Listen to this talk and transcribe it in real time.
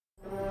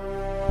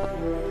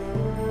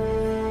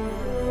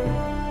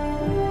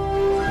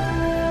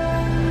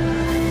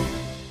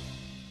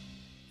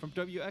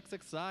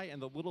WXXI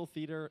and the Little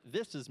Theater.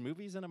 This is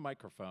Movies in a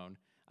Microphone.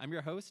 I'm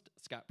your host,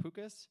 Scott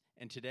Pukas,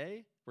 and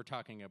today we're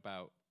talking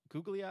about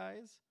googly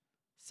eyes,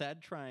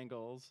 sad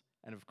triangles,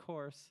 and of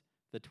course,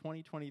 the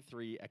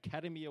 2023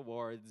 Academy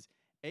Awards,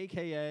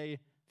 aka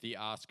the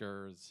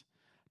Oscars.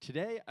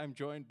 Today, I'm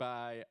joined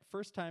by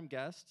first-time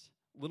guest,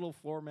 Little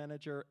Floor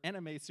Manager,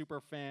 anime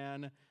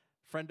superfan,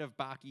 friend of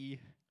Baki,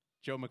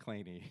 Joe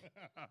McClaney.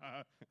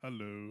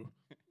 Hello.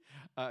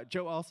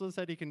 Joe also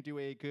said he can do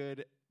a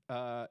good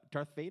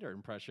Darth Vader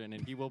impression,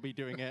 and he will be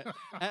doing it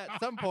at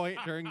some point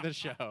during the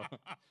show.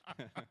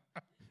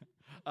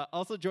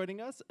 Also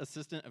joining us,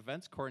 Assistant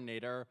Events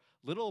Coordinator,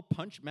 Little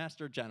Punch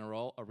Master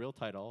General, a real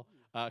title,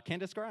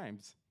 Candace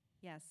Grimes.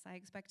 Yes, I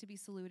expect to be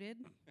saluted.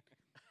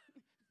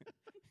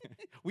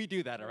 We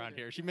do that around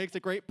here. She makes a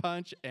great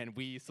punch, and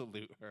we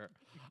salute her.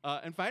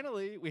 And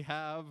finally, we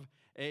have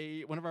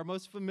one of our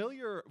most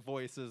familiar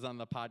voices on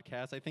the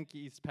podcast. I think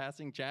he's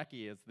passing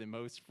Jackie as the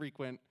most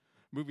frequent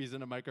Movies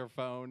in a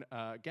Microphone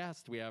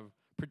guest. We have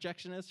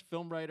projectionist,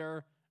 film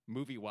writer,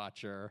 movie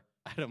watcher,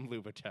 Adam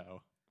Lubito.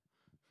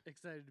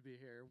 Excited to be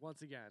here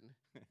once again.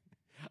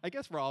 I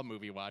guess we're all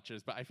movie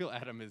watchers, but I feel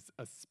Adam is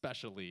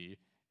especially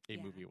a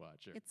movie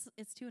watcher.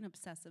 It's to an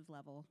obsessive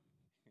level.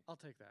 I'll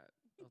take that.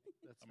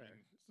 That's fair.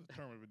 Mean, it's a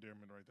term of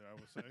endearment right there, I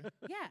would say.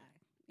 Yeah,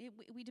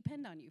 we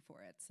depend on you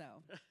for it, so.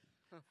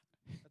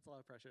 That's a lot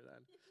of pressure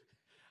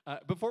then.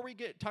 Before we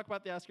talk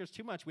about the Oscars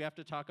too much, we have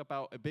to talk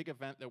about a big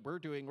event that we're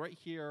doing right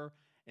here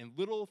in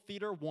Little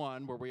Theater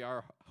 1, where we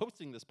are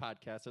hosting this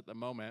podcast at the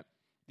moment.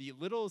 The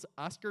Little's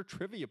Oscar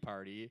Trivia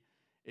Party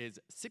is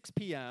 6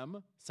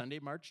 p.m., Sunday,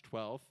 March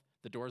 12th.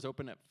 The doors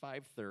open at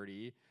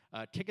 5:30.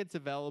 Tickets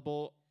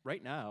available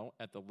right now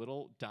at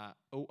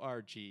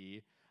thelittle.org.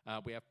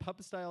 We have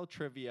pub-style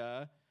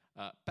trivia,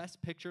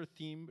 Best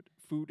Picture-themed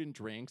food and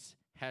drinks,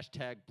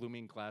 hashtag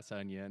blooming glass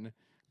onion,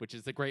 which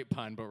is a great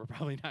pun, but we're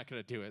probably not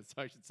going to do it,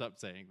 so I should stop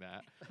saying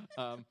that.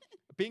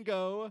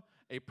 Bingo,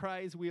 a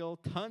prize wheel,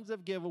 tons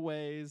of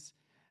giveaways,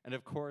 and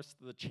of course,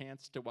 the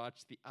chance to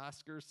watch the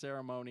Oscar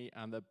ceremony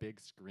on the big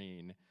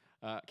screen.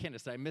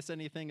 Candace, did I miss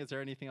anything? Is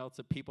there anything else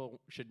that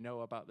people should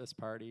know about this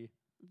party?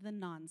 The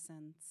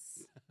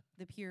nonsense.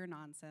 The pure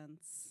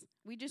nonsense.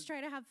 We just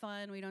try to have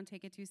fun. We don't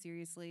take it too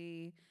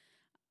seriously.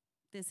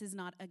 This is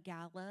not a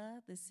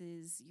gala.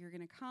 You're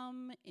going to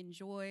come,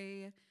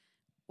 enjoy,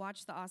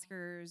 watch the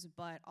Oscars,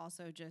 but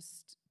also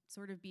just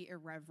sort of be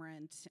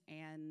irreverent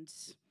and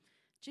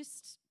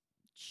just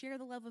share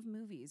the love of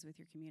movies with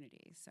your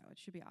community. So it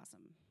should be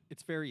awesome.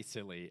 It's very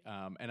silly.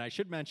 And I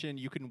should mention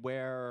you can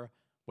wear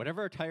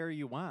whatever attire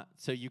you want.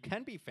 So you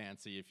can be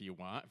fancy if you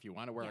want. If you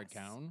want to wear a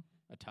gown,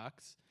 a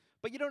tux.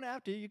 But you don't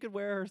have to. You could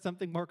wear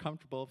something more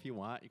comfortable if you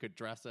want. You could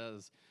dress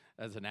as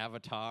an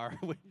avatar.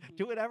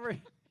 Do whatever.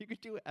 You could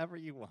do whatever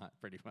you want,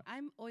 pretty much.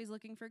 I'm always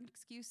looking for an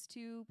excuse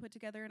to put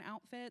together an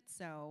outfit,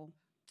 so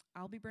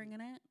I'll be bringing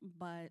it,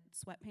 but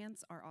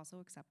sweatpants are also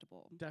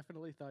acceptable.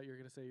 Definitely thought you were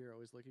going to say you're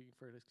always looking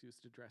for an excuse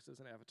to dress as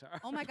an avatar.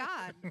 Oh, my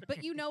God.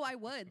 But you know I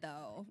would,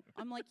 though.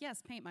 I'm like,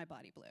 yes, paint my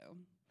body blue.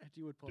 And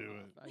you would pull it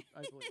off.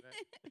 I believe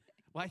it.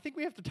 Well, I think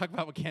we have to talk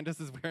about what Candace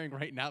is wearing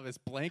right now. This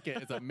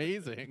blanket is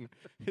amazing.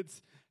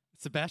 It's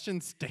Sebastian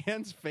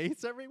Stan's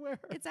face everywhere.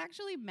 It's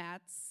actually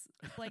Matt's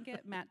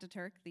blanket, Matt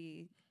DeTurk,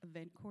 the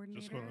event coordinator.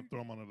 Just going to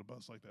throw him under the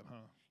bus like that, huh?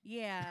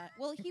 Yeah.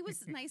 Well, he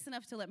was nice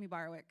enough to let me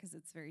borrow it because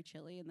it's very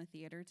chilly in the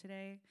theater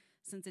today.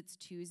 Since it's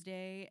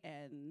Tuesday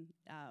and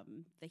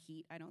the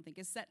heat, I don't think,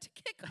 is set to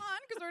kick on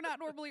because we're not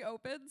normally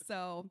open.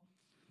 So,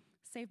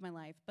 saved my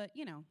life. But,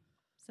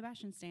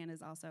 Sebastian Stan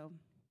is also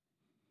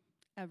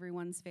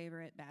everyone's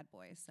favorite bad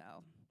boy. So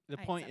the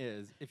point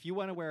is, if you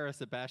want to wear a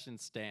Sebastian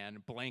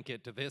Stan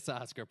blanket to this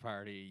Oscar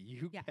party,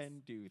 you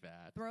can do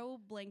that. Throw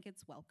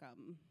blankets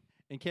welcome.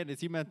 And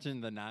Candace, you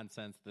mentioned the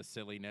nonsense, the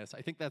silliness.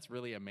 I think that's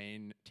really a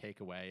main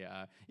takeaway.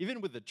 Even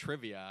with the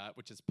trivia,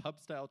 which is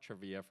pub-style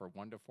trivia for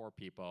 1 to 4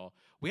 people,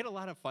 we had a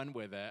lot of fun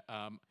with it.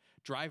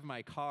 Drive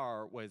My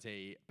Car was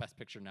a Best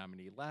Picture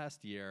nominee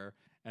last year.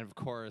 And of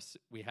course,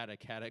 we had a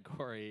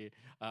category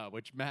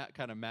which Matt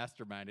kind of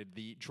masterminded,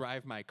 the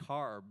Drive My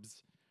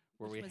Carbs,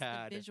 where we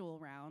had the visual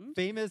round.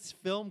 Famous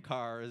film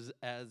cars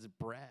as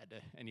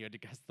bread, and you had to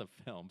guess the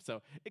film.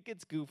 So it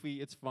gets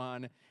goofy, it's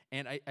fun,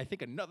 and I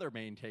think another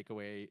main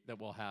takeaway that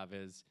we'll have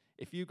is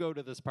if you go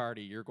to this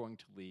party, you're going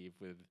to leave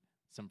with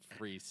some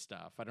free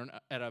stuff. I don't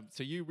know.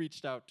 So you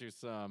reached out to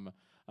some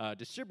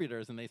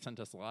distributors, and they sent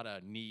us a lot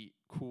of neat,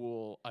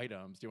 cool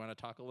items. Do you want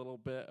to talk a little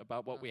bit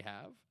about what we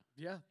have?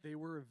 Yeah, they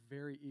were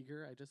very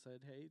eager. I just said,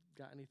 hey,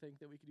 got anything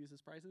that we could use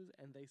as prizes?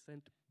 And they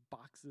sent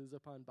boxes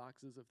upon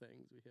boxes of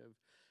things. We have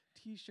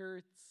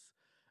T-shirts,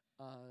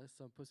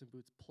 some Puss in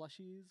Boots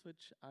plushies,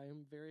 which I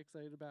am very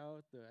excited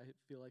about. I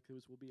feel like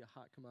those will be a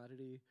hot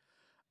commodity.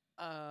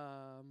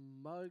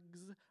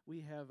 Mugs.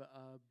 We have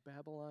a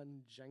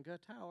Babylon Jenga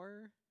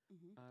tower.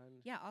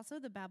 Yeah, also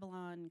the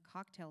Babylon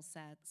cocktail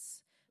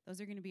sets. Those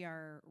are going to be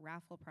our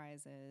raffle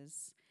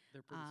prizes.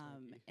 They're pretty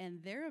swanky.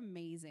 And they're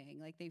amazing.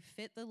 Like, they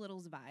fit the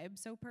Little's vibe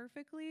so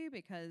perfectly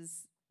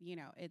because,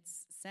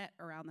 it's set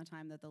around the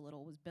time that the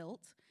Little was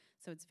built.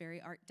 So it's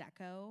very Art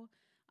Deco.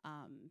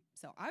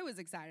 So I was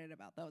excited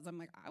about those. I'm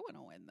like, I want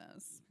to win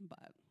this,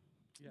 but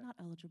Yeah. not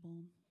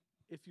eligible.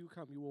 If you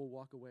come, you will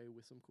walk away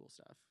with some cool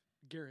stuff,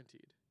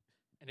 guaranteed.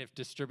 And if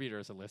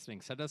distributors are listening,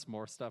 send us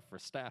more stuff for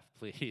staff,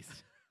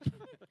 please.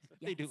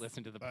 They do Yes.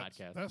 listen to the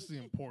podcast. That's the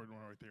important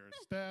one right there.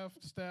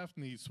 Staff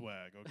needs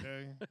swag,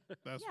 okay?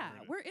 That's Yeah,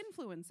 where it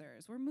we're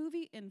influencers. We're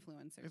movie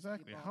influencers. is.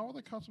 Exactly. people. How are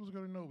the customers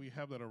going to know we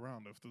have that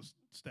around if the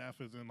staff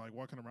isn't like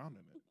walking around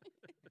in it?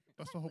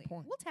 That's the whole Exactly.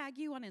 point. We'll tag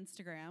you on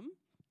Instagram.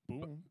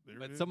 Boom. There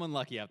But it is. someone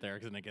lucky out there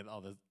is going to get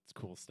all this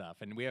cool stuff.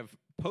 And we have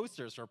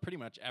posters for pretty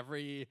much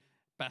every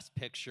Best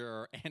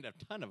Picture and a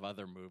ton of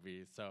other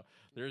movies. So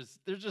there's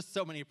just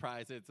so many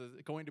prizes.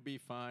 It's going to be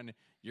fun.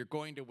 You're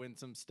going to win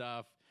some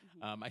stuff.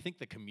 I think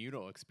the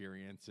communal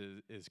experience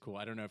is cool.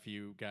 I don't know if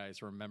you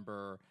guys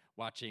remember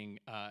watching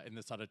in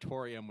this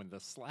auditorium when the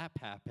slap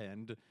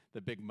happened,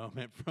 the big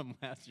moment from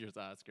last year's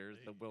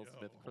Oscars, the Will Yo.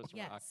 Smith Chris Rock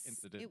Yes,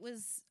 incident. it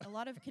was a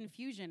lot of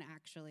confusion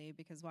actually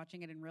because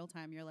watching it in real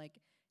time, you're like,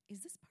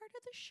 is this part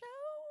of the show?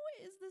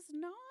 Is this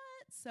not?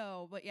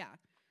 So, but yeah,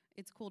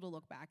 it's cool to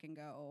look back and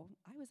go,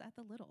 I was at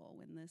the Little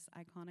when this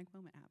iconic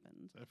moment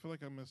happened. I feel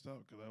like I missed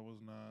out because I was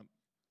not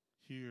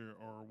here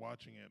or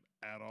watching it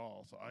at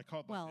all. So I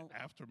caught Well- the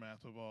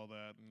aftermath of all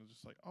that, and it's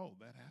just like, oh,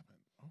 that happened.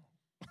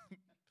 Oh,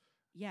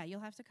 Yeah,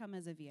 you'll have to come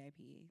as a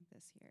VIP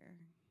this year.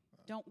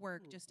 Don't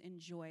work, Ooh. just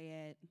enjoy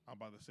it. I'm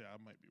about to say I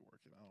might be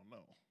working. I don't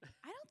know.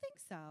 I don't think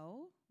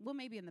so. Well,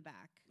 maybe in the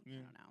back. Yeah.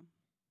 I don't know.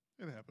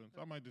 It happens.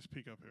 I might just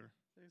peek up here.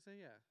 They say,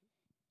 yeah,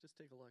 just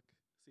take a look,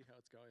 see how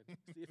it's going,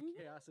 see if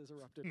chaos has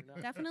erupted or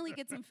not. Definitely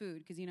get some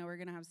food because we're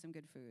gonna have some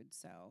good food.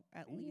 So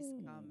at least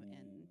come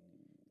and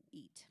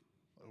eat.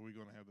 Are we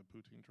going to have the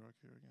poutine truck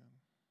here again?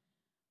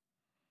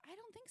 I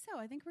don't think so.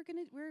 I think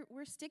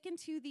we're sticking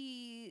to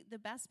the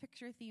Best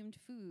Picture themed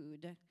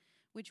food,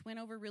 which went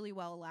over really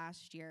well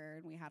last year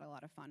and we had a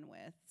lot of fun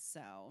with.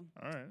 So All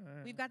right.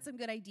 we've got some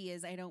good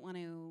ideas. I don't want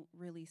to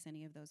release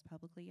any of those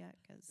publicly yet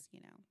because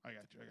I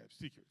got you.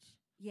 Secrets.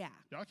 yeah.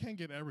 Y'all can't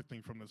get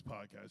everything from this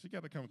podcast. You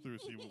got to come through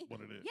and see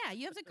what it is. Yeah,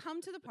 you have to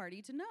come to the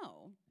party to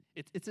know.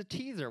 It's a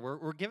teaser.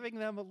 We're giving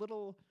them a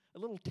little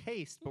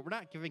taste, but we're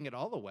not giving it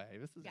all away.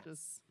 This is Yes.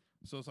 just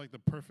So it's like the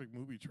perfect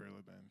movie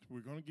trailer then. We're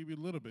going to give you a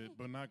little bit,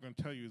 but not going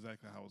to tell you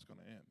exactly how it's going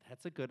to end.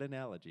 that's a good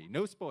analogy.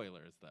 No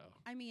spoilers though.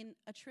 I mean,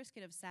 a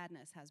Trisket of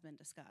Sadness has been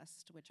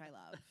discussed, which I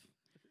love.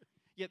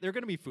 Yeah, they're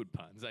going to be food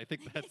puns. I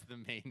think that's the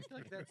main. I feel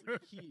like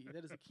that's key.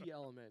 That is a key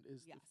element,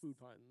 is Yes. the food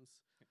puns.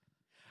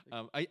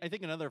 I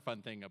think another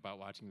fun thing about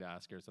watching the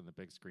Oscars on the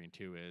big screen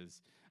too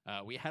is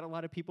we had a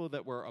lot of people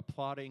that were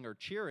applauding or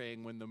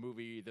cheering when the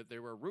movie that they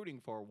were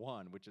rooting for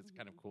won, which is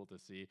kind of cool to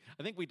see.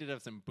 I think we did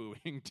have some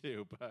booing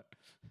too, but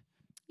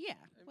Yeah,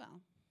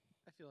 well,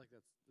 I feel like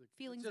that's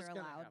Feelings it's just are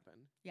gonna allowed. happen.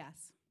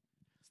 yes.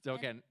 so And-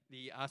 again,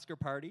 the Oscar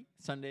party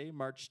Sunday,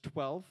 March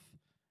 12th.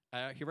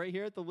 Right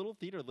here at the Little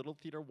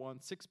Theater 1,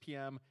 6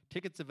 p.m.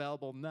 Tickets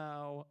available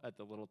now at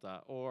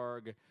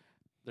thelittle.org.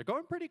 They're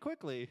going pretty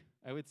quickly.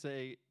 I would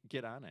say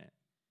get on it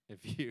if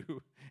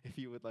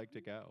you would like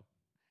to go,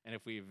 and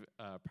if we've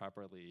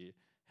properly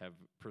have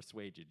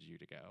persuaded you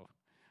to go.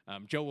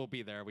 Joe will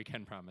be there. We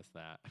can promise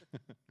that.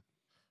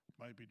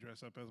 Might be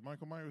dressed up as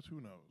Michael Myers.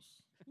 Who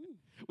knows?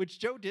 Which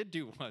Joe did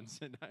do once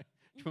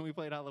when we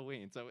played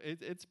Halloween. So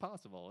it's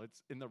possible.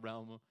 It's in the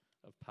realm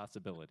of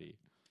possibility.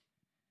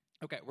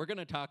 Okay, we're going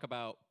to talk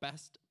about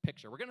Best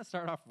Picture. We're going to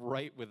start off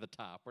right with the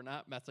top. We're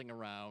not messing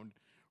around.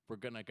 We're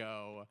going to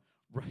go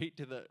right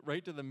to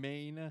the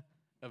main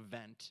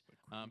event.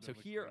 So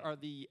here are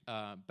the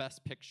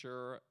Best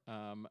Picture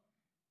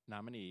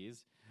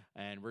nominees.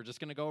 And we're just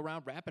going to go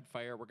around rapid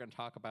fire. We're going to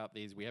talk about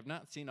these. We have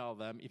not seen all of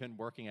them. Even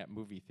working at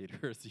movie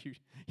theaters,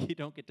 you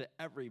don't get to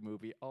every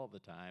movie all the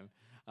time.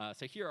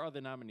 So here are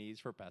the nominees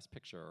for Best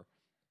Picture: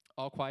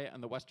 All Quiet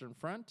on the Western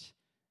Front,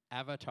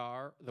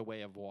 Avatar: The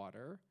Way of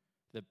Water,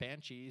 The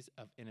Banshees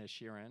of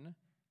Inisherin,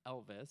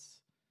 Elvis,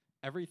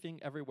 Everything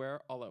Everywhere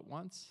All at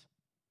Once,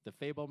 The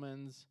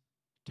Fabelmans,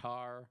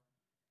 Tar,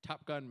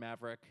 Top Gun: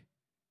 Maverick,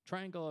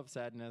 Triangle of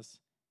Sadness,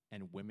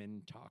 and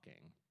Women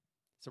Talking.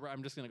 So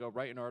I'm just going to go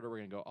right in order. We're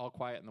going to go All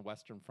Quiet on the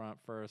Western Front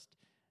first.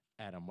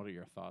 Adam, what are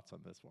your thoughts on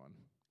this one?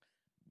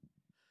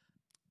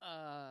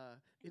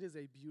 It is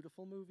a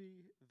beautiful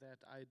movie that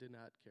I did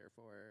not care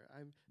for.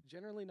 I'm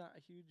generally not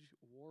a huge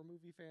war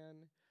movie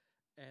fan,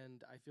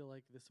 and I feel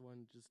like this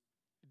one just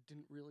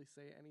didn't really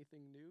say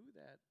anything new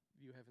that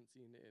you haven't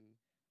seen in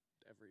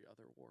every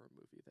other war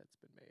movie that's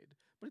been made.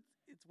 But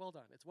it's well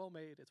done. It's well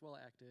made. It's well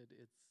acted.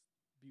 It's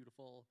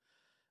beautiful.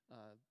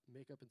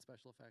 Makeup and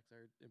special effects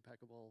are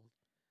impeccable.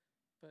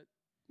 But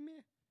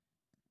meh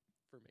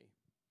for me.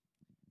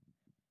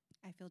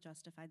 I feel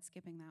justified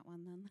skipping that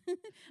one then.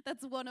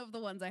 That's one of the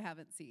ones I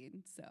haven't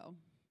seen, so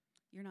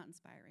you're not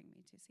inspiring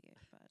me to see it,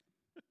 but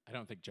I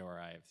don't think Joe or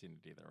I have seen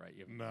it either, right?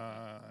 You haven't?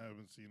 Nah, I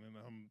haven't seen it.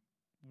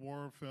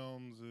 War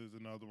films is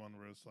another one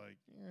where it's like,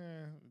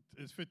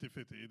 it's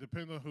 50-50. It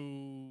depends on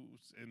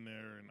who's in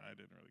there, and I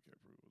didn't really care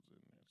for who was in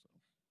there. So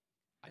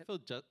I feel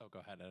just. Oh, go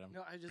ahead, Adam.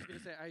 No, I was just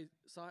gonna say I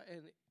saw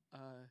an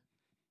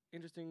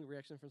interesting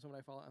reaction from someone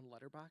I follow on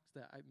Letterboxd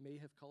that I may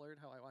have colored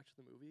how I watched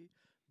the movie,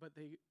 but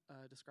they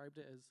described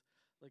it as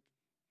like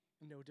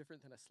no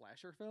different than a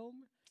slasher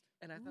film.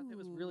 And I thought that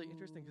was really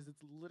interesting because Ooh.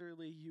 it's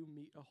literally you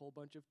meet a whole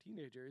bunch of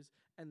teenagers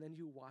and then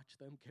you watch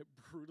them get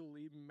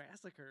brutally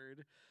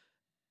massacred,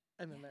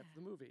 and then that's the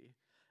Yeah. movie.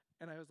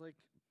 And I was like,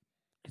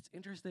 it's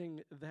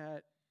interesting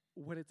that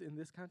when it's in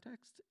this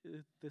context,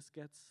 this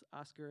gets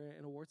Oscar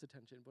and awards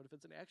attention. But if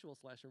it's an actual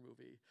slasher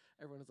movie,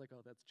 everyone is like,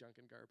 oh, that's junk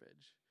and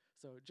garbage.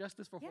 So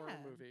justice for horror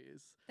Yeah.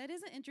 movies. That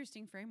is an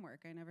interesting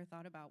framework. I never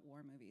thought about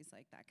war movies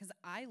like that because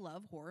I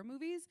love horror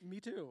movies. Me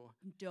too.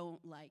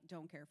 Don't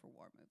care for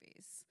war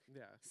movies.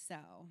 Yeah. So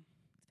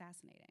it's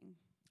fascinating.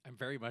 I'm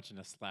very much in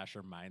a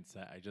slasher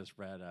mindset. I just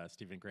read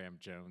Stephen Graham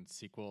Jones'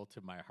 sequel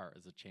to My Heart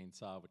is a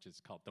Chainsaw, which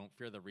is called Don't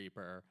Fear the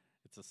Reaper.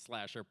 It's a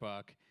slasher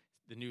book.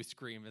 The new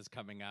Scream is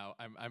coming out.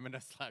 I'm in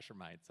a slasher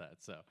mindset,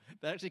 so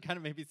that actually kind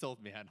of maybe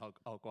sold me on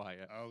All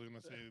Quiet. I was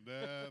gonna say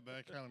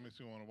that kind of makes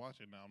me want to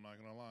watch it now. I'm not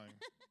gonna lie.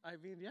 I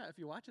mean, yeah, if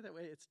you watch it that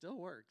way, it still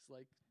works.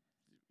 Like,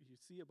 you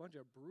see a bunch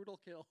of brutal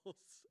kills,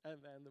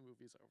 and then the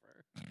movie's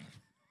over.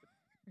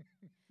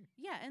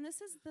 Yeah, and this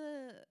is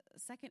the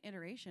second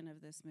iteration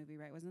of this movie,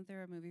 right? Wasn't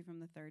there a movie from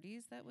the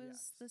 30s that was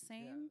Yes. the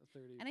same? Yeah,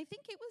 30. And I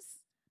think it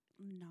was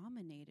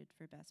nominated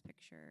for Best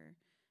Picture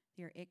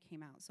the year it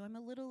came out. So I'm a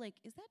little like,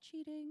 is that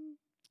cheating?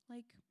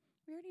 Like,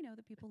 we already know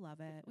that people love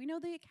it. We know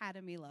the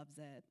Academy loves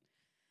it.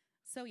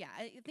 So yeah,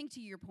 I think to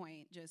your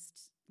point,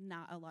 just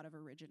not a lot of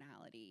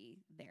originality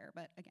there.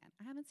 But again,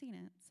 I haven't seen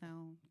it,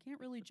 so can't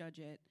really judge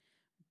it.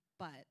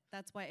 But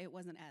that's why it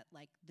wasn't at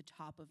like the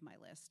top of my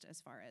list as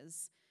far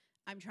as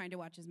I'm trying to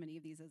watch as many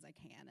of these as I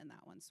can, and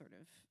that one sort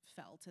of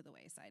fell to the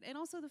wayside. And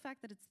also the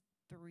fact that it's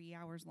 3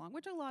 hours long,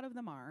 which a lot of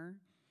them are,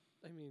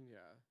 I mean, yeah,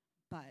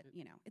 but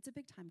it's a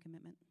big time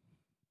commitment.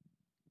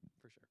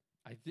 for sure.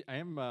 I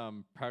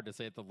am proud to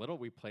say at the Little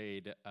we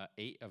played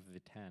 8 of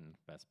the 10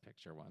 Best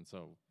Picture ones,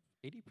 so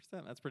 80%.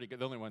 That's pretty good.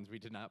 The only ones we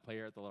did not play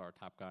here at the Little are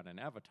Top Gun and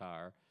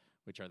Avatar,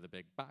 which are the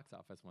big box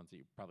office ones that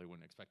you probably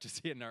wouldn't expect to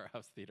see in our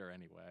house theater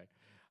anyway.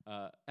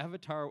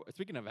 Avatar.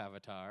 Speaking of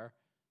Avatar,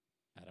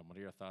 Adam, what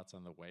are your thoughts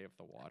on The Way of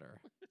the Water?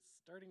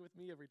 Starting with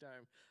me every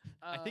time.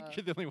 I think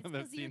you're the only one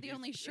that's Because you're seen the these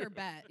only two. sure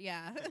bet,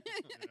 yeah.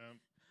 Yeah.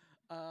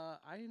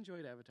 I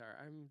enjoyed Avatar.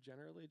 I'm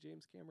generally a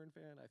James Cameron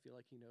fan. I feel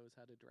like he knows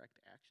how to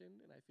direct action,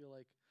 and I feel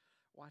like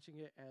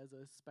watching it as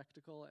a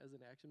spectacle, as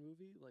an action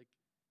movie, like,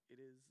 it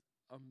is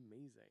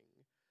amazing.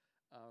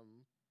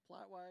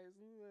 Plot-wise,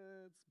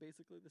 it's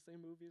basically the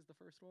same movie as the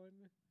first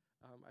one.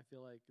 I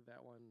feel like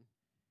that one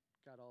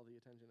got all the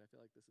attention. I feel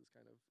like this is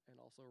kind of an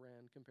also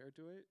ran compared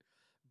to it,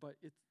 but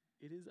it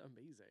is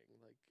amazing.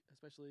 Like,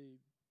 especially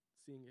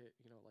seeing it,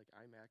 like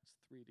IMAX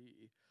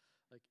 3D,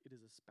 like, it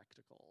is a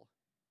spectacle.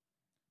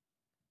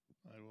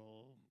 I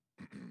will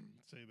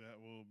say that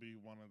will be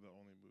one of the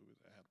only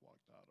movies I had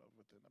walked out of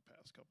within the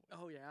past couple of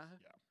Oh yeah.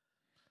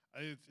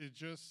 years. It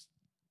just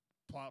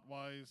plot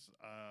wise,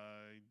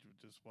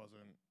 just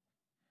wasn't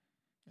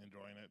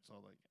enjoying it. So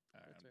like,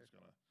 That's I'm fair. just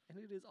gonna. And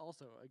it is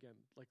also, again,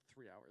 like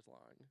 3 hours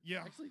long.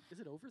 Yeah. Actually,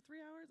 is it over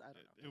 3 hours? I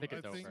don't know. think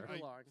it's over.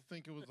 Super long.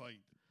 think it was like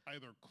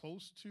either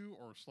close to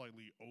or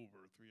slightly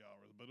over 3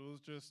 hours, but it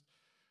was just,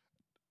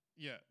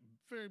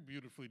 very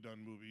beautifully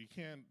done movie. You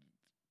can't.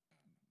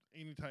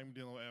 Anytime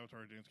dealing with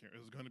Avatar, James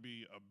Cameron, it's going to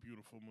be a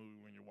beautiful movie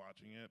when you're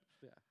watching it.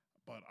 Yeah.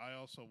 But I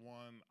also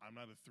I'm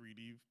not a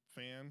 3D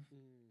fan.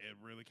 Mm. It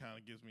really kind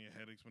of gives me a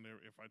headache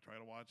if I try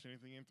to watch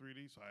anything in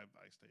 3D, so I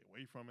stay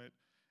away from it.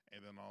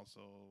 And then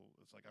also,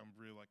 it's like I'm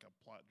really like a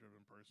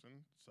plot-driven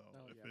person. So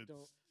Oh if yeah, it's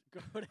don't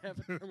go to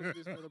Avatar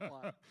movies for the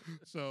plot.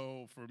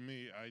 So for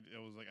me, it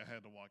was like I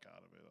had to walk out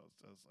of it.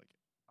 I was like,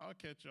 I'll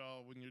catch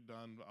y'all when you're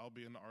done. I'll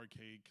be in the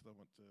arcade because I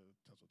went to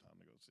Tinseltown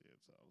to go see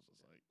it. So I was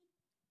just like.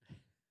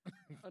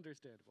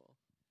 Understandable.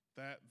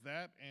 That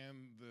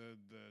and the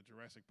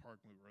Jurassic Park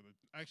movie,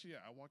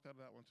 I walked out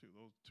of that one too.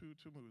 Those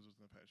two movies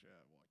within the past year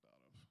I walked out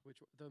of.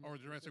 Which the Or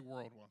most Jurassic recent-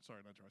 World one.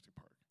 Sorry, not Jurassic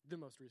Park.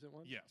 The most recent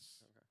one.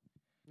 Yes, Okay.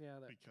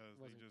 Yeah, that because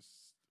they wasn't- just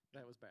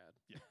that was bad.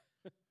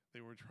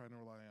 they were trying to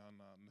rely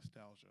on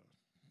nostalgia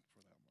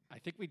for that one. I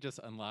think we just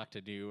unlocked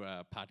a new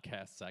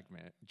podcast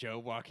segment. Joe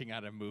walking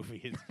out of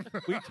movies.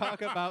 We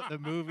talk about the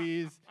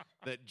movies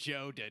that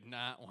Joe did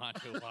not want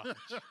to watch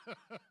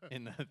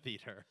in the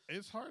theater.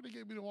 It's hard to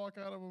get me to walk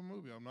out of a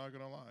movie. I'm not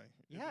gonna lie.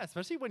 Yeah,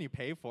 especially when you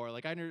pay for it.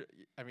 Like I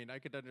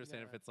could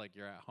understand if Yeah. it's like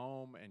you're at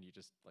home and you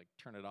just like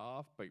turn it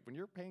off, but when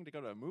you're paying to go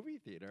to a movie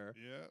theater,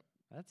 Yeah,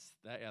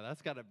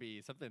 that's got to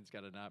be something's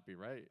got to not be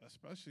right.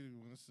 especially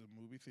when this is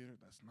a movie theater.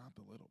 That's not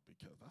the Little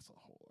because that's a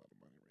whole lot of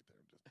money right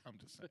there. I'm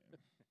just saying.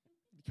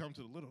 You come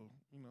to the Little,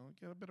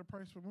 get a better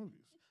price for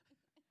movies.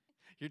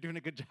 You're doing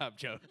a good job,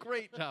 Joe.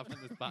 Great job on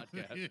this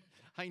podcast.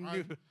 I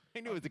knew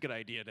it was a good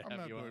idea to I'm have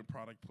not you doing on.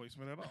 product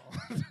placement at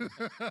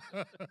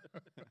all.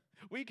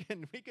 We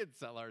can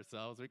sell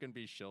ourselves. We can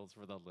be shills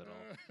for the Little.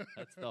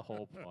 That's the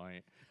whole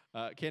point.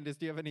 Candace,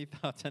 do you have any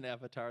thoughts on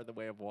Avatar: The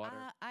Way of Water?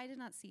 I did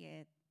not see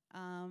it.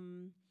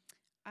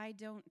 I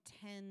don't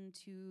tend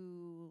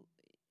to.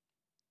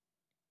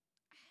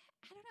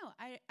 I don't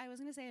know. I was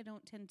gonna say I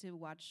don't tend to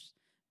watch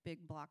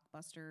big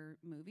blockbuster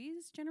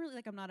movies generally.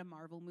 Like I'm not a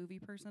Marvel movie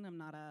person. I'm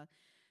not a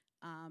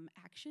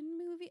action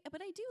movie,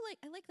 but I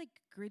like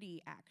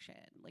gritty action,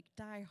 like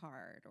Die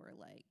Hard or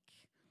like,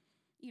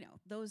 you know,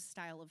 those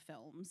style of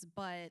films.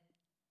 But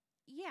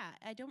yeah,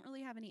 I don't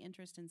really have any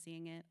interest in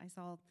seeing it. I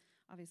saw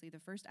obviously the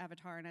first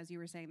Avatar, and as you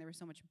were saying, there was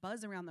so much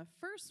buzz around the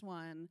first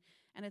one,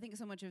 and I think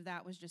so much of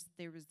that was just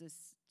there was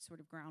this sort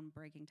of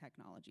groundbreaking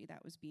technology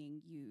that was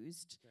being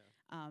used,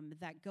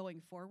 that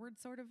going forward,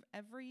 sort of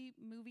every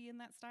movie in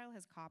that style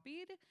has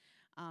copied.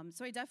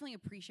 So I definitely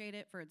appreciate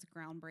it for its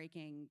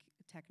groundbreaking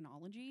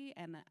technology,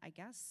 and I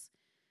guess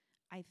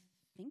I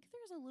think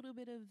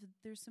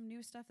there's some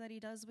new stuff that he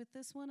does with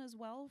this one as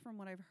well, from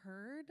what I've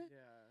heard.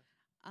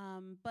 Yeah.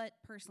 But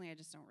personally, I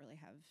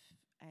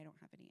don't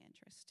have any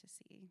interest to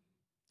see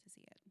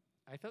it.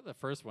 I thought the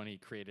first one, he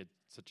created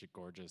such a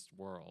gorgeous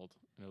world,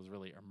 and it was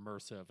really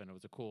immersive, and it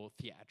was a cool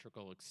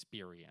theatrical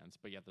experience,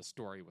 but yet the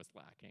story was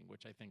lacking,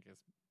 which I think is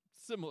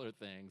similar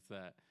things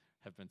that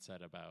have been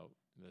said about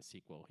the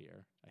sequel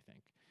here, I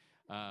think.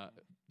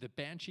 The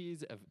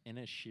Banshees of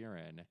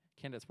Inisherin.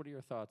 Candace, what are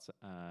your thoughts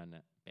on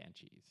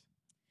Banshees?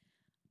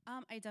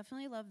 I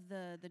definitely love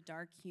the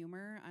dark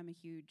humor. I'm a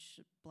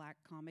huge black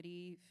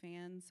comedy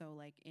fan, so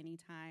like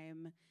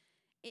anytime,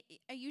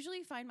 I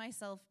usually find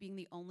myself being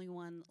the only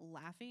one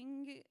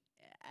laughing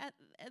at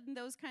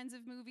those kinds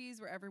of movies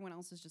where everyone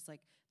else is just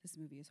like, this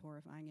movie is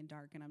horrifying and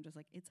dark, and I'm just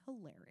like, it's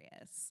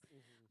hilarious.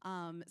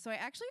 So I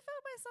actually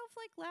found myself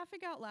like laughing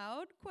out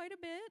loud quite a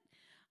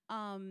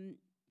bit.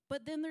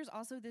 But then there's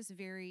also this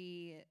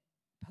very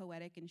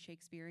poetic and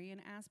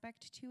Shakespearean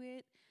aspect to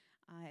it.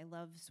 I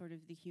love sort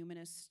of the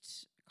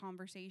humanist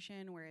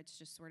conversation where it's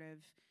just sort of,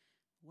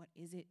 what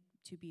is it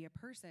to be a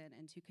person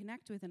and to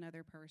connect with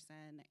another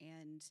person,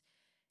 and,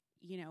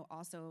 you know,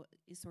 also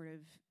sort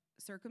of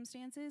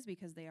circumstances,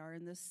 because they are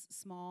in this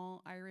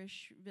small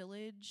Irish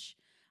village.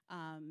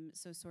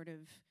 So sort of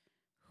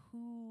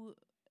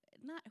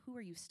not who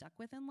are you stuck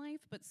with in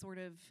life, but sort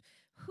of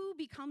who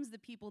becomes the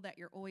people that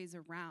you're always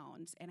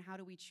around, and how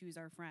do we choose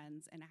our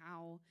friends, and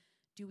how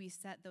do we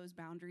set those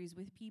boundaries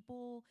with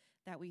people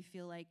that we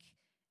feel like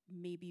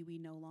maybe we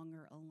no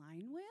longer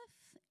align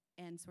with,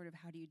 and sort of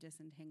how do you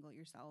disentangle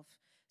yourself.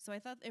 So I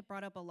thought it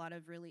brought up a lot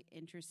of really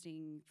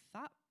interesting,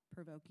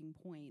 thought-provoking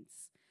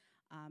points,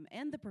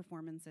 and the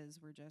performances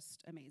were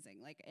just amazing.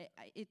 Like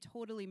it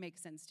totally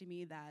makes sense to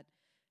me that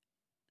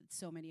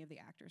so many of the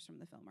actors from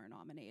the film are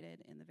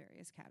nominated in the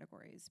various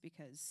categories,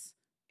 because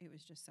it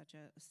was just such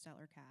a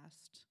stellar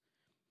cast.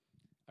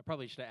 I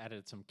probably should have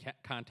added some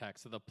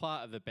context. So the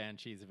plot of the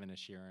Banshees of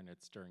Inisherin,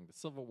 it's during the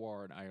Civil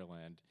War in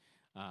Ireland,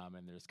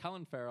 and there's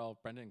Colin Farrell,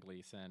 Brendan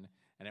Gleeson,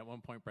 and at one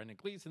point Brendan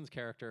Gleeson's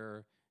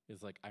character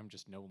is like, I'm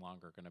just no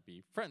longer going to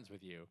be friends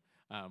with you,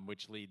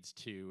 which leads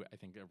to, I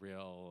think, a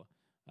real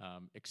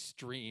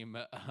extreme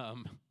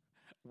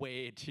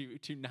way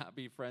to not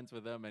be friends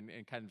with them,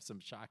 and kind of some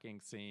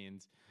shocking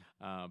scenes.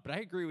 But I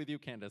agree with you,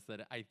 Candace,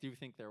 that I do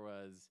think there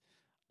was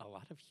a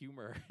lot of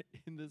humor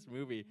in this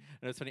movie.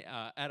 And it's funny,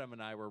 Adam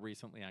and I were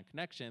recently on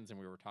Connections, and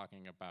we were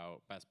talking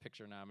about Best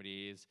Picture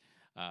nominees.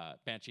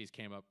 Banshees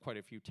came up quite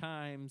a few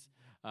times.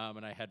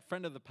 And I had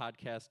friend of the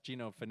podcast,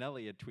 Gino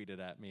Finelli, had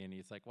tweeted at me, and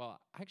he's like, well,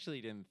 I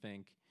actually didn't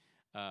think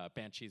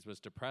Banshees was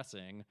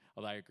depressing,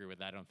 although I agree with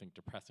that. I don't think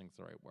depressing is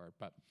the right word.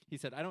 But he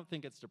said, I don't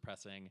think it's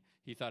depressing.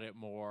 He thought it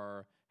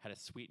more had a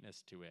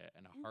sweetness to it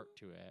and a heart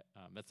to it.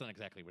 That's not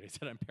exactly what he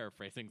said. I'm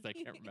paraphrasing because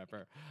I can't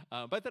remember.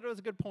 But I thought it was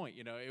a good point.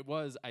 You know, it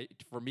was,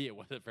 for me, it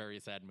was a very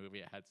sad movie.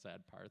 It had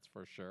sad parts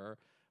for sure,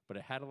 but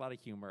it had a lot of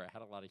humor. It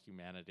had a lot of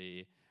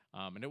humanity.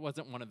 And it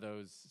wasn't one of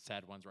those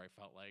sad ones where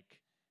I felt like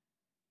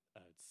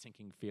a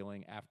sinking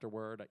feeling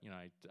afterward. You know,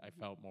 I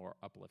felt more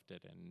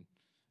uplifted, and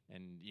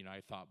you know, I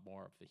thought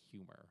more of the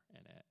humor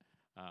in it.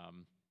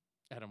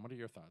 Adam, what are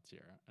your thoughts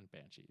here on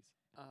Banshees?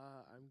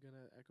 I'm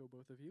gonna echo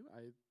both of you.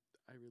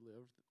 I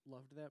really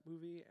loved that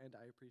movie, and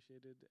I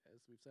appreciated, as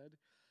we've said,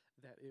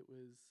 that it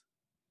was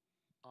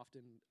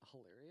often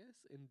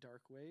hilarious in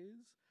dark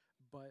ways,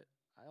 but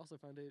I also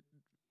found it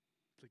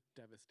like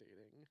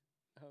devastating.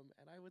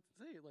 And I would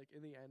say, like,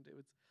 in the end, it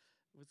was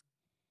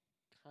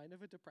kind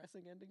of a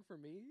depressing ending for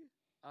me.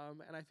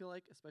 And I feel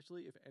like,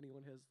 especially if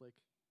anyone has like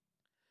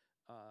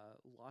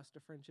lost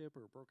a friendship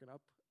or broken up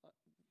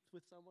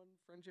with someone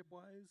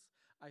friendship-wise,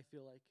 I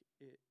feel like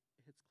it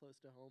hits close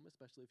to home,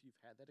 especially if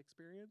you've had that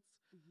experience.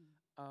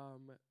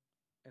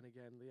 And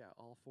again, yeah,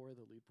 all four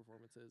of the lead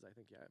performances, I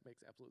think, yeah, it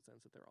makes absolute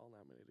sense that they're all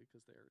nominated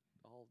because they're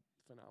all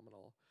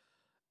phenomenal.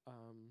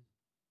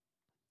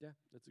 Yeah,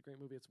 it's a great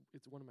movie.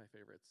 It's one of my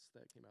favorites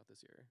that came out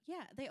this year.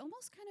 Yeah, they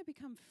almost kind of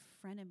become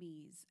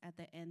frenemies at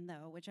the end,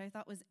 though, which I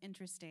thought was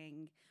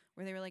interesting,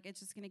 where they were like,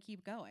 it's just going to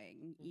keep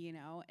going, you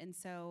know? And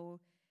so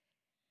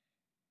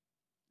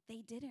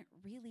they didn't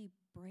really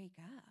break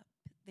up.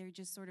 They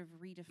just sort of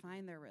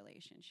redefined their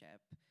relationship.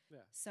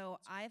 Yeah. So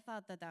I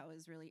thought that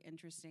was really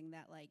interesting,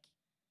 that, like,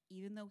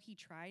 even though he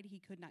tried, he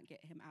could not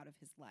get him out of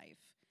his life.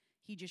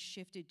 He just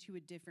shifted to a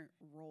different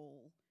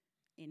role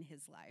in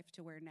his life,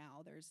 to where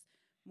now there's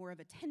more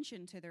of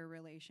attention to their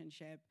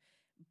relationship,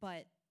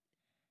 but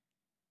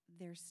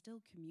they're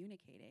still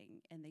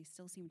communicating and they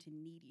still seem to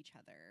need each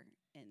other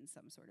in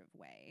some sort of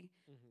way.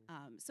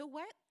 So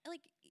what,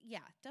 like, yeah,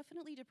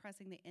 definitely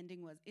depressing. The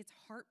ending was, it's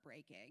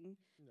heartbreaking,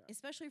 Yeah.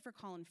 especially for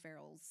Colin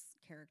Farrell's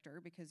character,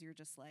 because you're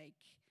just like,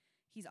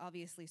 he's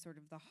obviously sort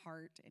of the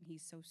heart and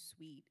he's so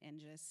sweet and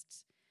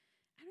just,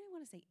 I don't even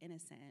want to say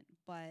innocent,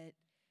 but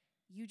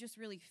you just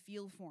really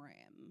feel for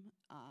him.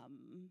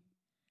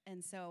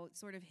 And so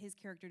sort of his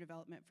character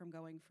development from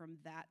going from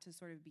that to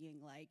sort of being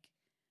like,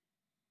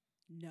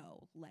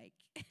 no, like,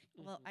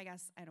 well, I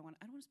guess I don't want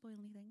to spoil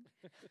anything.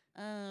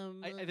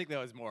 I think that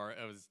was more.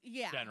 It was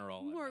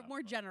general. more enough, more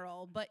but-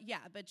 general, but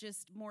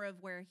just more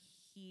of where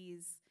he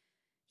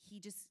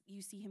just,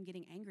 you see him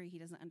getting angry. He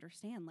doesn't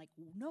understand. Like,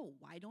 no,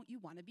 why don't you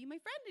want to be my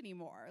friend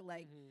anymore?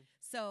 Like,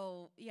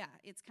 so yeah,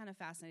 it's kind of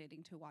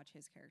fascinating to watch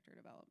his character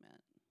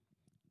development.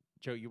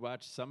 Joe, you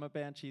watched some of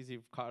Banshees.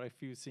 You've caught a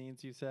few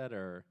scenes. You said,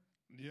 or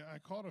Yeah, I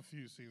caught a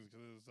few scenes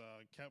because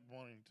kept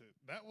wanting to.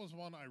 That was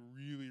one I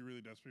really,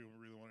 really desperately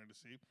really wanted to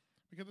see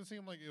because it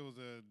seemed like it was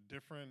a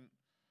different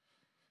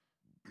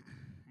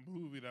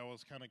movie that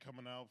was kind of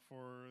coming out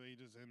for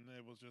ages, and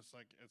it was just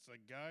like it's a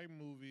guy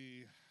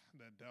movie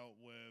that dealt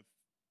with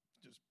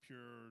just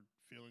pure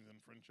feelings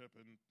and friendship,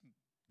 and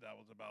that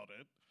was about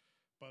it.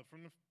 But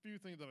from the few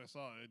things that I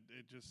saw,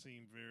 it just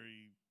seemed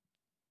very,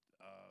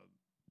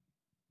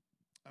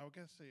 I would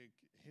guess say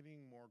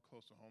hitting more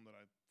close to home than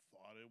I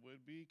thought it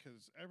would be,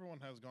 because everyone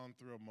has gone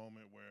through a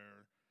moment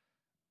where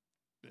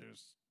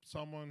there's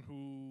someone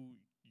who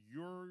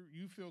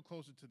you feel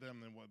closer to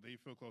them than what they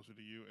feel closer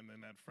to you, and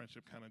then that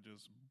friendship kind of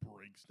just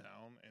breaks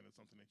down, and it's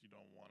something that you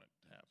don't want it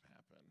to have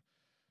happen.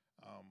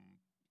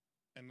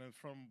 And then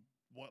from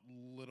what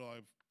little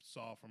I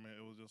saw from it,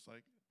 it was just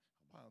like,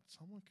 wow,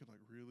 someone could like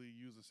really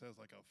use this as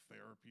like a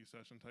therapy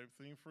session type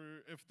thing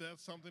for if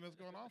that's something that's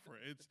going on for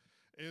it.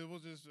 It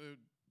was just.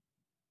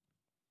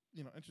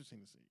 Interesting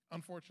to see.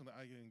 Unfortunately,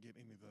 I didn't get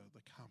any of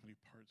the comedy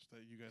parts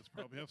that you guys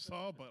probably have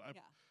saw, but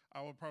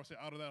I would probably say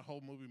out of that whole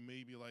movie,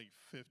 maybe like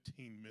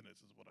 15 minutes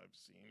is what I've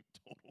seen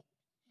total.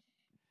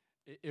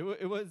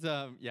 It was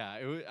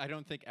I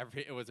don't think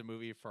it was a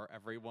movie for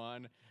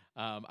everyone.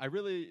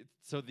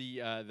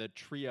 The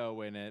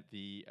trio in it,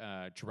 the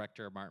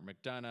director Martin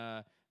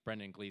McDonagh,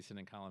 Brendan Gleeson,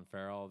 and Colin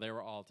Farrell, they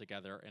were all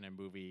together in a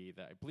movie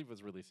that I believe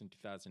was released in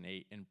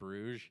 2008 in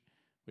Bruges,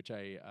 which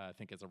I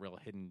think is a real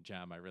hidden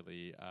gem. I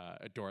really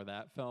adore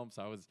that film.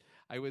 So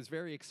I was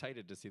very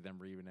excited to see them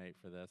reunite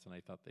for this, and I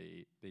thought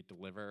they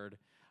delivered.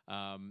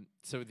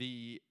 It's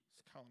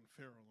Colin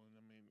Farrell, and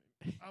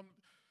I mean,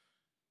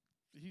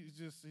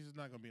 he's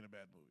not going to be in a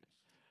bad movie.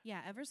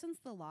 Yeah, ever since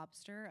The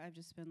Lobster, I've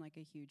just been like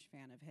a huge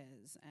fan of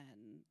his,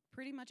 and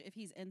pretty much if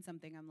he's in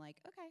something, I'm like,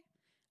 okay,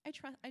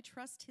 I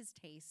trust his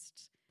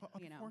taste. But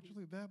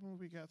unfortunately, that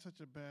movie got such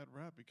a bad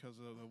rap because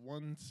of the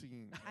one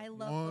scene. I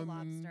love The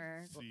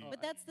Lobster.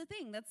 But that's the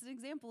thing. That's an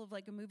example of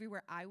like a movie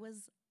where I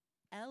was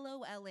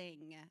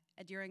LOLing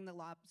during The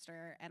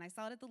Lobster, and I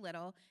saw it at the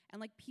Little, and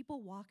like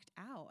people walked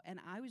out, and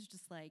I was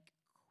just like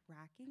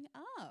cracking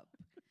up.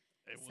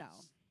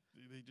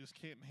 They just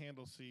can't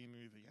handle seeing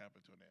anything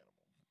happen to an animal.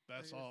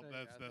 That's I all. was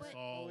gonna say, That's that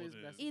all it always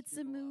is. messes It's a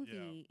people up.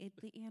 movie.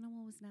 The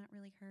animal was not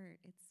really hurt.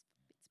 It's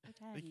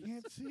pretend. They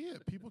can't see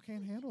it. People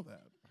can't handle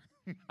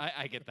that.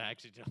 I get that. I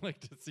actually don't like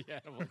to see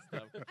animal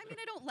stuff. I mean,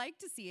 I don't like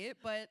to see it,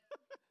 but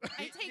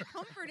I take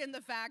comfort in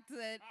the fact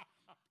that,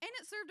 and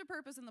it served a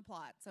purpose in the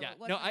plot. So Yeah, it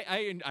no,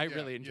 wasn't I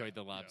really enjoyed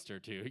The Lobster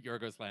too.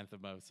 Yorgos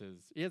Lanthimos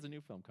he has a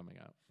new film coming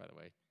out, by the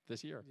way,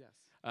 this year. Yes.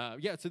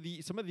 So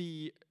some of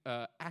the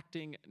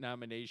acting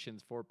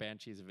nominations for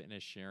Banshees of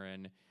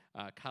Inisherin,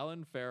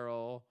 Colin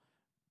Farrell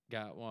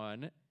got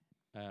one.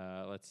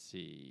 Let's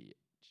see,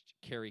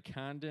 Carrie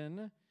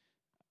Condon.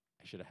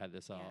 I should have had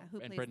this all. who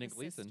And plays Brendan the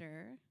Gleeson.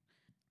 sister.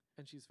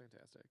 And she's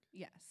fantastic.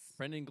 Yes.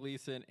 Brendan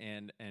Gleeson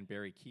and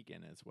Barry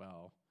Keoghan as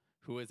well,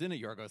 who was in a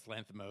Yorgos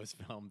Lanthimos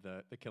film,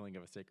 The Killing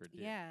of a Sacred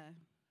Deer. Yeah.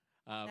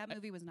 That I-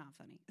 movie was not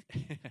funny.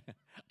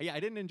 yeah, I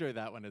didn't enjoy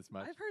that one as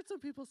much. I've heard some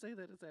people say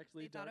that it's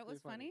actually They thought it darkly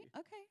was funny?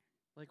 Okay.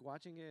 Like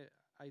watching it,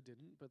 I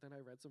didn't, but then I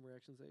read some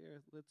reactions that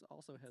it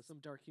also has some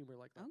dark humor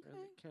like that. And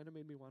Okay. it kind of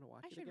made me want to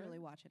watch I it should again. really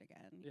watch it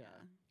again. Yeah.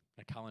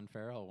 A Colin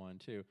Farrell one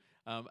too.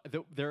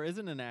 There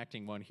isn't an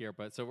acting one here,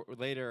 but so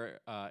later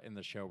in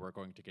the show we're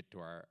going to get to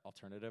our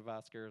alternative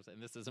Oscars,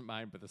 and this isn't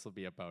mine, but this will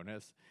be a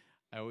bonus.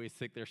 I always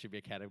think there should be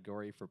a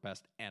category for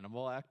best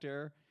animal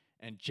actor,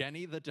 and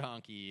Jenny the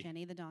donkey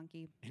Jenny the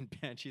donkey. in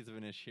Banshees of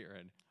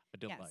Inisherin, a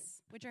delight.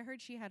 Yes. Which I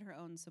heard she had her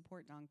own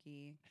support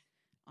donkey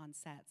on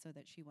set so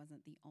that she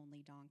wasn't the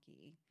only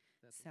donkey.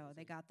 That's So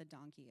they amazing. got the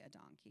donkey a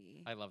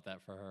donkey. I love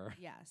that for her.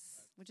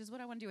 Yes. Which is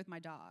what I want to do with my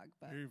dog.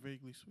 But Very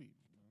vaguely sweet.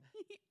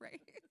 right.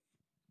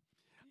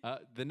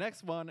 The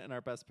next one in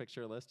our best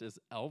picture list is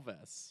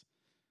Elvis.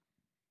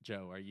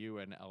 Joe, are you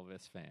an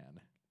Elvis fan?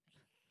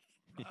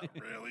 Not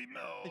really,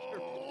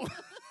 no.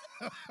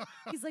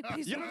 He's like,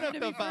 please You don't don't have to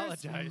me first."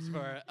 apologize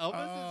for it.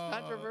 Elvis is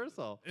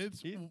controversial.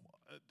 It's He's-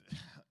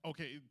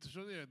 okay.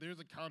 So yeah, there's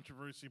a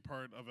controversy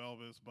part of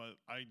Elvis, but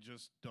I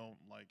just don't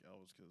like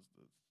Elvis because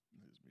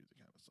his music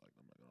kind of sucked.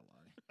 I'm not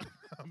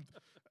gonna lie.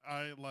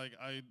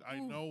 I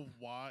Oof. know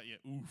why.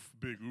 Yeah, oof,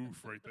 big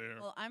oof right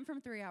there. Well, I'm from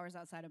 3 hours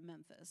outside of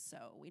Memphis, so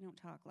we don't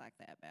talk like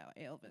that about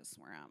Elvis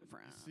where I'm from.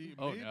 See,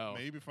 Oh, maybe, no.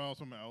 maybe if I was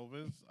from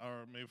Elvis,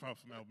 or maybe if I was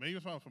from maybe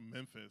if I was from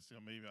Memphis,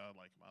 maybe I'd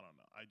like him. I don't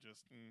know. I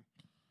just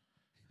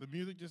the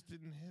music just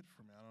didn't hit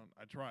for me.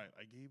 I tried.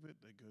 I gave it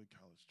a good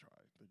college try.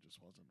 There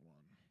just wasn't one.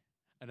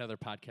 Another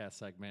podcast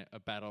segment, a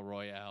battle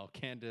royale.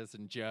 Candace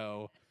and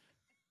Joe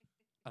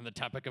on the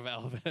topic of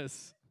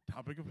Elvis.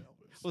 Topic of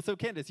Elvis. Well, so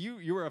Candace,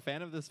 you were a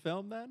fan of this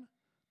film then?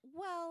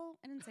 Well,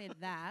 I didn't say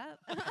that.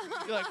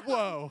 You're like,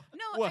 whoa.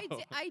 No,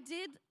 whoa.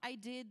 I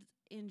did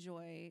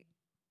enjoy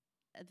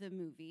the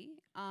movie.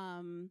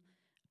 I'm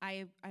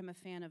a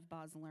fan of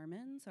Baz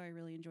Luhrmann, so I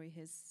really enjoy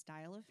his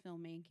style of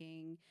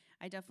filmmaking.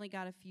 I definitely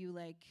got a few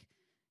like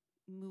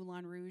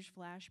Moulin Rouge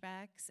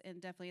flashbacks,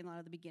 and definitely in a lot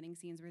of the beginning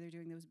scenes where they're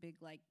doing those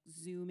big like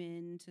zoom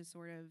in to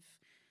sort of,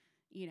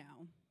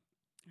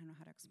 I don't know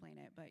how to explain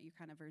it, but you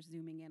kind of are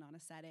zooming in on a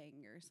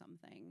setting or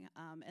something.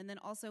 And then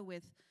also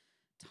with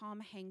Tom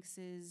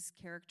Hanks's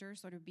character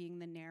sort of being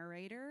the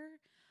narrator,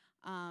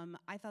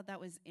 I thought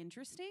that was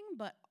interesting,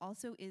 but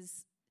also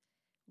is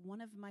one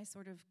of my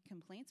sort of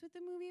complaints with the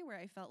movie where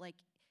I felt like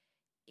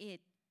it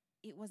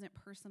wasn't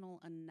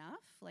personal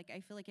enough. Like I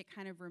feel like it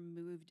kind of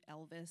removed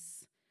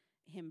Elvis,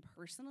 him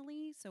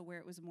personally, so where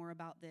it was more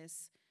about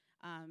this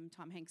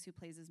Tom Hanks who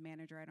plays his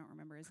manager, I don't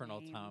remember his Colonel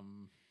name.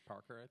 Tom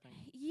Parker, I think.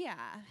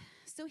 Yeah.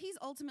 So he's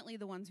ultimately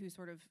the ones who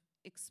sort of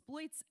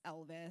exploits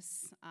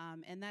Elvis,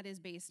 and that is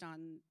based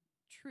on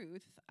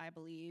truth, I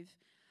believe.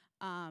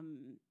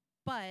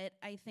 But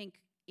I think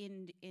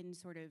in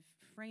sort of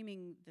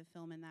framing the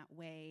film in that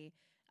way,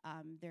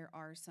 there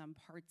are some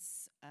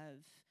parts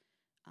of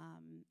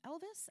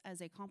Elvis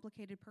as a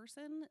complicated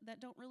person that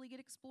don't really get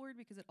explored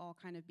because it all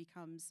kind of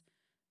becomes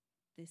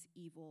this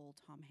evil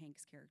Tom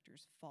Hanks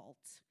character's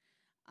fault.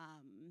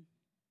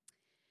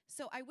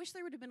 So I wish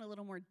there would have been a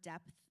little more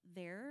depth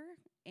there.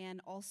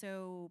 And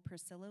also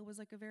Priscilla was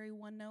like a very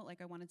one note.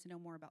 Like I wanted to know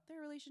more about their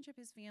relationship,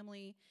 his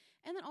family.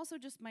 And then also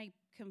just my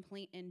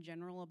complaint in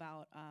general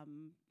about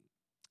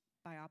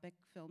biopic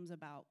films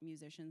about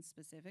musicians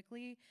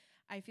specifically.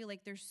 I feel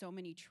like there's so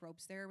many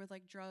tropes there with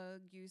like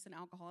drug use and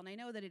alcohol. And I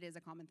know that it is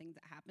a common thing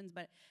that happens,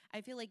 but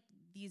I feel like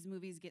these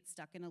movies get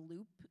stuck in a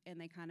loop and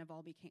they kind of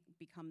all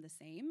become the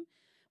same.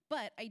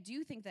 But I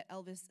do think that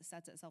Elvis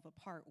sets itself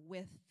apart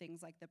with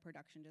things like the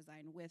production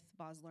design, with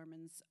Baz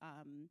Luhrmann's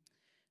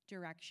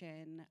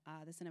direction.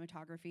 The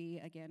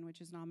cinematography, again,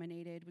 which is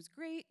nominated, was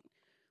great.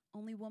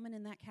 Only woman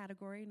in that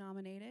category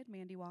nominated,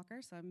 Mandy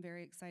Walker. So I'm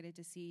very excited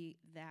to see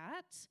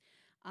that.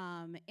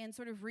 And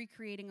sort of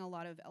recreating a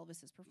lot of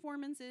Elvis's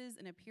performances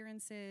and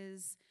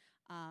appearances.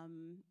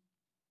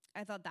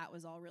 I thought that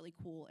was all really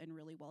cool and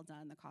really well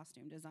done. The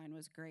costume design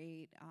was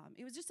great.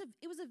 It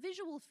was a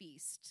visual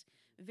feast,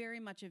 very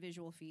much a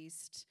visual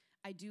feast.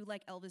 I do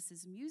like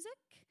Elvis's music.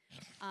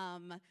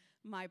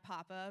 My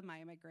papa,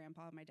 my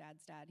grandpa, my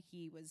dad's dad,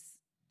 he was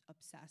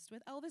obsessed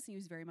with Elvis, and he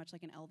was very much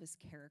like an Elvis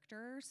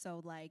character.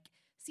 So like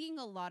seeing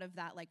a lot of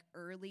that like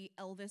early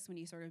Elvis when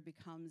he sort of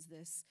becomes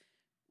this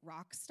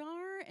rock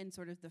star and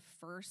sort of the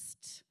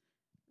first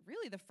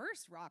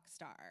rock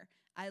star.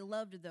 I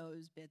loved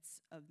those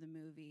bits of the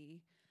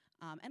movie.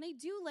 And I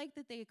do like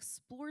that they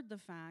explored the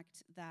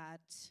fact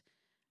that,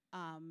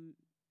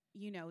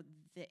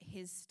 that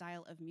his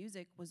style of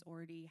music was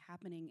already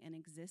happening and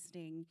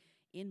existing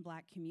in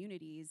Black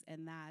communities,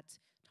 and that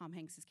Tom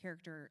Hanks'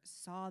 character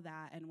saw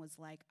that and was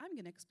like, I'm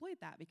going to exploit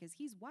that because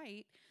he's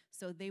white,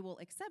 so they will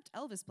accept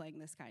Elvis playing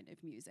this kind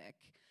of music.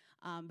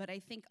 But I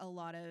think a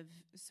lot of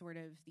sort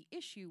of the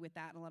issue with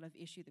that, and a lot of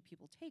issue that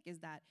people take, is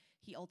that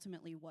he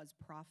ultimately was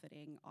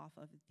profiting off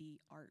of the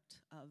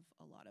art of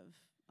a lot of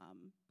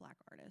Black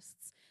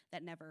artists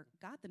that never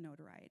got the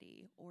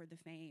notoriety or the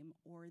fame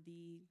or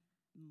the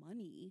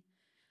money.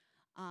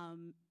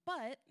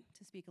 But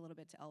to speak a little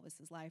bit to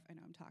Elvis's life, I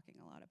know I'm talking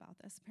a lot about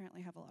this.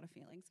 Apparently I have a lot of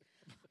feelings.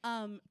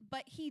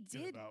 But he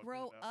did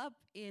grow up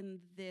in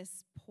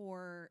this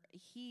poor,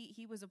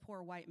 he was a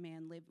poor white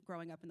man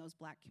growing up in those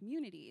Black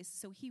communities.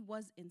 So he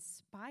was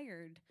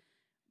inspired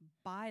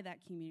by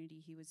that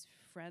community. He was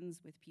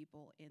friends with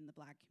people in the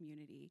Black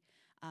community.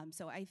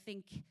 So I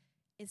think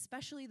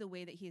especially the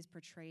way that he is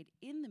portrayed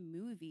in the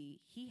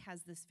movie, he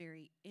has this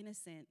very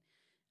innocent,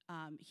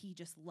 he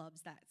just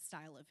loves that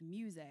style of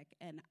music.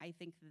 And I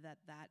think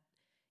that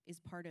is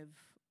part of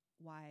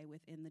why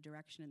within the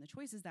direction and the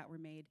choices that were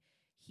made,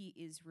 he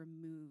is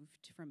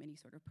removed from any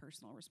sort of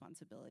personal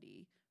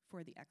responsibility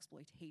for the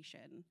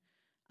exploitation,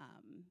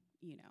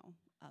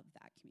 of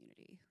that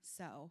community.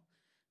 So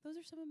those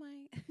are some of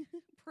my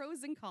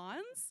pros and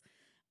cons.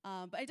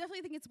 But I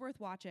definitely think it's worth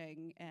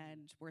watching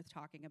and worth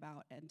talking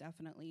about, and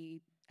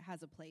definitely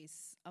has a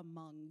place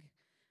among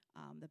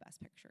the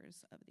best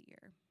pictures of the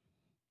year.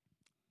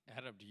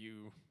 Adam,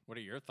 what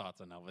are your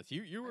thoughts on Elvis?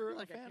 You were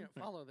like a fan. I can't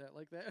follow that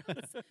like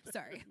that.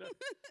 Sorry.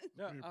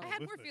 No, I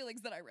had more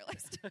feelings than I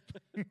realized.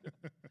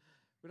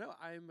 But no,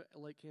 I'm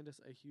like Candace,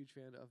 a huge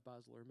fan of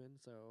Baz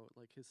Luhrmann. So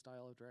like his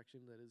style of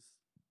direction that is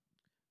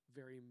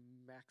very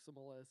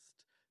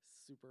maximalist,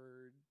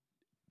 super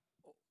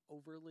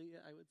overly,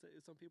 I would say,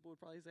 some people would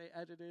probably say,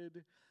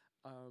 edited,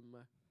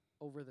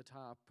 over the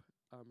top,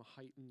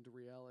 heightened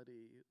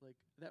reality. Like,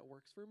 that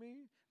works for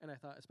me. And I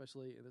thought,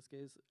 especially in this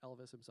case,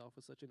 Elvis himself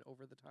was such an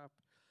over the top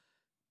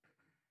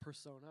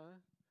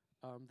persona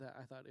that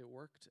I thought it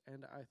worked.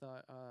 And I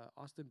thought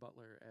Austin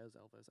Butler as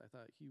Elvis, I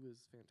thought he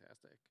was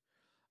fantastic.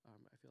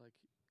 I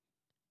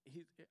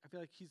feel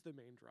like he's the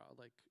main draw.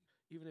 Like,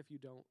 even if you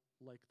don't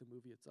like the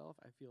movie itself,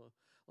 I feel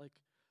like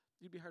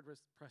you'd be hard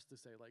pressed to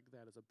say like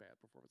that is a bad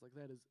performance. Like,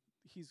 that is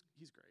he's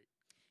great.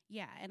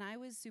 Yeah, and I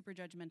was super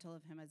judgmental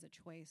of him as a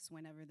choice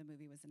whenever the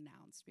movie was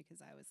announced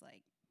because I was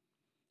like,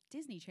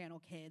 Disney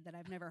Channel kid that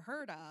I've never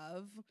heard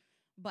of,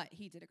 but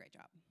he did a great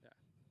job.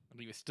 And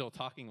he was still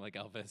talking like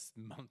Elvis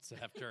months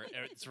after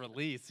its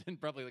release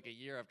and probably like a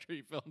year after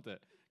he filmed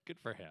it. Good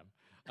for him.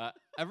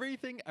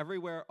 Everything,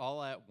 Everywhere,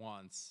 All at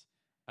Once.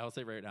 I will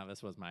say right now,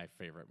 this was my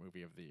favorite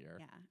movie of the year.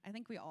 Yeah, I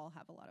think we all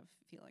have a lot of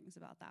feelings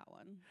about that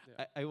one.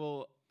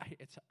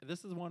 Yeah.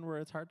 This is one where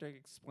it's hard to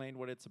explain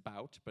what it's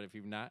about, but if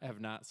you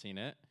have not seen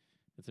it,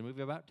 it's a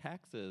movie about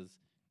taxes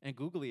and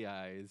googly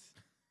eyes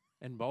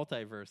and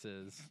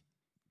multiverses.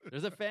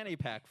 There's a fanny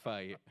pack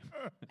fight.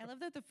 I love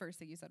that the first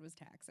thing you said was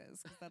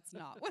taxes, 'cause that's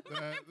not what my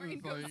That brain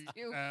is goes like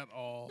to. at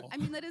all. I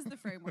mean, that is the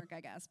framework, I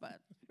guess, but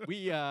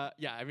We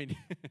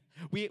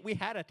we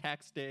had a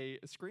tax day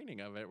screening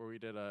of it where we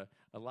did a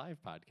live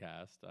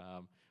podcast,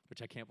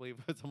 which I can't believe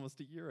was almost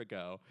a year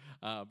ago.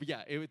 But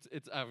yeah,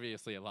 it's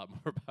obviously a lot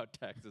more about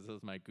taxes.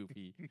 As my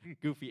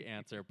goofy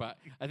answer, but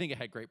I think it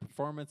had great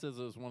performances.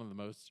 It was one of the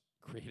most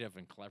creative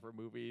and clever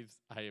movies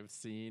I have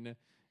seen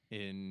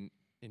in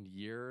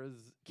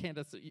years.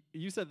 Candace,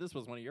 you said this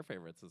was one of your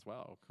favorites as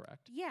well,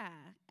 correct? yeah.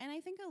 And I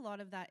think a lot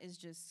of that is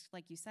just,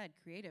 like you said,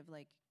 creative.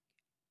 Like,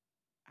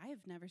 I have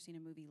never seen a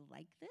movie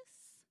like this.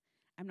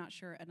 I'm not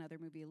sure another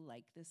movie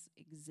like this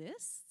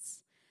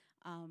exists.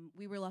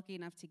 We were lucky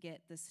enough to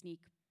get the sneak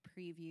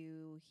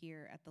preview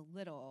here at the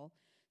Little,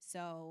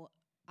 so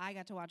I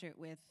got to watch it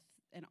with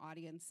an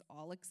audience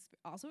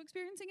also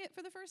experiencing it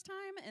for the first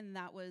time, and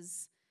that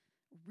was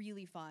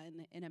really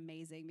fun and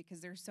amazing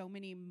because there's so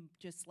many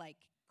just like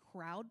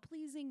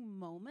crowd-pleasing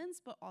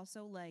moments, but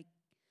also like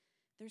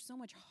there's so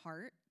much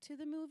heart to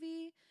the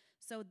movie.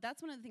 So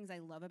that's one of the things I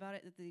love about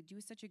it, that they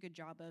do such a good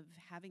job of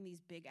having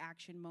these big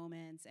action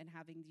moments and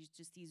having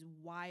these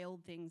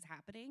wild things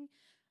happening.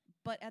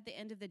 But at the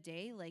end of the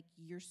day, like,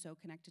 you're so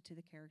connected to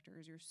the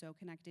characters. You're so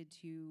connected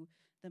to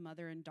the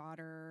mother and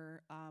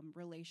daughter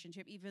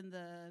relationship, even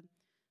the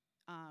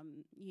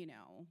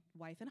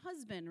wife and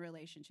husband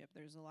relationship.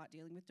 There's a lot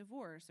dealing with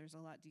divorce. There's a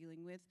lot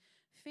dealing with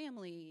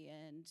family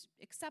and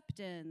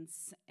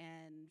acceptance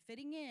and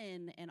fitting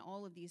in and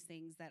all of these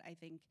things that I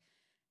think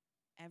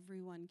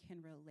everyone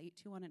can relate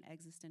to on an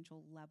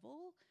existential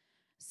level.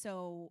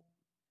 So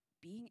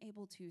being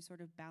able to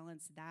sort of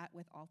balance that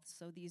with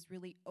also these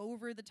really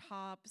over the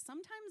top,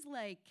 sometimes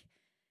like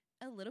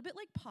a little bit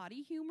like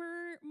potty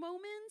humor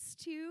moments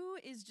too,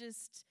 it's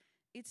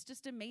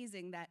just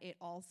amazing that it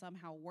all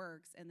somehow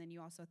works. And then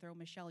you also throw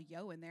Michelle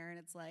Yeoh in there and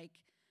it's like,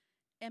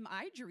 am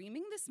I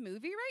dreaming this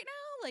movie right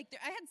now? Like,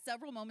 I had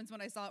several moments when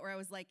I saw it where I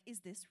was like, is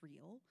this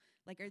real?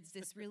 Like, is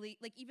this really,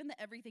 like, even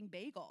the Everything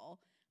Bagel,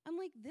 I'm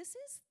like, this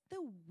is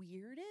the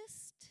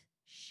weirdest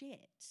shit.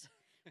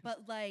 But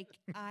like,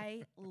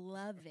 I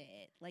love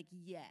it. Like,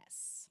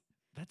 yes.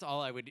 That's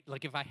all I would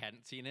like if I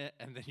hadn't seen it,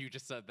 and then you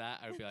just said that.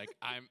 I would be like,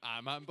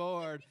 I'm on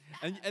board.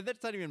 And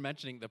that's not even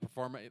mentioning the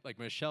performer, like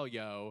Michelle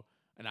Yeoh,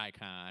 an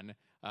icon,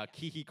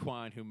 Ke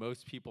Quan, who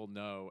most people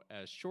know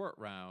as Short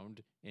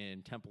Round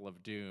in Temple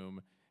of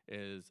Doom,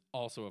 is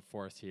also a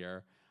force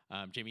here.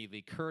 Jamie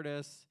Lee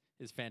Curtis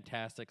is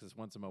fantastic. Has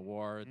won some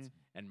awards,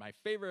 and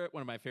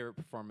one of my favorite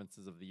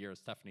performances of the year is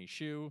Stephanie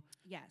Hsu,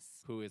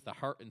 Yes. who is the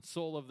heart and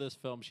soul of this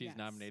film. She's Yes.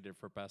 nominated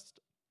for Best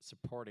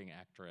Supporting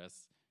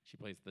Actress. She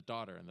plays the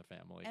daughter in the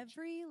family.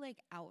 Every like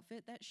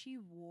outfit that she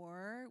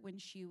wore when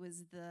she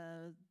was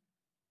the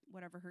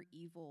whatever her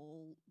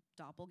evil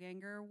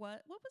doppelganger,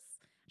 what was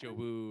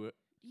Jobu.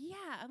 Yeah,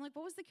 I'm like,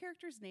 what was the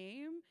character's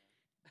name?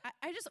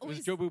 I just It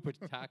was always Jobu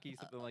Pataki,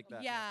 something like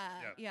that. Yeah.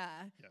 Yes.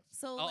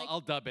 So I'll, like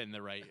I'll dub in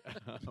the right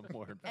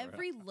word. for it.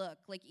 every look,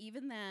 like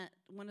even that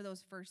one of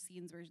those first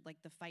scenes where like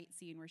the fight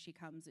scene where she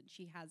comes and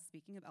she has,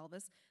 speaking of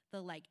Elvis,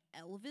 the like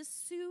Elvis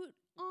suit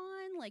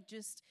on, like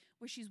just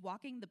where she's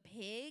walking the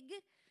pig.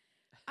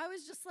 I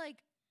was just like,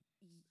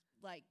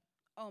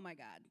 oh my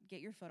God, get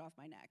your foot off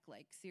my neck.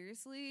 Like,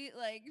 seriously?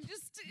 Like,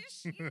 just,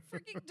 she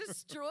freaking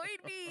destroyed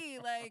me.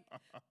 Like,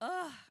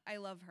 I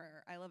love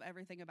her. I love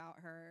everything about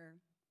her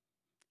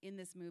in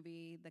this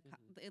movie.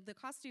 The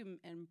costume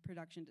and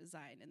production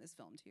design in this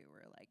film, too,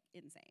 were, like,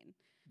 insane.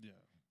 Yeah.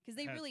 Because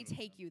they Had really to have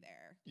take been. you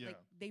there. Yeah. Like,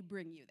 they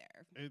bring you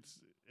there.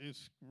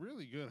 It's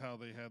really good how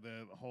they had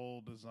that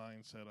whole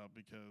design set up,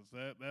 because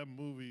that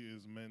movie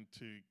is meant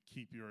to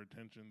keep your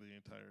attention the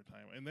entire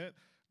time. And that,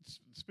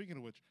 speaking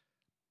of which,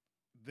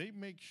 they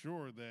make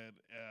sure that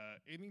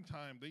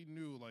anytime they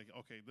knew, like,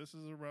 okay, this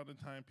is around the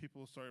time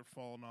people start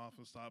falling off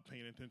and stop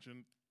paying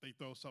attention, they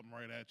throw something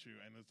right at you,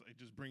 and it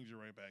just brings you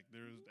right back.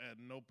 There's at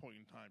no point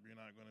in time you're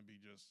not going to be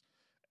just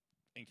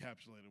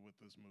encapsulated with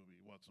this movie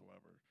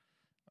whatsoever.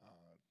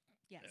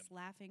 Yes, And-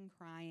 laughing,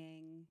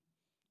 crying,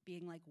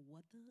 being like,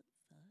 "What the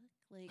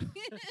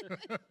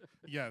fuck?" Like,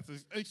 Yes,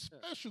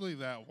 especially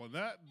that one.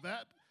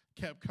 That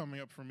kept coming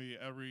up for me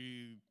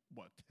every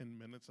 10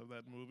 minutes of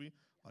that movie.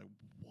 Like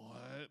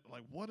what?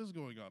 Like what is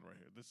going on right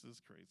here? This is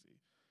crazy.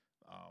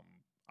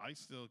 I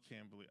still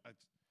can't believe.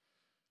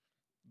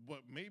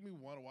 What made me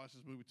want to watch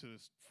this movie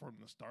from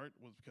the start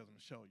was because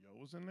Michelle Yeoh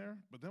was in there.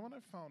 But then when I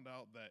found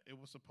out that it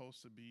was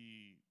supposed to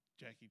be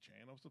Jackie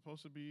Chan was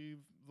supposed to be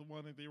the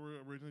one that they were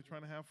originally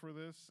trying to have for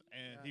this,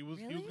 and Yeah. he was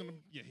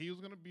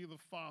Really? gonna be the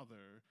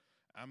father.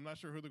 I'm not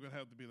sure who they're gonna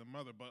have to be the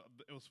mother, but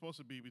it was supposed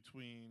to be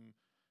between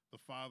the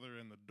father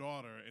and the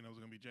daughter, and it was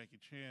gonna be Jackie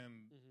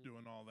Chan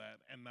doing all that,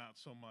 and not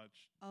so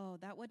much. oh,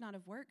 that would not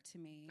have worked to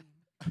me.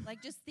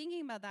 Like just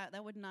thinking about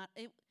that would not.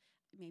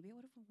 Maybe it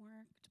would have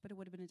worked, but it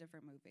would have been a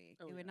different movie.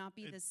 Oh, it would yeah. not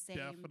be It the same.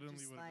 definitely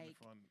just would have like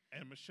been fun.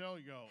 And Michelle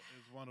Yeoh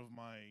is one of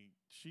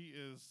she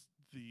is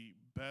the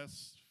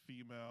best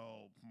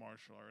female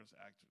martial arts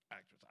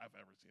actress I've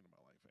ever seen in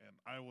my life. And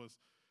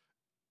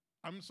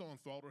I'm so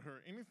enthralled with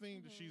her.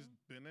 Anything that she's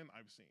been in,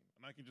 I've seen.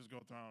 And I can just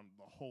go down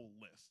the whole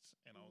list.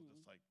 And I was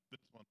just like,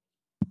 this one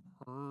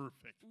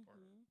perfect for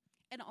her.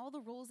 and all the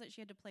roles that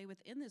she had to play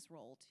within this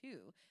role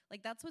too.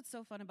 Like that's what's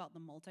so fun about the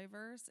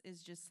multiverse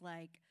is just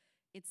like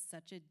it's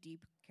such a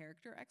deep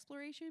character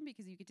exploration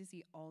because you get to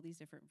see all these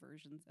different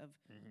versions of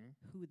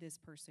who this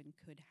person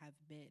could have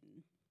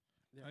been.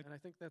 Yeah, and I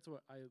think that's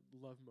what I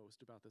love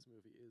most about this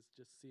movie is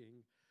just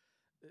seeing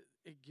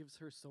it gives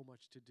her so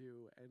much to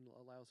do and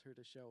allows her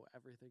to show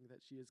everything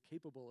that she is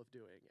capable of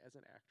doing as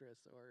an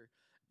actress or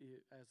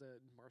as a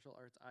martial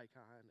arts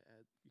icon.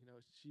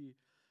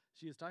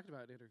 She has talked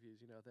about in interviews,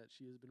 that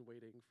she has been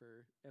waiting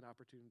for an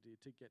opportunity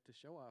to get to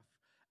show off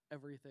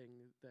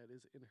everything that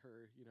is in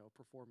her,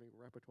 performing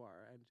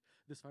repertoire. And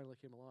this finally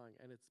came along,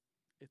 and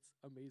it's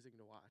amazing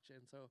to watch.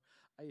 And so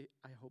I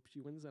hope she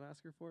wins an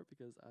Oscar for it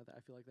because I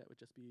feel like that would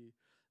just be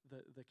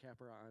the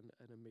capper on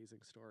an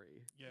amazing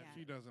story. Yeah, Yeah. if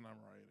she doesn't,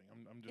 I'm writing.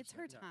 I'm just. It's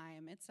her like-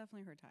 time. It's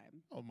definitely her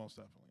time. Oh, most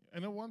definitely.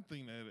 And the one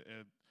thing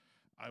that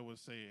I would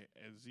say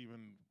is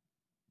even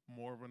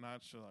more of a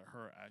notch to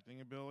her acting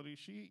ability,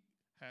 she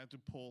had to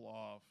pull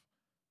off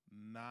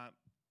not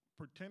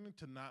pretending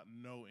to not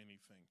know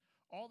anything.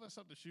 All that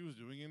stuff that she was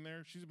doing in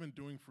there, she's been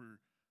doing for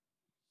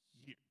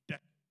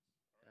decades.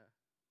 Yeah.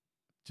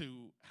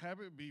 To have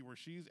it be where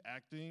she's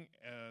acting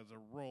as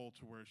a role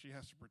to where she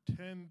has to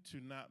pretend to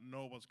not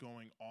know what's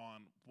going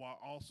on while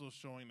also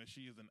showing that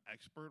she is an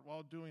expert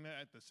while doing that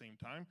at the same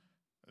time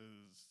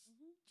is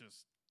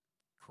just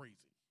crazy.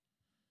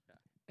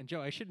 And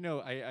Joe, I should know.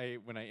 I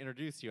when I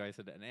introduced you, I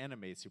said an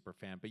anime super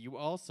fan, but you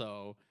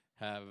also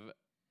have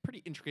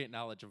pretty intricate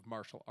knowledge of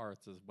martial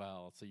arts as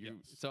well.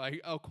 So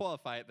I'll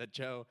qualify it that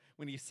Joe,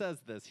 when he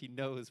says this, he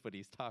knows what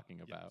he's talking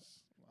about.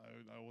 Yes.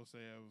 I will say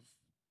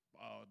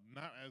I've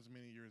not as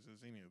many years as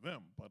any of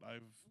them, but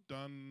I've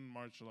done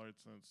martial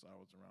arts since I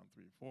was around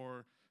 3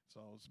 or 4. So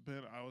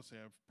I would say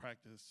I've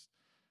practiced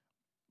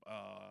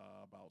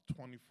about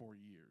 24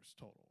 years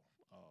total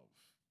of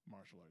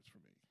martial arts for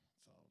me.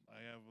 So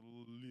I have a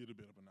little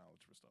bit of a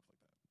knowledge for stuff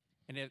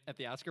like that. And at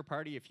the Oscar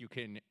party, if you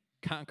can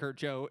conquer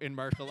Joe in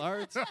martial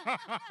arts,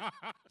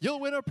 you'll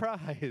win a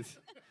prize.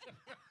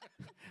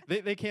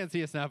 They can't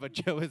see us now, but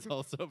Joe is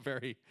also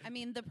very. I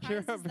mean, the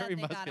You're prize a is that very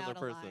they got muscular out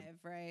person. alive,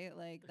 right?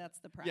 Like that's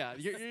the prize. Yeah,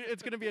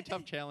 it's going to be a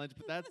tough challenge,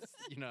 but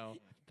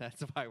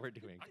that's why we're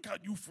doing. I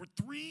got you for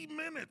 3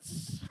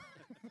 minutes.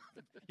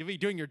 You'll be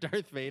doing your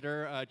Darth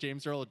Vader,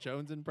 James Earl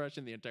Jones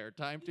impression the entire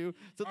time too,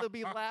 so they'll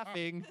be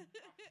laughing.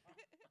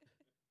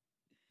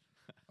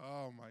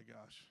 Oh my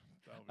gosh.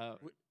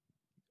 That would be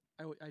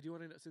great. I do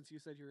want to know, since you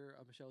said you're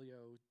a Michelle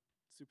Yeoh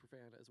super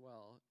fan as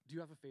well, do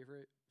you have a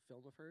favorite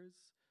film of hers?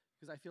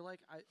 Because I feel like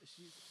I've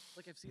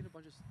seen a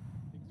bunch of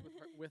things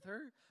with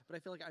her, but I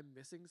feel like I'm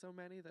missing so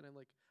many that I'm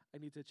like I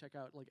need to check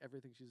out like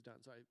everything she's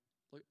done. So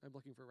I'm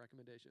looking for a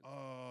recommendation.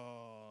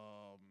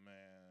 Oh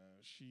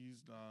man,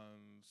 she's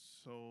done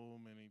so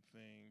many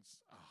things.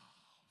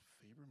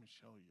 Favorite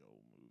Michelle Yeoh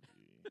movie.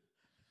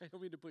 I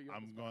don't mean to put you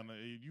on the spot.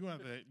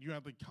 You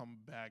have to come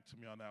back to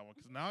me on that one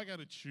because now I got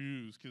to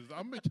choose because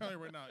I'm gonna tell you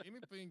right now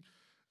anything.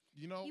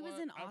 You know He what? was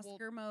in I will-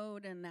 Oscar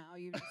mode, and now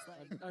you just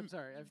like. I'm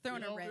sorry. I've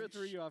Thrown a threw wrench.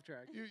 you off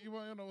track. You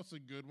want to know what's a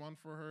good one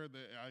for her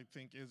that I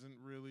think isn't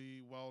really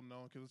well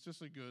known because it's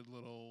just a good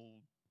little,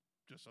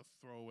 just a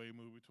throwaway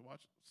movie to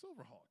watch.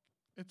 Silverhawk.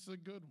 It's a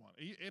good one.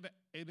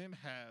 It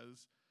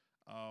has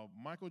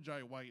Michael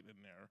Jai White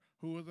in there,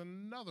 who is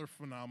another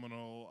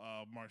phenomenal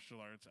martial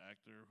arts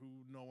actor who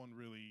no one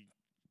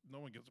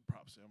gives a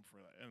props to him for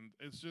that. And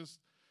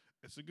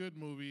it's a good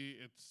movie.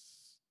 It's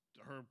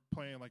her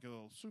playing like a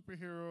little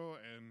superhero,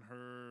 and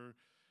her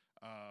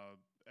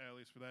at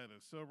least for that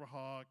is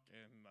Silverhawk,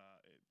 and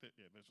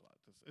there's a lot.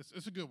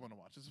 It's a good one to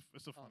watch.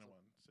 It's a funny Awesome.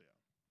 one. So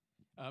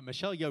yeah.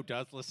 Michelle Yeoh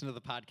does listen to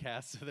the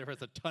podcast, so there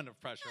was a ton of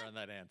pressure on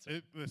that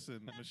answer.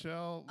 Listen,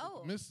 Michelle,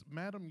 Oh.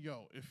 Madam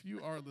Yo, if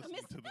you are listening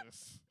to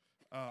this,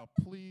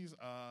 please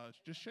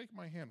just shake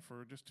my hand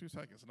for just 2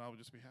 seconds, and I will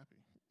just be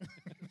happy.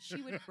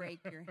 She would break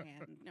your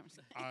hand. No,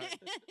 I'm just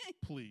kidding.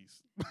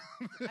 Please.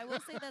 I will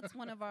say that's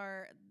one of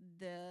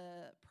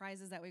the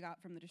prizes that we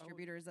got from the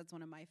distributors. That's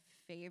one of my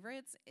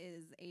favorites.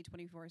 Is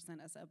A24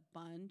 sent us a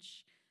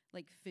bunch,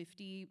 like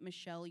 50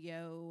 Michelle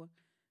Yeoh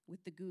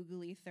with the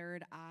googly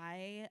third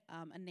eye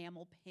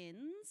enamel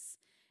pins,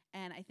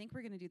 and I think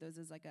we're gonna do those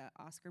as like a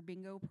Oscar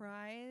bingo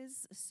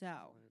prize.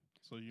 So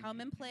you come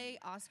and play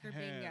Oscar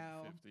had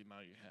bingo. 50. Now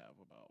you have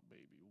about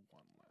maybe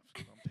one left.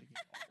 'Cause I'm taking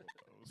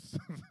all of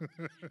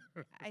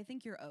those. I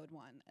think you're owed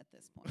one at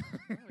this point.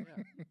 Oh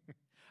yeah.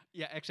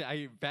 Yeah,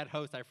 actually, bad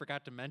host. I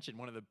forgot to mention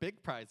one of the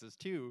big prizes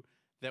too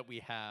that we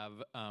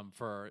have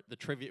for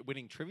the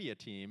winning trivia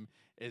team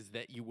is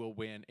that you will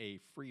win a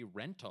free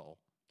rental,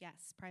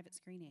 Yes, private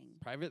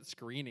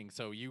screening.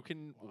 so you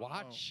can Wow.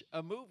 watch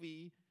a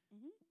movie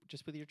Mhm.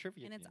 just with your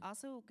trivia And team. it's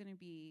also going to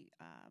be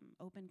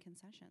open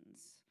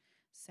concessions.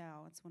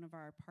 So it's one of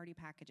our party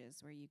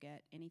packages where you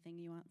get anything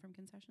you want from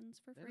concessions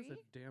for That free. is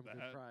a damn good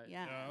That- prize.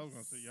 Yeah. Yeah, I was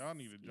gonna say y'all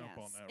need to jump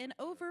on that. An right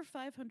there. over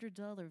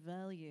 $500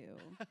 value.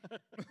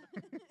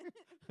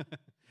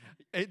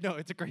 No,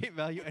 it's a great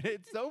value, and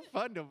it's so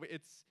fun to.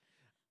 It's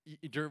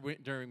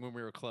during when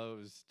we were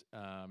closed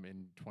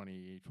in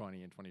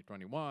 2020 and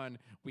 2021,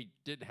 we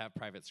did have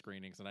private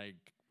screenings, and I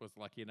was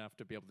lucky enough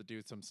to be able to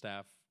do some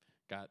stuff.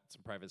 Got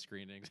some private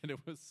screenings, and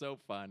it was so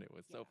fun. It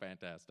was so Yeah.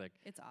 fantastic.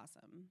 It's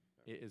awesome.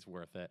 It is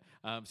worth it.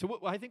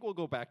 I think we'll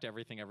go back to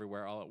Everything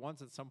Everywhere All at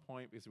Once at some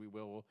point, because we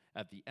will,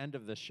 at the end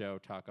of the show,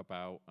 talk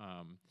about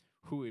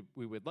who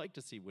we would like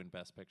to see win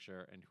Best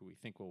Picture and who we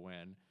think will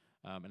win.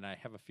 And I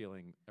have a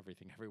feeling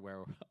Everything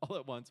Everywhere All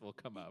at Once will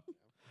come up.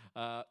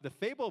 The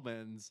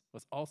Fabelmans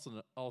was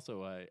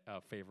also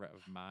a favorite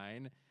of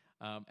mine.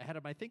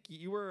 Adam, I think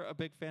you were a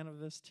big fan of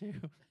this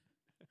too.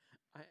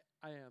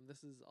 I am.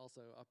 This is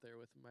also up there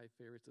with my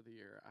favorites of the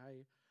year.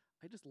 I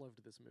just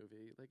loved this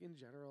movie. Like in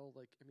general,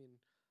 like I mean,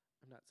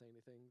 I'm not saying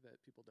anything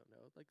that people don't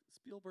know. Like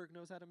Spielberg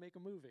knows how to make a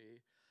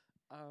movie.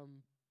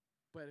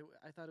 But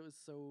I thought it was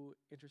so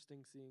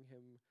interesting seeing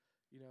him,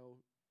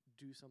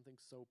 do something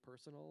so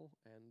personal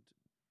and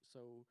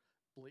so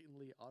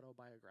blatantly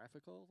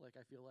autobiographical. Like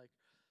I feel like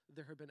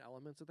there have been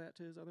elements of that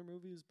to his other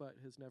movies, but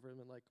has never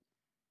been like,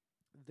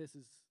 this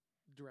is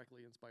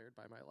directly inspired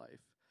by my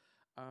life.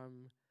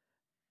 And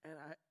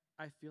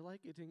I feel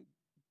like it didn't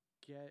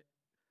get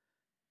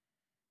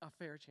a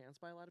fair chance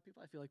by a lot of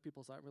people. I feel like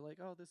people saw it and were like,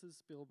 oh, this is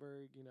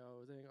Spielberg,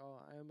 saying,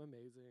 oh, I am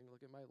amazing.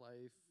 Look at my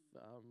life.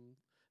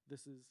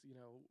 This is,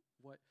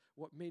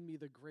 what made me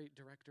the great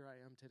director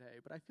I am today.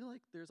 But I feel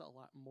like there's a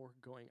lot more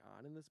going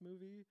on in this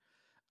movie.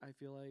 I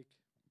feel like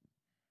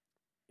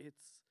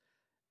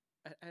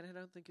and I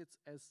don't think it's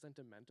as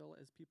sentimental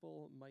as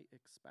people might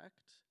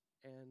expect.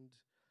 And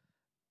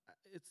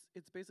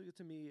it's basically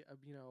to me,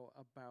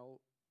 about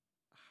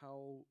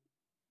how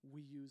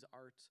we use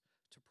art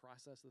to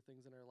process the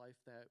things in our life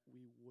that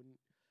we wouldn't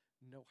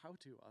know how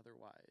to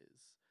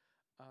otherwise.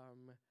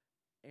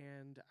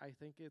 And I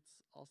think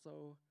it's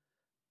also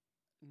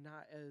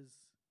not as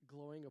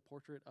glowing a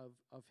portrait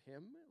of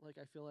him. Like,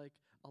 I feel like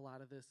a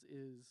lot of this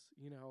is,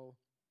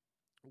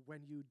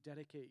 when you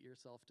dedicate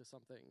yourself to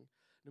something,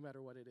 no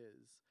matter what it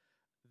is,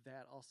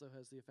 that also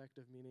has the effect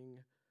of meaning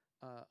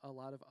a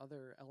lot of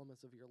other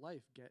elements of your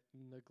life get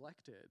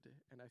neglected.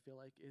 And I feel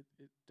like it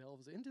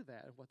delves into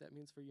that and what that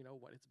means for,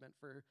 what it's meant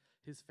for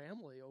his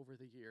family over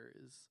the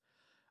years.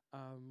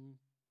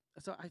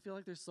 So I feel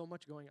like there's so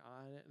much going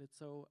on, and it's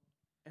so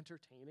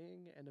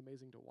entertaining and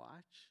amazing to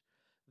watch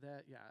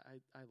that, yeah,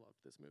 I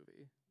loved this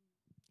movie.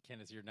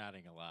 Candace, you're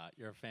nodding a lot.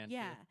 You're a fan too?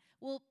 Yeah.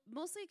 Well,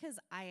 mostly because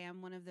I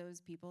am one of those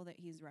people that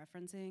he's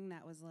referencing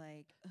that was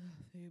like,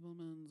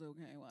 Fabelman's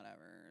okay,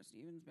 whatever.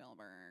 Steven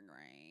Spielberg,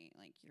 right?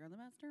 Like, you're the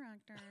best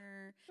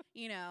director,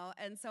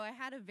 And so I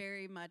had a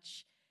very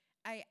much,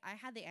 I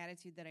had the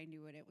attitude that I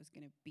knew what it was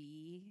going to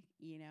be,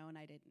 and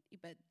I didn't.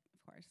 But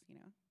of course,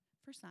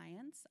 for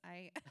science,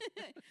 I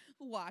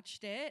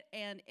watched it,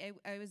 and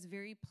I was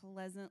very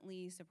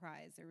pleasantly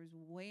surprised. There was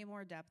way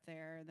more depth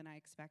there than I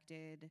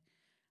expected.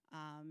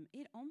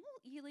 It almost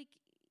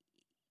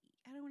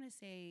I don't want to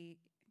say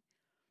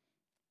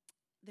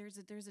there's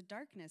a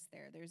darkness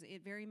there.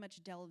 It very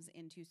much delves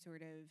into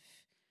sort of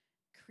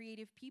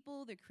creative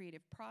people, the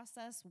creative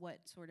process, what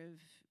sort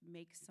of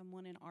makes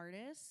someone an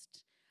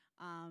artist,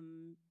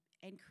 and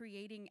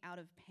creating out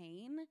of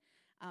pain.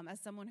 As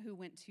someone who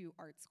went to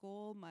art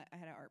school, I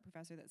had an art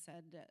professor that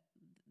said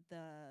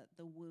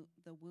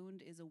the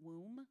wound is a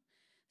womb.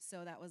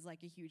 So that was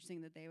like a huge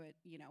thing that they would,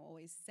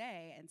 always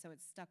say. And so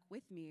it stuck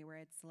with me where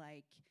it's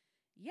like,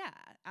 yeah,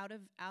 out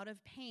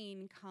of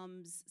pain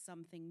comes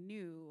something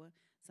new,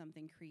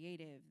 something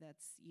creative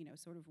that's,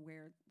 sort of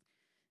where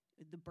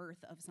the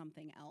birth of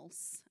something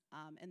else.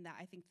 And that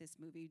I think this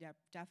movie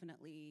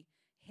definitely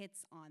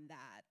hits on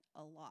that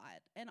a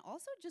lot. And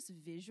also just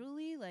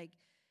visually, like,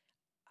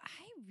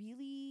 I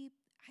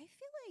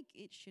feel like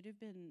it should have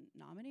been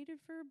nominated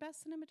for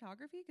Best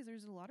Cinematography because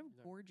there's a lot of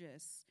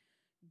gorgeous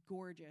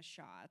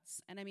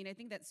shots. And I mean, I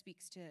think that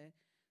speaks to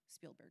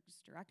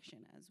Spielberg's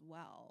direction as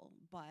well.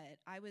 But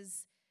I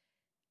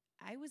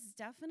I was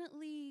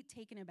definitely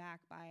taken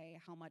aback by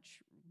how much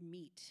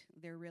meat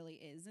there really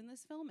is in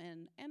this film,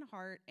 and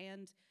heart,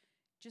 and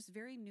just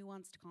very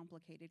nuanced,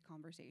 complicated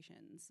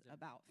conversations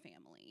about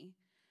family.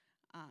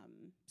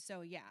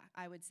 So yeah,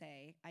 I would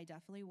say I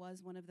definitely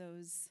was one of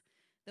those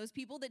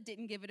people that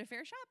didn't give it a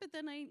fair shot, but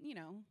then I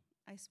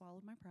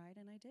swallowed my pride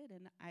and I did,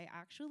 and I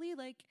actually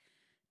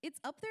it's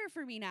up there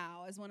for me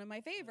now as one of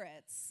my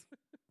favorites.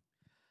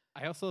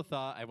 I also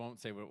thought, I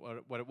won't say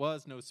what it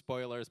was, no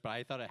spoilers, but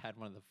I thought it had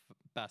one of the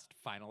best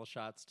final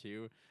shots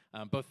too.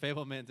 Both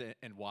Fablemans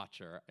and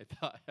Watcher, I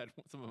thought had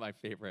some of my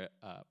favorite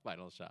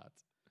final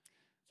shots.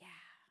 Yeah.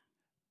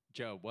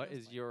 Joe, what That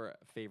was is fun. your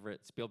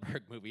favorite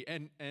Spielberg movie?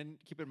 And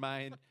keep in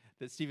mind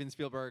that Steven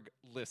Spielberg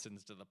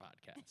listens to the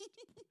podcast.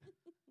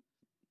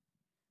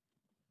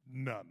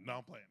 None. No,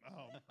 I'm playing.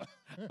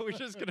 We're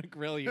just gonna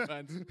grill you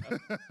on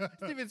stuff.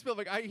 Steven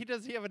Spielberg.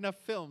 Does he have enough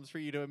films for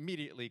you to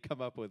immediately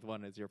come up with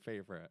one as your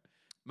favorite?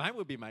 Mine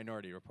would be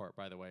Minority Report,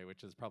 by the way,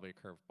 which is probably a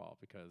curveball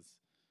because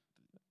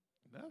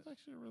That's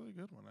actually a really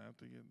good one. I have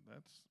to get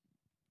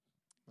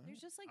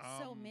There's just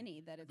so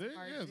many that it's there-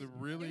 hard. yeah, to, they're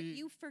really-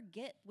 you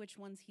forget which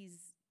ones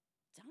he's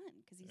done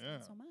because he's done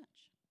Yeah. so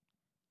much.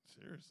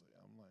 Seriously,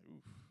 I'm like,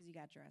 oof. Because you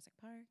got Jurassic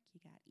Park, you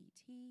got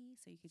E.T.,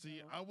 so you could See,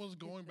 go I was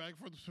going back and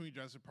forth between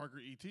Jurassic Park or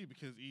E.T.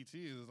 because E.T.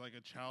 is like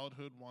a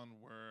childhood one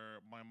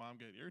where my mom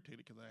got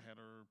irritated because I had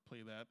her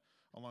play that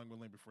along with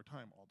Land Before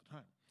Time all the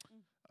time.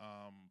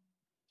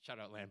 shout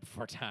out Land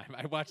Before Time.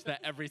 I watched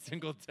that every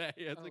single day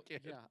as a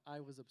kid. Yeah, I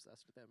was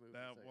obsessed with that movie.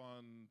 That so-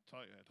 one,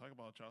 talk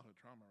about childhood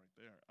trauma right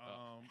there.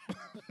 Oh.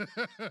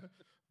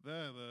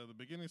 The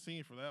beginning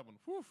scene for that one,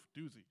 whew,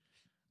 doozy.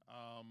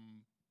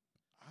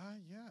 I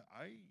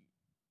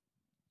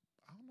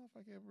don't know if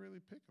I can really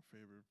pick a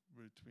favorite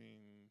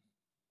between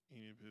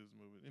any of his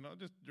movies.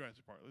 Just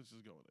Jurassic Park. Let's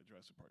just go with it.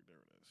 Jurassic Park.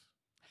 There it is.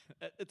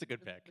 It's a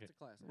good pick. It's a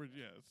classic.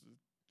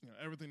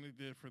 Everything they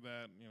did for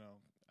that.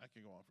 I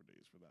could go on for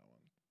days for that one.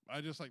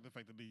 I just like the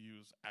fact that they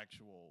use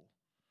actual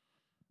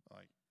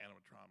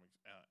animatronics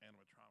for that.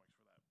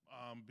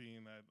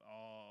 Being that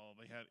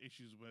they had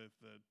issues with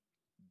the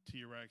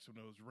T-Rex when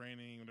it was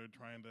raining, when they're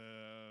trying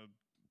to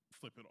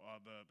flip it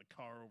the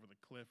car over the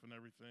cliff and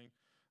everything.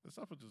 The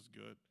stuff was just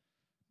good.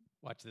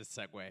 Watch this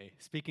segue.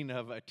 Speaking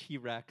of a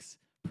T-Rex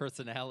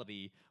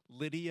personality,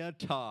 Lydia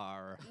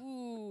Tarr.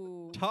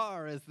 Ooh.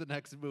 Tar is the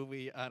next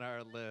movie on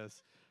our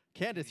list.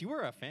 Candace, you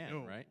were a fan,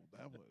 Yo, right?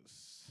 That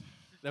was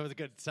That was a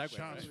good segue.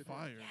 shots Right?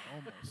 fired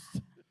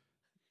almost.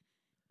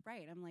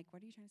 Right. I'm like,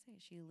 what are you trying to say?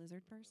 Is she a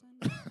lizard person?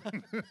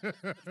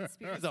 She's a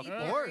Conspiracy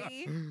force.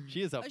 theory.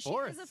 She is a Oh,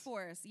 force. She is a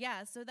force.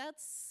 Yeah. So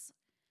that's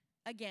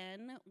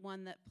again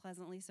one that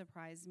pleasantly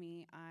surprised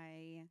me.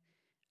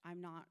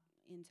 I'm not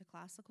into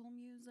classical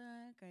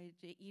music.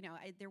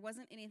 There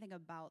wasn't anything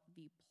about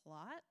the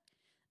plot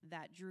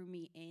that drew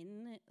me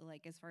in,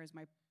 like as far as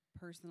my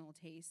personal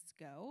tastes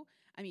go.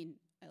 I mean,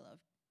 I love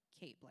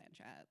Kate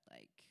Blanchett.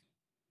 Like,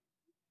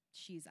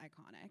 she's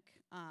iconic.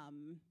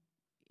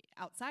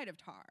 Outside of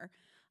Tar.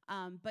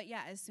 But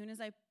yeah, as soon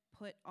as I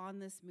put on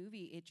this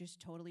movie, it just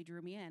totally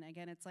drew me in.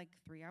 Again, it's like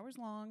 3 hours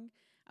long.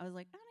 I was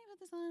like, I'm gonna put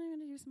this on, I'm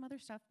gonna do some other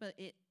stuff, but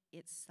it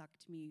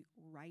sucked me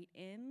right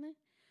in.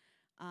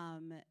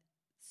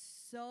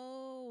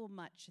 So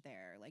much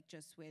there, like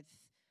just with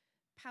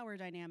power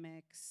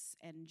dynamics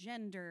and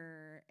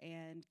gender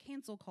and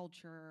cancel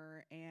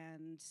culture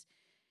and,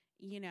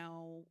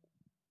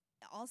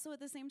 also at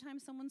the same time,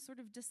 someone's sort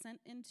of descent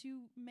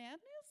into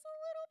madness a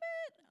little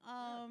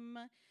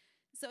bit.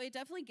 So it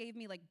definitely gave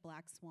me like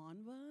Black Swan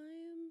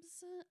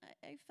vibes.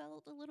 I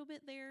felt a little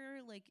bit there,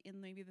 like in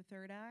maybe the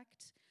third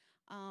act.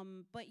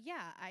 But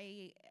yeah,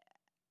 I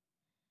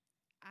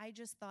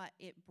just thought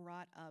it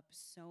brought up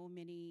so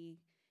many.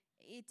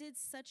 It did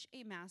such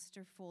a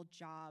masterful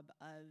job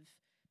of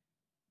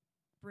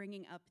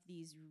bringing up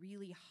these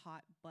really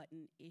hot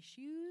button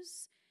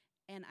issues,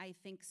 and I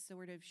think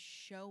sort of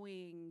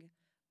showing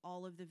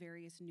all of the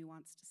various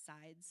nuanced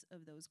sides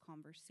of those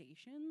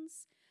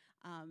conversations.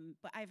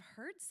 But I've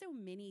heard so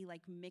many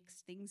like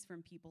mixed things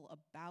from people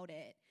about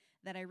it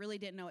that I really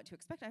didn't know what to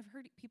expect. I've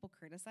heard people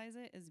criticize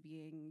it as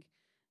being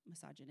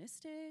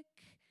misogynistic,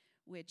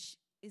 which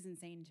is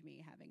insane to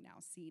me having now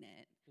seen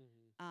it.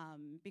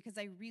 Because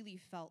I really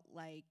felt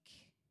like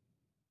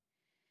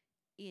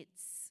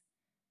it's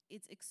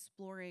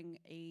exploring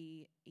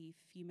a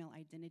female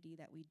identity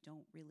that we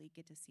don't really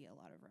get to see a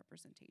lot of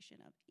representation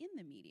of in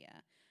the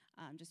media,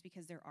 just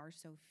because there are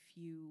so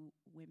few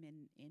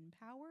women in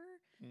power.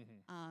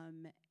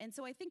 And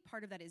so I think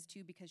part of that is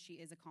too because she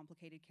is a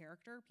complicated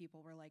character.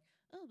 People were like,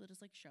 oh, but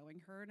it's like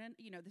showing her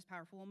this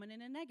powerful woman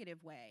in a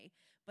negative way.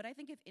 But I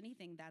think if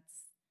anything, that's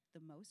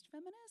the most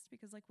feminist,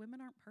 because like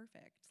women aren't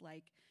perfect.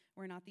 Like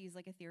we're not these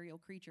like ethereal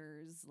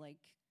creatures, like,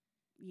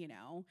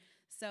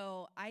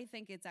 so I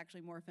think it's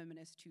actually more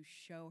feminist to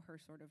show her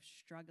sort of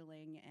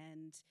struggling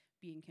and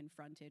being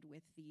confronted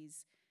with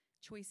these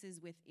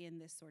choices within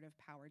this sort of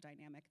power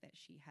dynamic that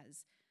she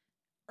has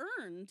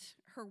earned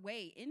her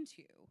way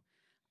into.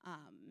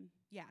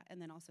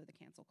 And then also the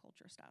cancel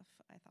culture stuff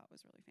I thought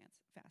was really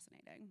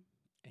fascinating.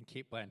 And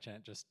Kate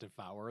Blanchett just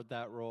devoured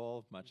that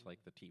role, much like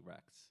the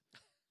T-Rex.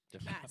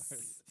 Yes.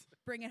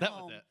 Bring it That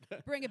home. was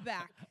it. Bring it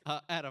back.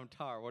 Adam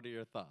Tar, what are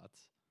your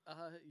thoughts?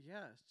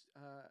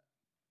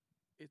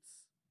 It's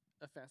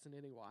a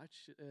fascinating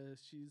watch.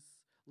 She's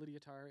Lydia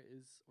Tarr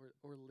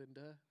or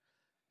Linda,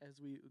 as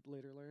we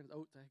later learned.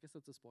 Oh, I guess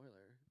that's a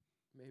spoiler.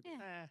 Maybe.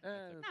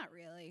 Not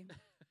really.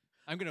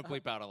 I'm going to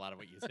bleep out a lot of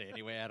what you say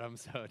anyway, Adam.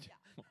 So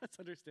That's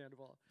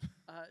understandable.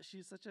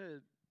 She's such a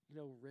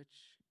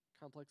rich,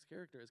 complex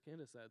character, as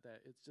Candace said,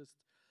 that it's just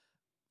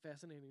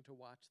fascinating to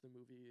watch the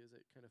movie as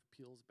it kind of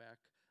peels back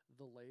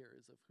the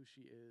layers of who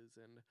she is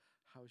and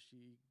how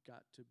she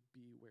got to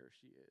be where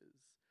she is,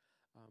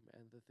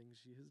 and the things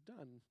she has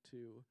done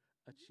to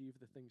achieve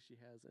the things she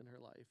has in her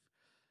life.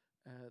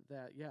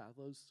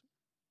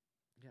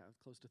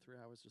 Close to 3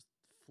 hours just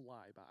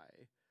fly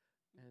by,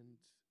 and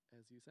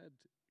as you said,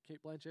 Kate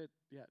Blanchett,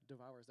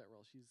 devours that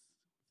role. She's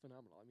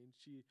phenomenal. I mean,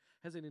 she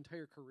has an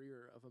entire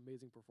career of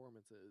amazing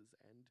performances,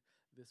 and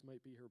this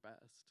might be her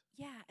best.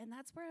 Yeah, and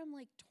that's where I'm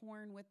like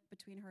torn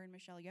between her and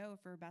Michelle Yeoh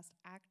for Best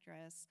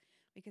Actress,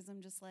 because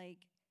I'm just like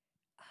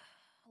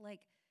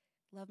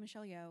love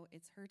Michelle Yeoh.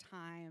 It's her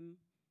time,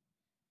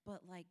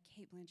 but like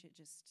Kate Blanchett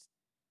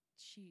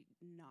she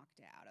knocked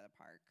it out of the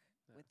park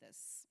with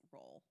this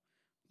role.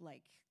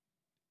 Like,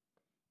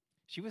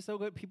 she was so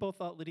good. People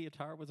thought Lydia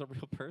Tarr was a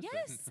real person.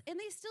 yes, and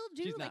they still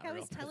do. She's Like not a I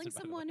real was telling person, by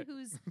the someone way.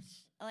 who's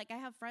like, I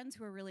have friends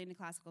who are really into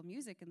classical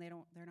music, and they're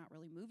not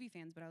really movie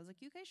fans. But I was like,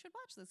 you guys should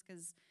watch this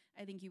because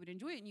I think you would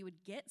enjoy it, and you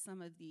would get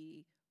some of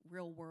the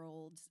real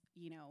world,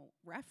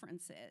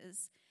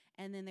 references.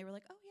 And then they were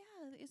like, oh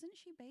yeah, isn't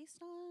she based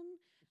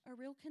on a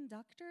real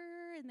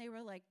conductor? And they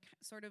were like,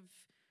 sort of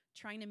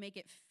trying to make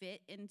it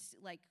fit into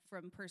like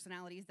from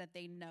personalities that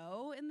they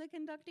know in the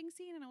conducting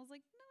scene. And I was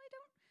like, no,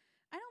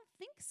 I don't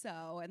think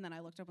so. And then I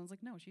looked up and was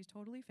like, no, she's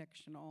totally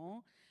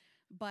fictional.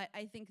 But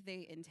I think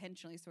they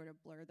intentionally sort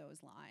of blur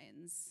those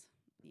lines,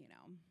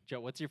 Joe,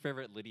 what's your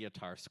favorite Lydia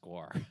Tarr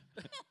score?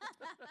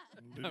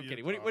 I'm Lydia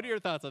kidding. What Tarr. are your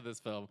thoughts on this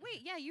film?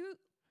 Wait, yeah, you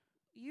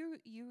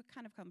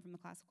kind of come from the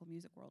classical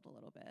music world a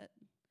little bit.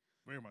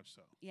 Very much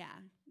so. Yeah,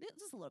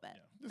 just a little bit.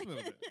 Yeah, just a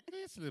little bit.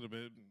 Just a little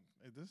bit.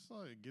 Is this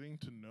getting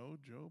to know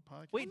Joe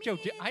podcast? Wait, Joe,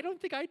 I don't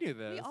think I knew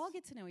this. We all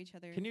get to know each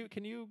other.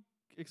 Can you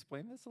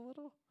explain this a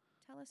little?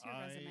 Tell us your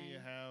I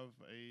resume. have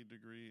a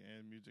degree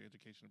in music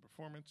education and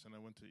performance, and I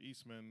went to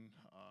Eastman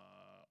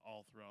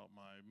all throughout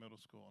my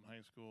middle school and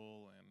high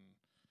school, and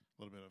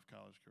a little bit of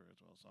college career as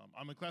well. So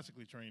I'm a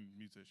classically trained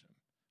musician.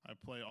 I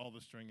play all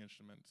the string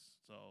instruments,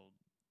 so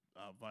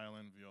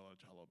violin, viola,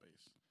 cello,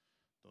 bass.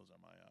 Those are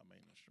my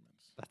main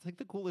instruments. That's like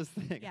the coolest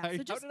thing. Yeah, How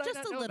so just did I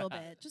not a know little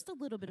that? bit, just a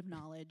little bit of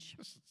knowledge.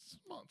 Just a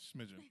small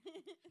smidgen.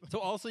 So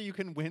also you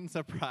can win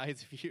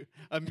surprise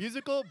a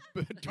musical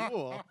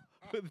duel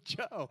with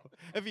Joe.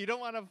 If you don't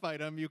want to fight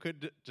him, you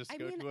could just I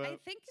go mean, to a I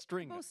think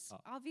string. the most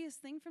obvious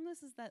thing from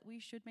this is that we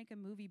should make a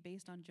movie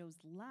based on Joe's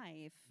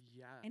life,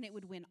 Yes. and it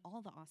would win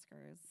all the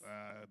Oscars.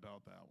 I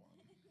doubt that one.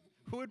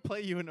 Who would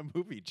play you in a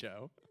movie,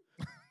 Joe?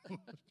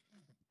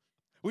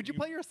 Would you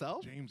play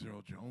yourself? James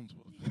Earl Jones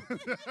will.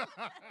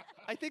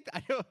 I think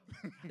I don't.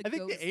 I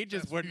think ghost. the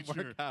ages That's wouldn't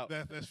future. work out.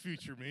 That's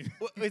future me.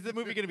 Is the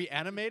movie going to be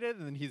animated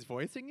and then he's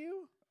voicing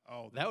you?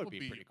 Oh, That would would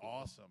be pretty cool.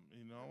 awesome.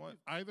 You know what?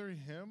 Either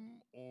him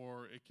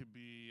or it could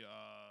be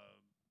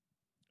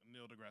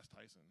Neil deGrasse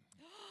Tyson.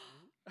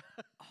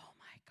 Oh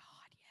my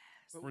God,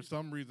 yes! For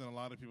some reason, a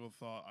lot of people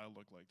thought I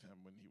looked like him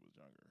when he was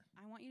younger.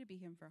 I want you to be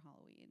him for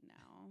Halloween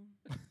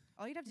now.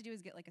 All you'd have to do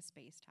is get like a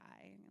space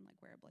tie and like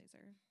wear a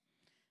blazer.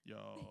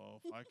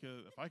 Yo,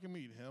 if I could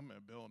meet him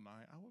and Bill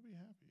Nye, I would be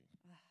happy.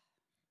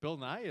 Bill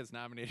Nye is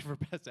nominated for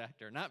Best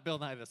Actor, not Bill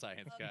Nye the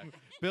Science Guy. Okay.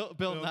 Bill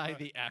Bill Nye Nye.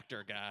 the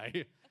actor guy.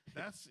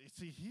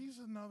 He's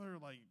another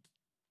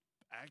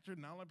actor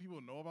not a lot of people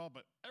know about,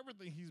 but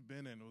everything he's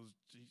been in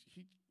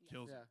he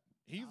kills it. Yeah.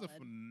 He's a Solid.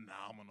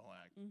 phenomenal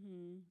actor.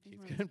 Mm-hmm. He's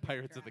good in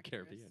Pirates of the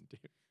Caribbean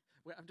too.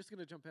 Wait, I'm just going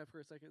to jump back for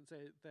a second and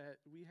say that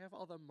we have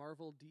all the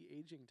Marvel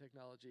de-aging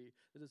technology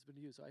that has been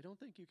used. So I don't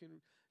think you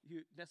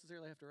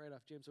necessarily have to write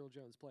off James Earl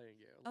Jones playing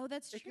you. Oh,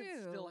 that's it true.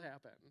 can still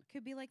happen.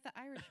 Could be like the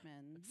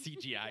Irishman.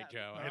 CGI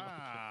Joe. I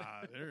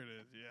love it. There it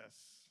is.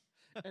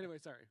 Yes, Anyway,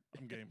 sorry.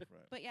 I'm game for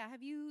it. But yeah,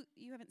 you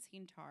haven't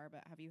seen Tar,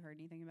 but have you heard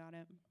anything about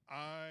it?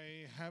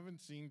 I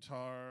haven't seen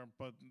Tar,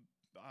 but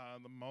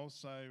the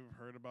most I've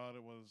heard about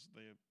it was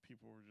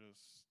people were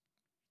just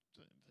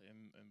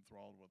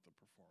enthralled with the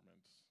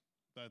performance.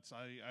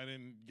 I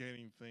didn't get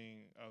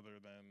anything other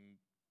than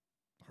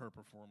her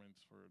performance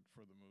for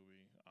the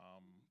movie,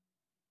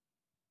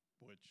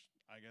 which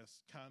I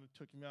guess kind of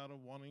took me out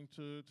of wanting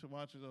to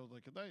watch it. I was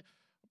like, I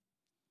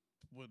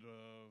would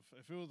have,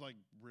 if it was like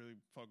really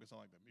focused on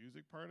like the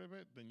music part of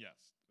it, then yes,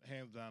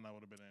 hands down, I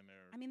would have been in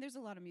there. I mean, there's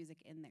a lot of music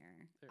in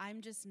there. There-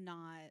 I'm just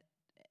not.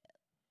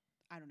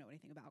 I don't know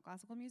anything about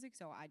classical music,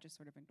 so I just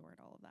sort of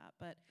ignored all of that.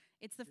 But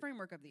it's the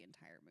framework of the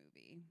entire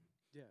movie.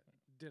 Yeah,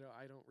 ditto.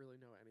 I don't really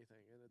know anything,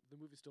 and the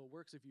movie still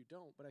works if you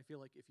don't. But I feel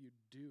like if you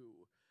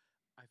do,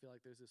 I feel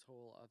like there's this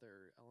whole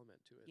other element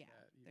to it Yeah,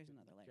 that you there's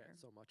can another layer.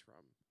 get so much from.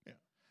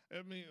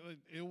 I mean,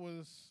 like, it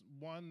was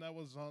one that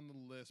was on the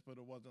list, but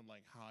it wasn't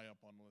like high up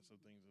on the list of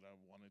things that I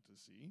wanted to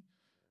see.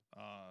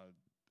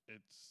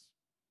 It's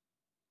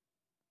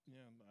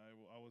yeah,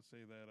 I would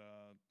say that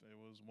it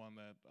was one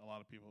that a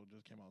lot of people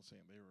just came out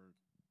saying they were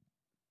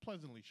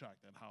pleasantly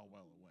shocked at how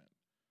well it went.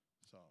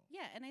 So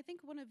Yeah, and I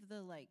think one of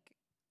the like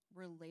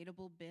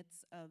relatable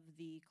bits of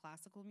the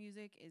classical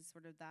music is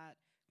sort of that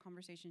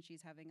conversation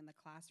she's having in the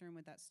classroom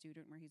with that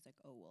student where he's like,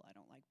 "Oh, well, I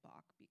don't like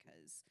Bach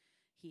because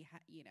he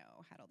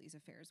had all these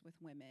affairs with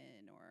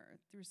women or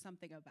through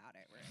something about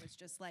it where it was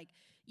just like,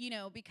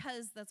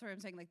 because that's what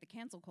I'm saying, like the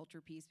cancel culture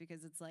piece,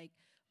 because it's like,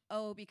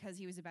 oh, because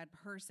he was a bad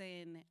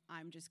person,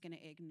 I'm just going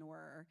to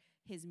ignore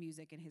his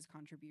music and his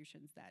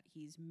contributions that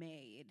he's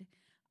made.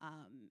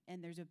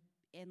 And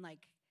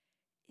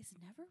it's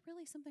never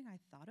really something I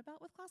thought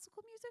about with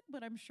classical music,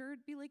 but I'm sure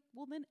it'd be like,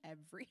 well, then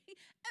every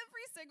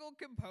single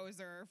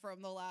composer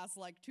from the last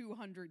like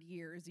 200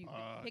 years you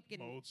could pick and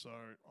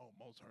Mozart. Oh,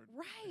 Mozart.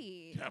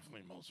 right.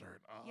 Definitely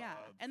Mozart. Yeah,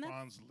 and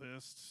Franz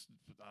Liszt.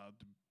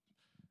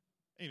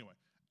 Anyway,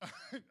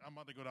 I'm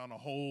about to go down a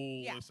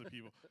whole Yeah. list of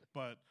people,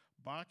 but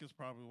Bach is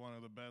probably one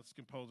of the best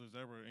composers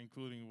ever,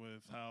 including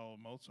with how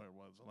Mozart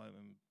was.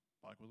 And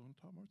Bach was one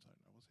top Mozart.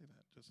 I will say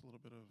that. Just a little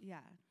bit of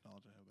Yeah.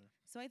 knowledge I have there.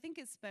 So I think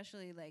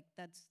especially like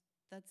that's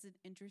an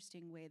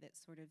interesting way that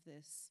sort of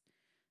this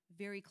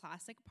very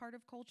classic part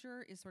of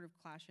culture is sort of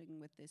clashing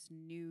with this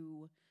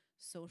new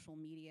social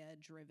media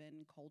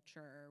driven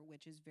culture,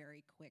 which is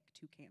very quick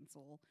to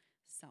cancel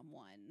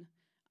someone,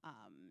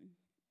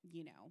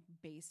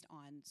 based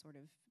on sort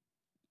of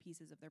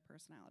pieces of their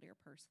personality or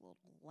personal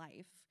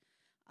life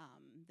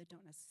that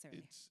don't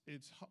necessarily.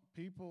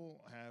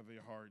 People have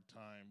a hard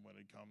time when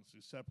it comes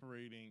to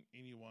separating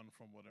anyone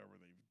from whatever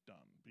they've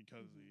done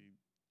because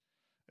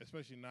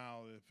especially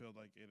now they feel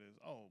like it is,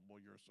 oh, well,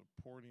 you're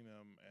supporting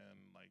them and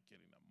like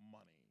getting them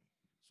money,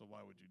 so why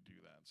would you do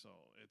that? So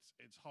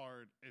it's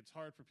hard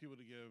for people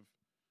to give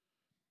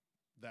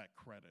that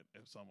credit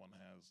if someone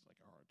has like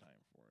a hard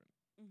time for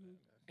it.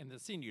 And the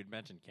scene you'd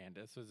mentioned,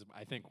 Candace, was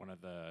I think one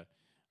of the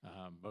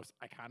most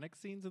iconic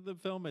scenes of the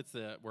film. It's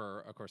where,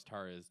 of course,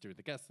 Tara is doing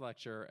the guest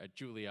lecture at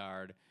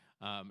Juilliard,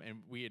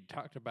 and we had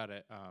talked about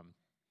it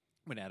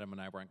when Adam and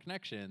I were on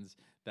Connections.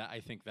 That I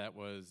think that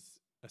was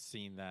a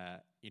scene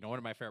that one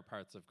of my favorite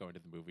parts of going to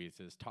the movies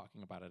is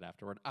talking about it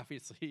afterward.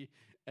 Obviously,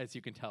 as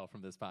you can tell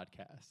from this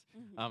podcast,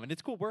 and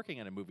it's cool working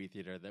in a movie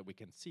theater that we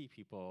can see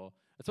people,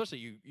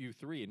 especially you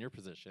three in your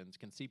positions,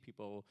 can see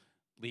people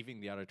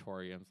leaving the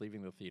auditoriums,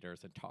 leaving the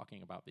theaters, and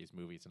talking about these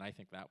movies. And I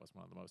think that was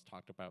one of the most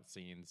talked about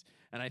scenes.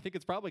 And I think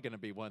it's probably going to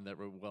be one that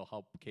will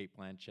help Cate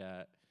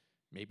Blanchett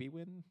maybe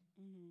win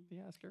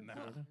the Oscar. No. I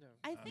don't know.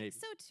 I think Maybe.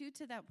 so too.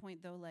 To that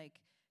point, though, like,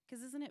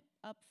 because isn't it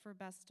up for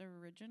best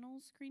original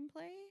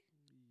screenplay?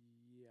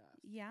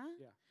 Yes.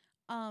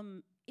 Yeah.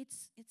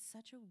 It's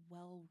such a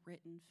well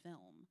written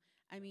film.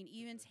 I mean,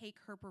 even take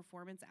her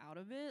performance out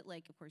of it.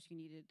 Like, of course, you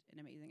needed an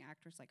amazing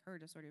actress like her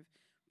to sort of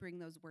bring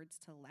those words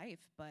to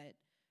life, but.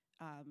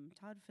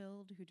 Todd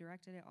Field, who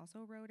directed it, also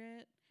wrote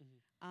it.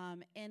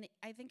 And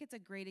I think it's a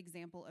great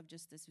example of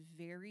just this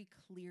very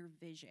clear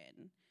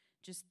vision.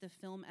 Just the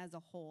film as a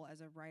whole,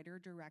 as a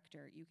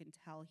writer-director, you can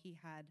tell he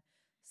had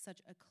such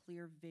a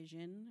clear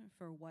vision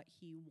for what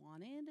he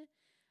wanted.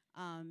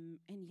 And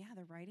yeah,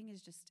 the writing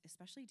is just,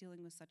 especially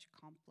dealing with such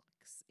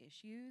complex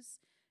issues,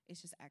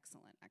 it's just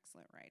excellent,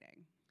 excellent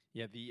writing.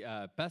 Yeah,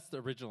 the best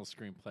original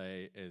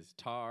screenplay is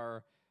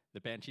Tar, The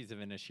Banshees of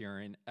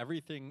Inisherin,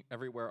 Everything,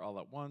 Everywhere, All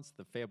at Once,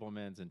 The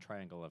Fablemans, and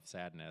Triangle of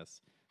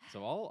Sadness.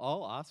 So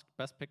all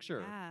Best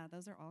Picture Yeah,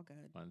 those are all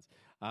good. ones.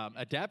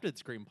 Adapted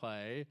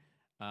screenplay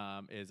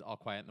is All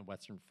Quiet on the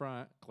Western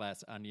Front,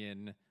 Glass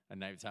Onion, A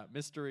Knives Out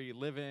Mystery,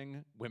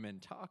 Living, Women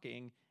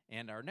Talking,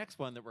 and our next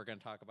one that we're going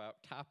to talk about,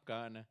 Top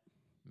Gun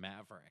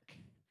Maverick.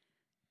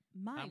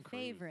 My Tom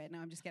Cruise. favorite. No,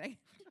 I'm just kidding.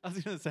 I was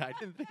going to say, I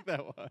didn't think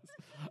that was.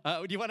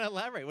 Do you want to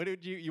elaborate? What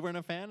did you weren't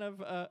a fan of?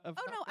 Oh Top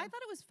no, I Gun?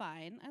 thought it was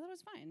fine.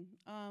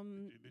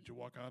 Did you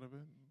walk out of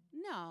it?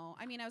 No,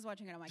 I mean I was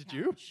watching it on my Did couch.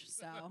 you?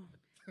 So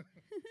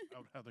I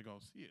would have to go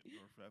see it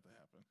for that to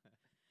happen.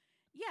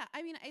 yeah,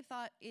 I mean I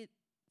thought it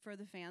for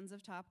the fans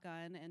of Top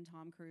Gun and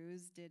Tom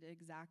Cruise did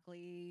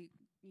exactly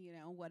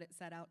what it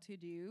set out to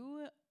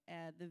do.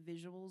 The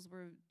visuals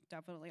were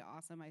definitely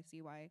awesome. I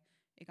see why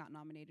it got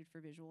nominated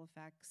for visual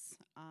effects.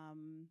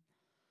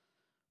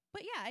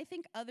 But yeah, I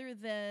think other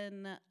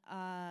than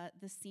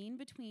the scene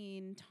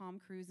between Tom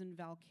Cruise and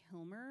Val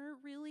Kilmer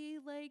really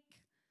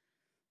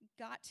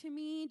got to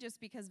me, just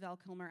because Val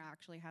Kilmer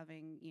actually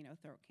having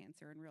throat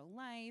cancer in real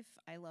life.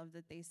 I love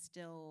that he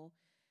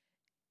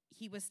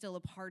was still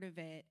a part of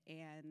it,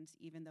 and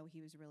even though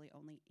he was really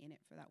only in it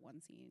for that one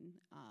scene,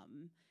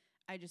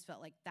 I just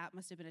felt like that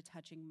must have been a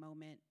touching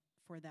moment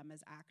for them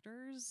as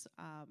actors.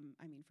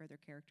 I mean, for their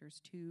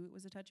characters too, it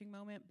was a touching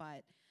moment,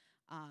 but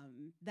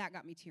that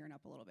got me tearing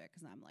up a little bit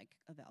because I'm like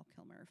a Val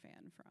Kilmer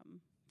fan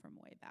from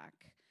way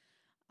back.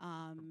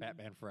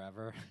 Batman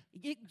Forever.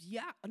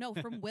 Yeah, no,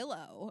 from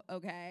Willow.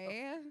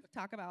 Okay,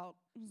 talk about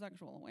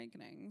sexual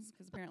awakenings,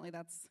 because apparently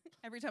that's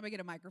every time I get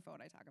a microphone,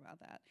 I talk about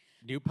that.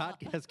 New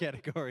podcast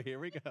category. Here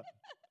we go.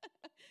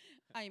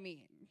 I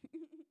mean,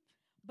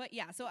 but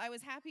yeah, so I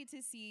was happy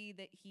to see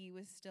that he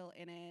was still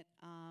in it.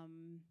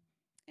 And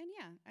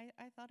yeah,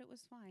 I thought it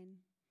was fine.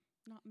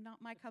 Not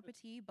my cup of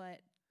tea, but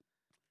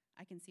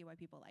I can see why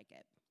people like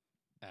it.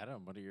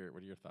 Adam, what are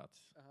your thoughts?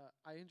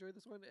 I enjoyed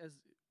this one as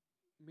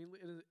mainly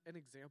an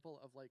example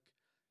of like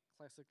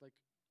classic like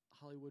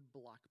Hollywood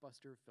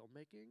blockbuster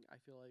filmmaking. I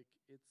feel like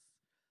it's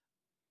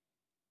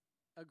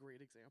a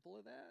great example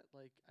of that.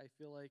 Like I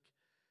feel like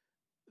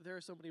there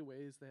are so many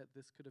ways that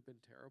this could have been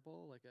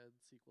terrible, like a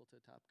sequel to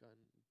Top Gun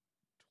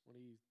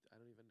 20, I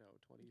don't even know,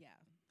 20, Yeah,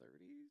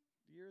 30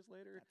 years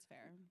later. that's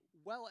fair.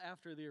 Well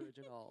after the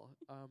original.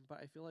 But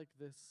I feel like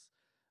this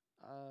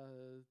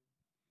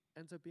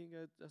ends up being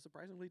a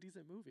surprisingly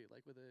decent movie,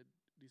 like with a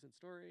decent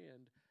story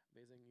and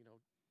amazing,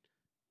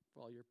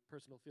 for all your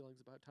personal feelings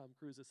about Tom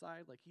Cruise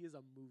aside, like he is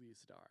a movie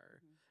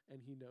star and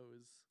he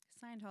knows.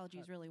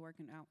 Scientology's really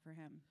working out for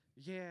him.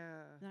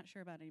 Yeah. Not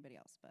sure about anybody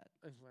else, but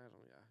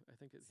I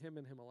think it's him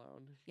and him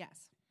alone.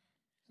 yes.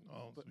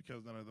 Oh, But- it's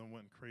because none of them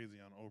went crazy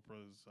on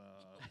Oprah's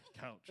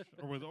couch.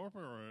 Or was it Oprah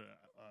or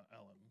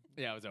Ellen?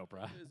 Yeah, it was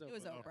Oprah. It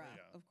was Oprah,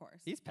 yeah. of course.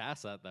 He's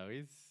past that though.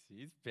 He's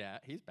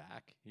back.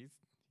 He's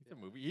a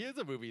movie. He is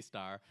a movie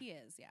star. He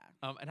is, yeah.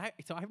 And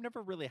I've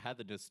never really had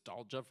the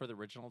nostalgia for the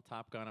original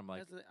Top Gun. I'm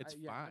like, it's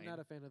fine. I'm not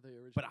a fan of the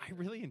original. But I either.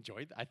 really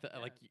enjoyed. Yeah.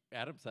 Like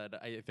Adam said,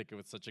 I think it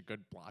was such a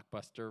good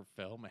blockbuster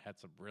film. It had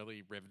some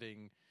really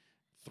riveting,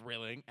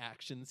 thrilling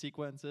action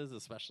sequences,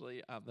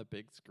 especially on the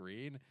big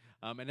screen.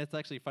 And it's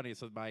actually funny.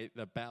 So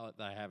the ballot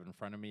that I have in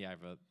front of me, I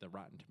have the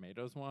Rotten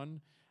Tomatoes one.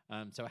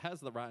 So it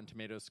has the Rotten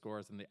Tomatoes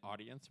scores and the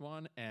audience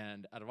one.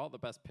 And out of all the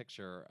Best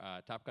Picture,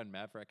 Top Gun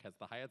Maverick has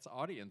the highest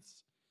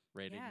audience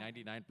rating, Yeah.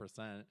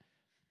 99%.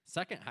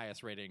 Second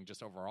highest rating,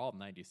 just overall,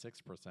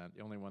 96%.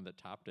 The only one that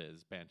topped it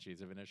is Banshees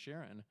of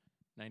Inisherin,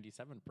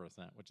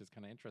 97%, which is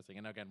kind of interesting.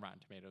 And again, Rotten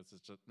Tomatoes is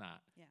just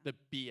not Yeah. the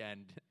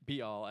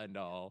be all end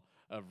all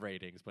of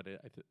ratings, but Well,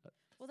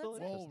 still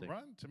that's it. Well, interesting.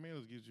 Rotten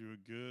Tomatoes gives you a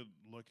good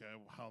look at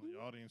how the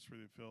audience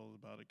really feels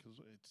about it because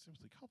it seems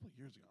like a couple of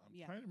years ago. I'm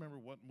Yeah. trying to remember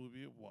what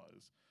movie it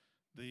was.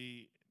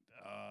 They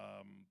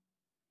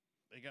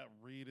got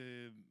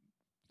rated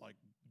like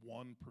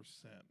 1%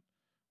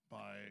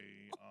 by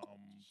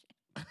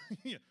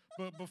yeah,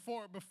 but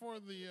before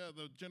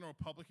the general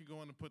public could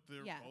go in and put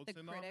their Yeah, votes the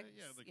in on it, critics,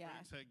 yeah, the yeah.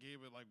 critics had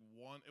gave it like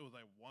 1. It was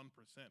like 1%,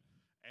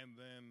 and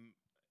then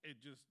it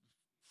just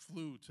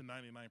flew to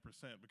 99%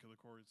 because of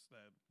course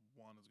that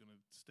 1 is going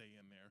to stay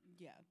in there.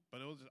 Yeah. But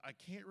it was I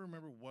can't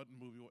remember what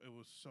movie it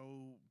was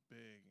so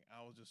big.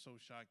 I was just so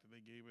shocked that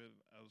they gave it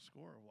a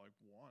score of like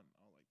 1.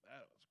 I was like,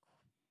 that was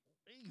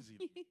crazy.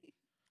 to me.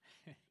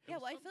 Yeah,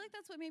 was well, I so- feel like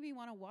that's what made me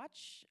want to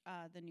watch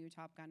the new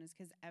Top Gun is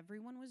because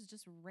everyone was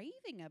just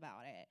raving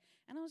about it,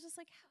 and I was just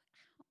like,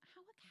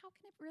 how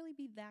can it really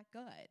be that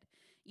good,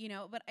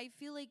 But I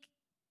feel like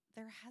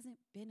there hasn't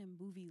been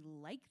a movie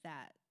like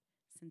that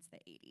since the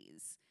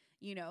 '80s,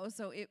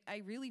 So I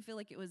really feel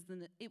like it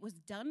was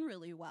done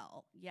really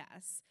well,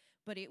 yes,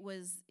 but it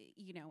was,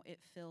 it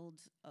filled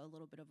a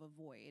little bit of a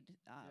void,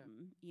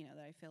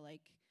 that I feel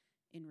like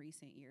in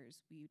recent years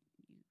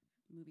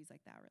movies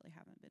like that really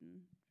haven't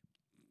been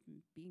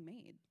being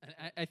made. And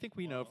I think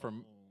we know from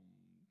Well,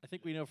 I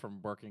think we know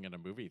from working in a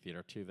movie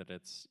theater too that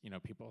it's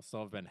people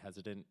still have been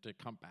hesitant to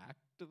come back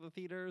to the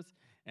theaters,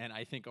 and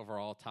I think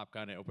overall Top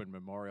Gun, it opened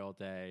Memorial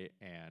Day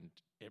and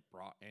it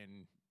brought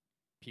in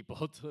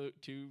people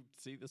to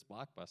see this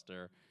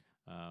blockbuster.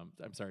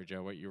 I'm sorry,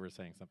 Joe, what you were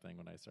saying something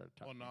when I started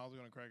Well, talking. no, I was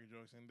going to crack a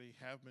joke saying they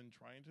have been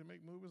trying to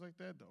make movies like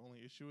that. The only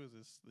issue is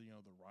the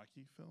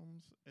Rocky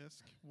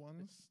films-esque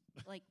ones.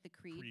 Like the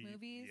Creed Creed,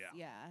 movies,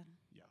 yeah.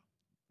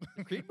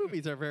 yeah. Creed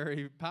movies are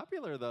very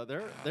popular though.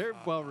 They're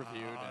well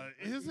reviewed.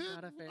 Is it?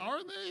 Not a fan.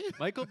 Are they?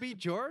 Michael B.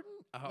 Jordan.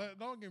 Oh,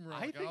 Don't get me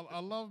wrong. I like, think I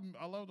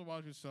love to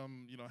watch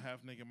some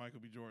half naked Michael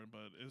B. Jordan,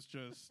 but it's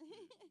just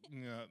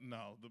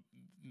no.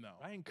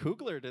 Ryan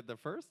Coogler did the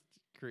first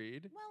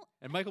Creed, Well,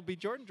 and Michael B.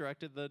 Jordan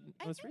directed the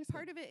I most think recent.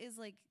 part of it is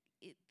like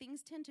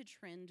things tend to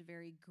trend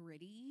very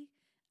gritty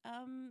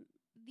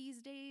these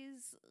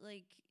days.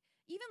 Like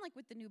even like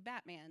with the new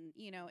Batman,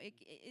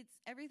 it's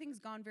everything's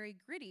gone very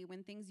gritty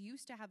when things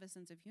used to have a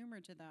sense of humor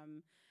to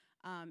them.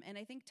 And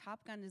I think Top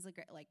Gun is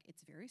like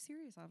it's very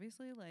serious.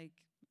 Obviously, like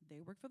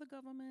they work for the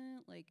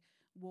government, like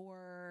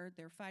war.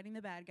 They're fighting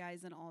the bad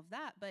guys and all of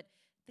that, but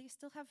they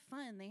still have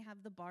fun. They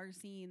have the bar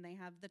scene. They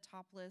have the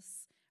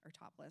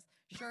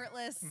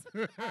shirtless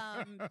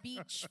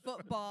beach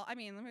football. I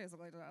mean,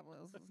 basically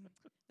topless.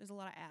 There's a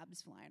lot of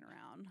abs flying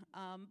around.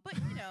 But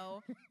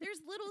there's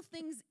little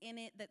things in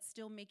it that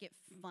still make it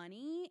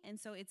funny, and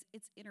so it's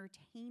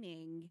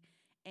entertaining,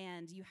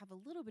 and you have a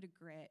little bit of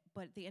grit.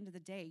 But at the end of the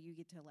day, you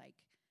get to like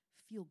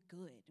feel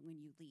good when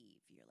you leave.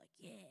 You're like,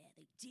 yeah,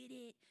 they did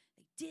it.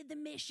 They did the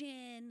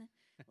mission.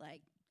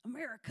 Like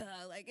America.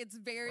 Like it's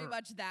very Sure.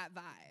 much that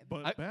vibe.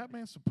 But I-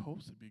 Batman's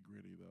supposed to be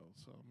gritty though,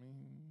 so I mean,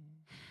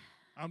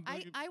 I'm I,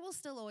 thinking- I will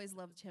still always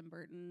love Tim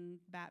Burton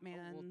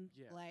Batman.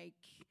 yeah. Like,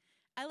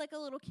 I like a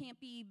little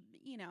campy.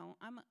 You know,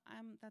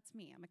 that's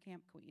me. I'm a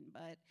camp queen,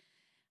 but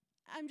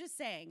I'm just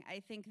saying.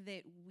 I think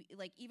that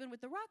like even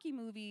with the Rocky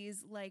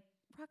movies, like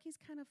Rocky's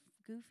kind of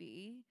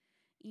goofy,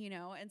 you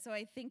know, and so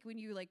I think when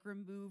you like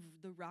remove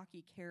the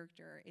Rocky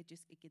character, it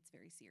gets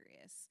very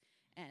serious,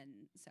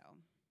 and so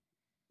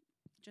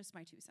just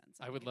my 2 cents.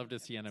 I on would the love to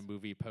difference. see on a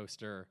movie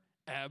poster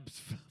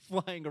abs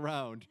flying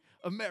around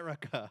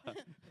America.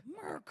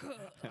 America.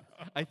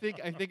 I think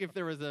if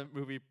there was a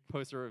movie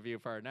poster review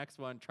for our next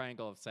one,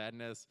 Triangle of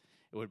Sadness,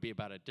 it would be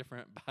about a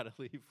different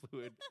bodily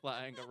fluid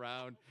flying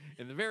around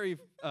in the very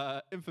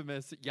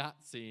infamous yacht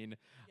scene.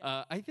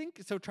 I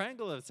think so.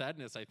 Triangle of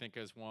Sadness, I think,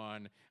 is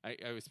one.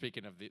 I was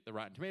speaking of the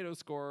Rotten Tomatoes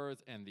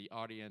scores and the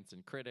audience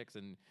and critics,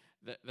 and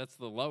that's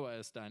the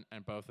lowest on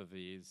both of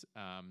these.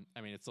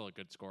 I mean, it's still a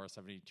good score,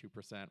 72%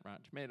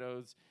 Rotten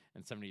Tomatoes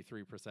and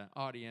 73%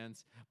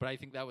 audience. But I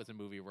think that was a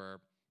movie where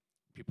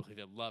people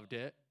either loved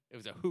it, it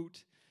was a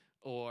hoot,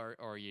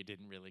 or you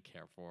didn't really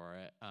care for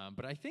it.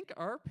 But I think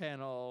our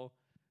panel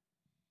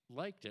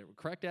liked it.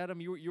 Correct,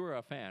 Adam? You were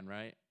a fan,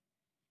 right?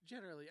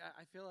 Generally,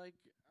 I feel like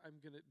I'm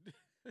gonna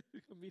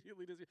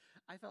immediately disagree.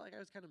 I felt like I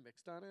was kind of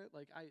mixed on it.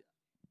 Like I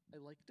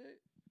liked it,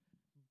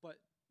 but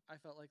I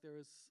felt like there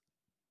was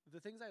the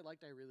things I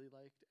liked, I really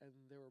liked, and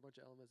there were a bunch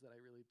of elements that I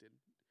really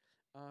didn't.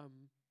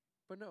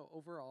 But no,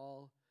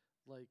 overall,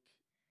 like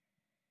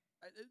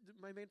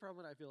my main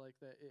problem, I feel like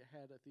that it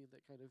had a theme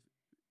that kind of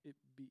it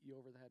beat you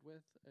over the head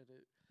with, and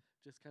it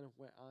just kind of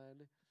went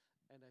on.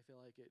 And I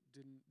feel like it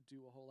didn't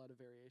do a whole lot of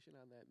variation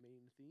on that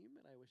main theme,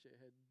 and I wish it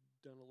had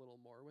done a little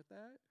more with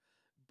that.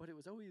 But it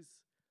was always,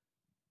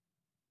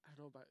 I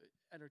don't know about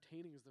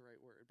entertaining is the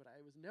right word, but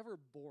I was never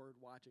bored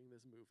watching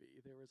this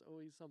movie. There was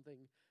always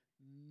something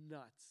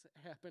nuts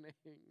happening.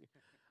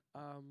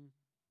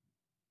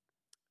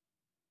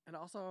 And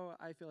also,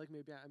 I feel like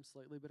maybe I'm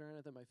slightly bitter on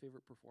it that my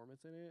favorite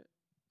performance in it,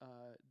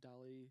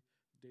 Dolly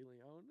De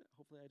Leon,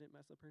 hopefully I didn't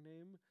mess up her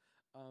name,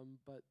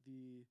 but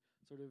the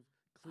sort of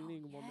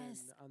cleaning woman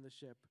yes. on the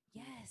ship, who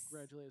Yes.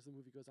 gradually as the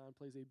movie goes on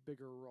plays a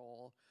bigger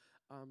role.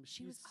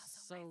 She was She's also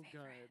so my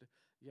favorite. good.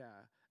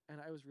 Yeah. And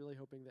I was really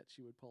hoping that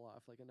she would pull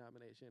off like a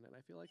nomination, and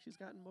I feel like she's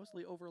gotten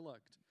mostly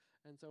overlooked.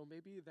 And so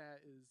maybe that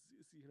is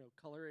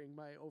coloring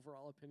my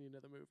overall opinion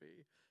of the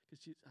movie,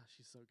 because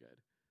she's so good.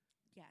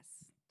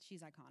 Yes,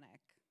 she's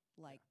iconic.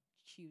 Like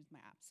she was my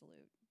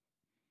absolute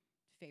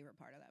favorite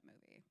part of that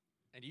movie.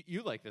 And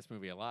you like this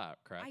movie a lot,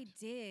 correct? I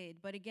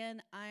did, but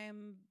again,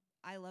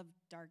 I love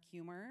dark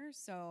humor,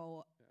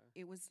 so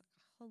Yeah. it was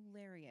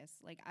hilarious.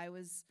 Like I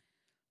was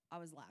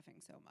laughing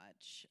so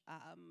much.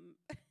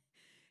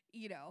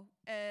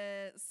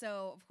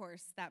 So of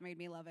course that made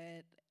me love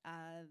it.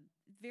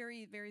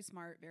 Very, very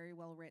smart, very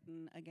well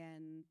written.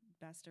 Again,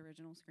 best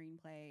original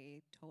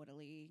screenplay.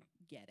 Totally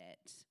get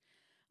it.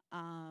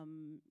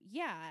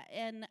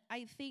 And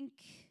I think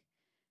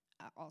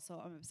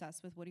also I'm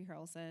obsessed with Woody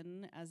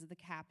Harrelson as the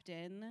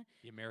captain.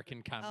 The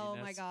American communist. Oh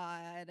my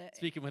God.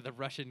 Speaking with a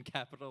Russian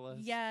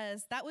capitalist.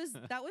 Yes, that was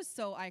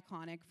so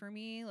iconic for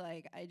me.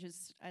 Like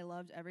I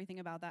loved everything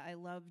about that. I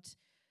loved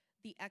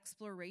the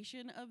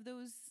exploration of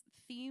those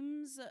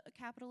themes,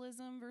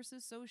 capitalism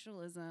versus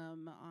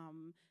socialism.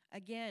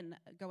 Again,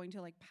 going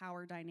to like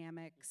power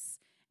dynamics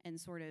and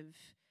sort of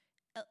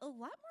a lot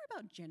more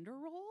about gender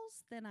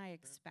roles than I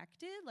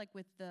expected, like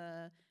with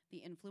the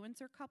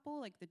influencer couple,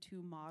 like the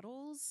two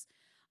models,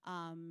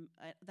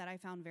 that I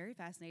found very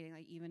fascinating,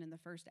 like even in the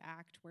first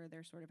act where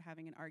they're sort of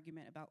having an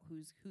argument about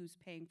who's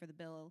paying for the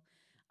bill.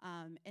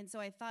 And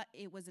so I thought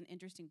it was an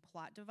interesting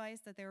plot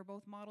device that they were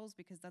both models,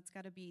 because that's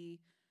got to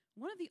be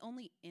one of the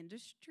only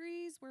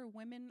industries where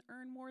women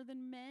earn more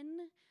than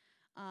men.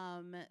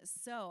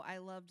 So I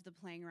loved the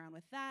playing around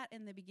with that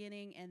in the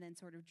beginning, and then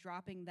sort of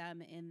dropping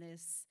them in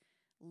this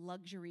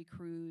luxury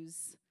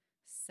cruise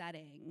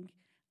setting.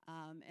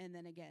 And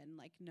then again,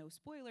 like no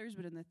spoilers,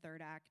 but in the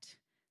third act,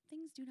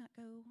 things do not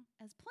go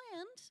as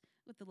planned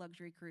with the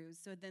luxury cruise.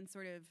 So then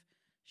sort of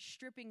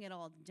stripping it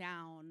all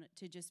down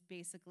to just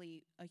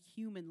basically a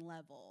human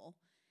level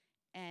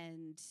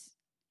and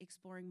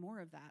exploring more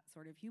of that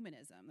sort of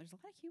humanism. There's a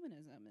lot of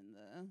humanism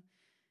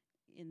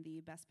in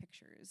the Best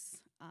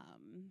Pictures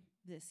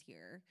this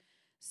year.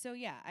 So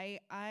yeah,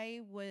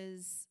 I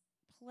was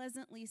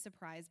pleasantly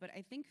surprised, but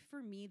I think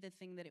for me the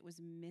thing that it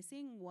was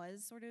missing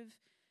was sort of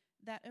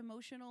that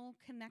emotional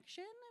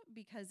connection,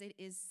 because it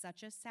is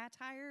such a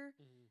satire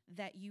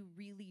that you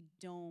really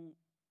don't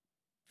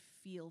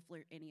feel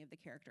for any of the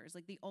characters.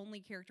 Like the only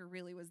character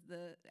really was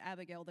the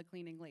Abigail, the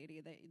cleaning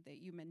lady that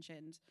you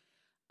mentioned,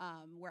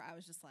 where I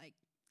was just like,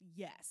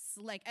 yes,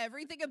 like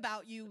everything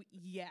about you,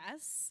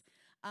 yes.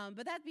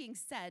 But that being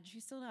said,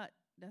 she's still not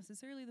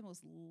necessarily the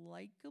most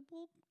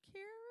likable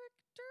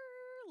character,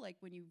 like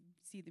when you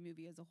see the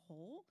movie as a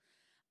whole.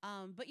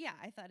 But yeah,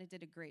 I thought it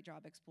did a great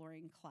job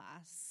exploring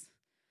class.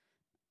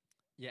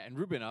 Yeah, and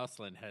Ruben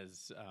Östlund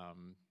has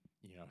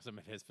some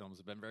of his films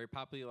have been very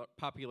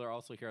popular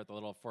also here at the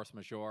Little Force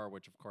Majeure,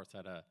 which of course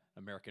had a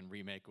American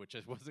remake, which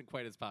wasn't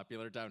quite as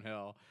popular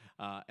downhill.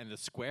 And The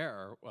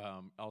Square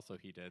also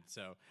he did.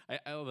 So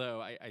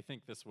although I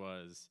think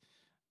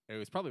it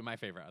was probably my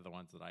favorite of the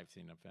ones that I've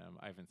seen of him.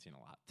 I haven't seen a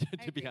lot,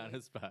 to be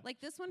honest. But like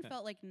this one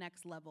felt like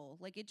next level.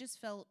 Like it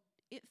felt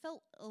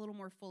a little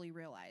more fully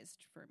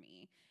realized for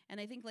me. And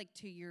I think like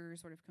to your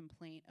sort of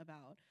complaint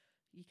about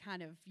you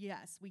kind of,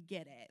 yes, we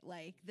get it.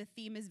 Like the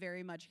theme is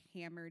very much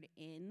hammered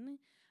in.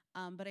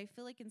 But I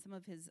feel like in some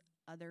of his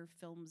other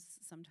films,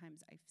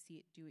 sometimes I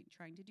see it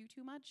trying to do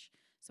too much.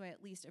 So I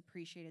at least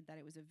appreciated that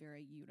it was a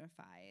very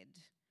unified,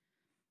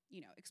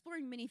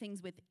 exploring many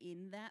things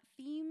within that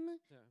theme,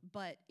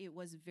 but it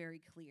was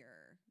very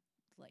clear,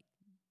 like,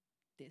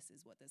 this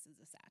is what this is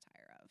a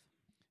satire of.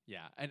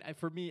 Yeah, and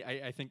for me,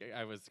 I think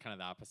I was kind of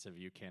the opposite of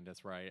you,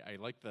 Candace, where I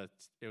like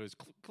it was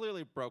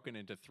clearly broken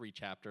into 3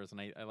 chapters,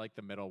 and I like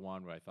the middle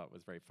one, where I thought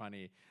was very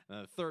funny,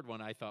 and the third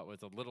one I thought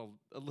was a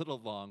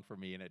little long for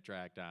me, and it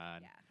dragged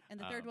on. Yeah, and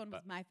the third one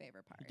was my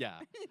favorite part. Yeah,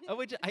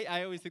 which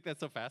I always think that's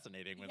so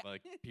fascinating when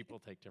like people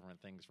take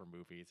different things for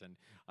movies, and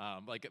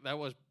like that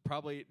was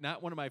probably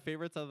not one of my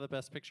favorites of the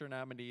Best Picture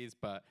nominees,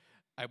 but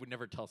I would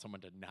never tell someone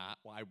to not.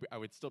 I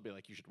would still be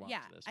like, you should watch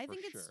this. I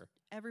think sure.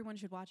 Everyone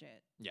should watch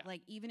it. Yeah,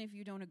 like even if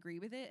you don't agree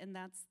with it, and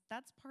that's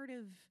part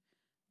of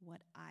what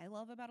I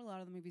love about a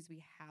lot of the movies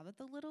we have at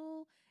the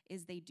Little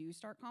is they do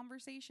start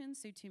conversations.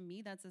 So to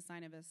me, that's a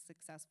sign of a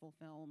successful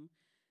film.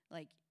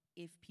 Like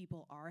if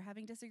people are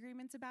having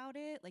disagreements about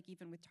it, like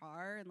even with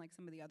Tar and like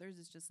some of the others,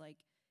 it's just like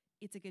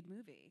it's a good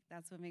movie.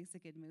 That's what makes a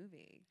good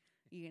movie.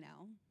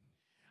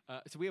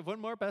 So we have one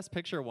more Best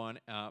Picture one.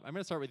 I'm going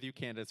to start with you,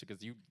 Candace,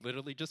 because you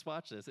literally just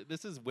watched this.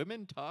 This is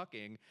Women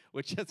Talking,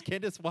 which has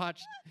Candace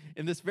watched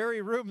in this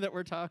very room that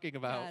we're talking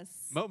about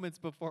moments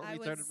before we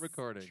started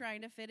recording.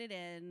 Trying to fit it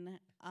in.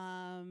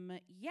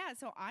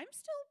 So I'm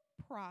still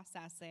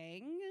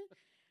processing.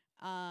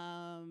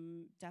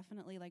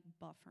 Definitely like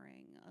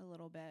buffering a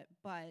little bit.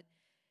 But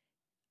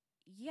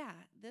yeah,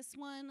 this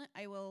one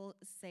I will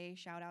say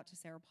shout out to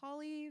Sarah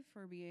Polley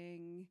for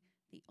being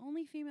the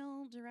only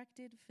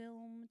female-directed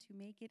film to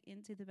make it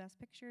into the Best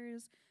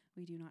Pictures.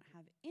 We do not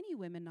have any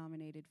women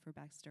nominated for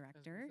Best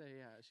Director.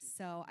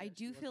 I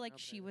do feel like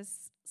she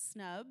was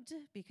snubbed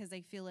because I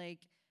feel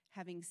like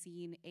having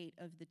seen 8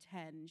 of the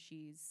 10,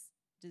 she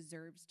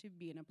deserves to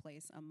be in a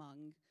place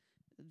among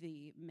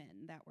the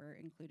men that were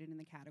included in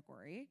the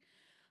category.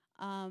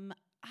 I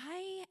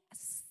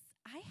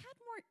had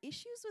more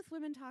issues with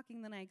Women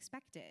Talking than I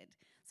expected.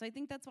 So I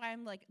think that's why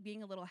I'm like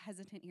being a little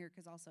hesitant here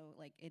because also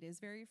like it is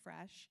very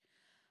fresh.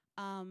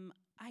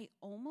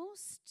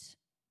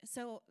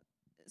 So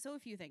a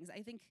few things.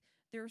 I think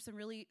there were some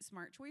really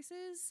smart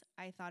choices.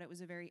 I thought it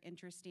was a very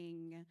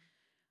interesting,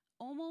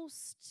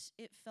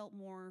 it felt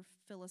more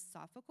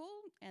philosophical,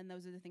 and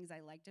those are the things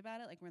I liked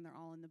about it, like when they're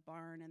all in the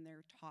barn and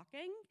they're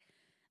talking.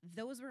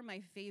 Those were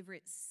my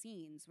favorite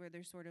scenes where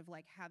they're sort of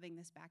like having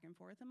this back and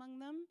forth among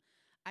them.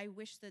 I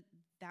wish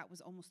that was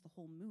almost the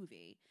whole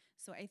movie.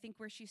 So I think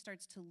where she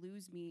starts to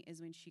lose me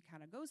is when she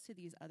kind of goes to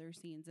these other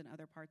scenes and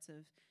other parts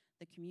of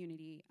the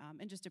community.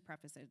 And just to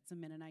preface it, it's a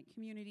Mennonite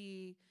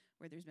community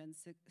where there's been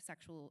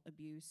sexual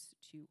abuse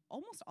to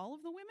almost all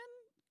of the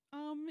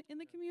women in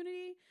the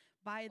community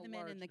by the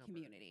men in the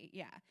community.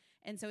 Yeah.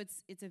 And so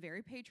it's a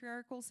very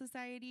patriarchal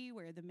society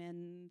where the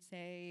men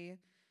say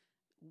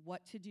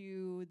what to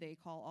do. They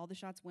call all the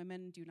shots.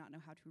 Women do not know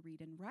how to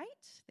read and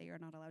write. They are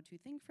not allowed to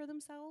think for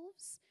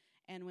themselves.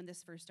 And when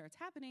this first starts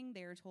happening,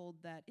 they are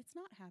told that it's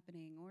not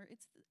happening, or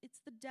it's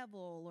the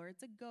devil, or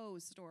it's a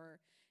ghost, or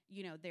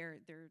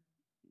they're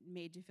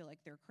made to feel like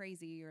they're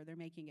crazy, or they're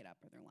making it up,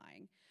 or they're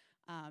lying.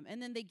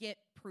 And then they get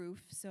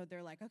proof, so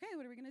they're like, okay,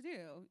 what are we gonna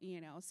do?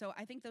 So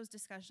I think those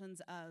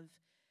discussions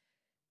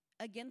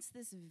against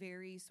this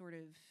very sort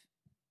of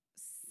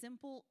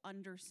simple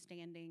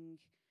understanding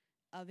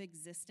of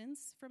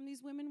existence from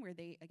these women, where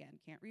they again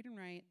can't read and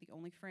write. The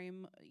only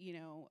frame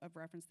of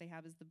reference they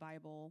have is the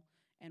Bible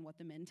and what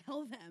the men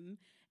tell them,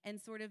 and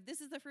sort of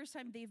this is the first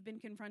time they've been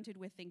confronted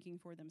with thinking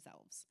for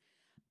themselves.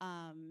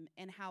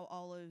 And how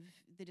all of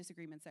the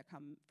disagreements that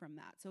come from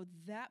that. So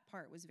that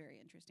part was very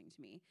interesting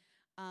to me.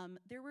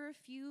 There were a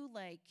few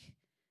like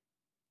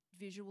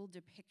visual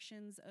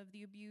depictions of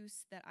the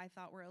abuse that I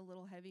thought were a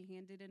little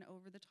heavy-handed and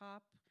over the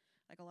top,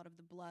 like a lot of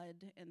the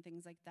blood and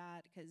things like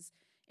that. Because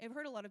I've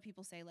heard a lot of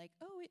people say like,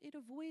 oh, it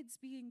avoids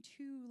being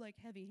too like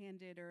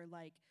heavy-handed or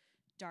like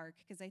dark.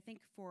 Because I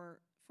think for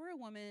a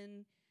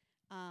woman,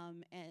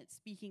 and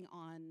speaking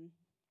on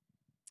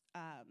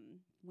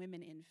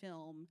women in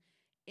film,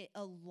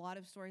 a lot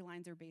of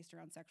storylines are based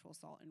around sexual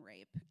assault and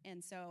rape.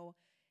 And so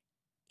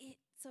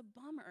it's a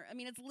bummer. I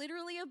mean, it's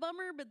literally a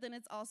bummer, but then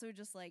it's also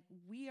just like,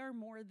 we are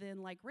more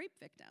than like rape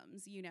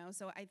victims,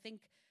 So I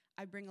think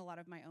I bring a lot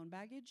of my own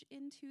baggage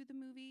into the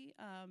movie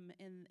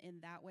in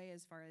that way,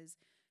 as far as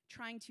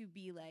trying to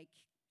be like,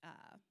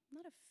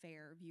 not a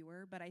fair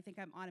viewer, but I think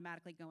I'm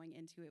automatically going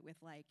into it with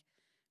like,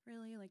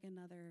 really like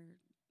another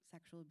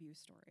sexual abuse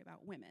story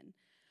about women.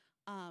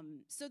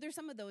 So there's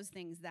some of those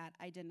things that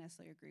I didn't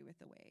necessarily agree with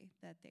the way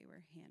that they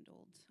were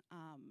handled.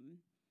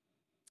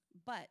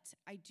 But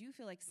I do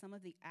feel like some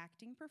of the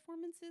acting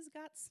performances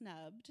got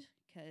snubbed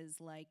because,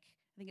 like,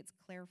 I think it's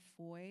Claire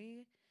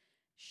Foy.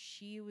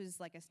 She was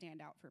like a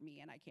standout for me,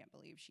 and I can't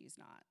believe she's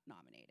not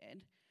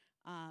nominated.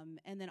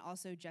 And then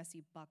also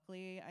Jessie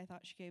Buckley, I thought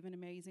she gave an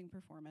amazing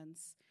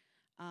performance.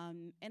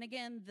 And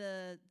again,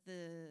 the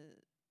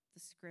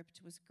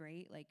script was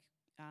great. Like,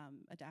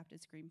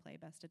 adapted screenplay,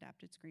 best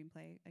adapted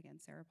screenplay. Again,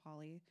 Sarah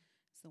Polley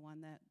is the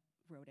one that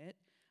wrote it.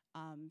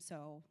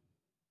 So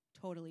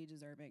totally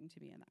deserving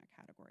to be in that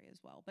category as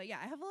well. But yeah,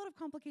 I have a lot of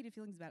complicated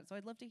feelings about it. So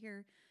I'd love to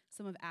hear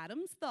some of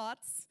Adam's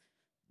thoughts.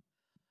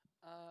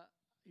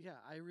 Yeah,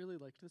 I really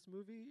liked this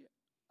movie.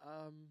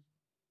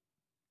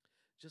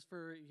 Just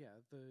for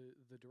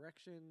the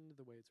direction,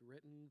 the way it's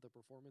written, the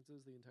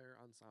performances, the entire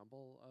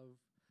ensemble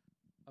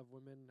of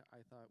women,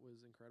 I thought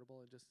was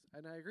incredible.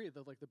 And I agree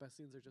that like the best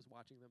scenes are just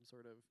watching them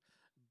sort of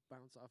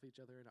bounce off each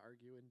other and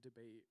argue and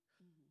debate.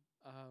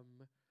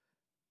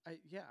 I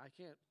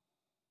can't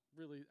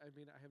really. I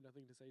mean, I have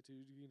nothing to say to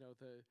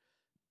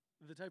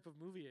the type of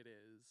movie it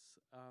is,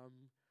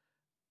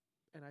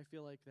 and I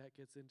feel like that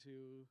gets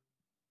into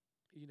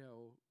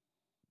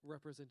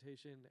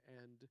representation,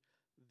 and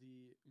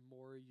the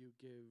more you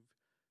give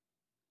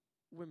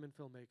women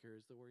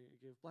filmmakers, the more you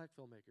give black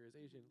filmmakers,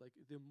 Asian, like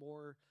the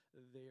more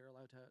they are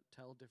allowed to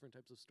tell different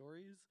types of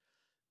stories,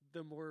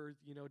 the more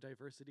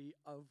diversity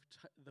of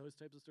those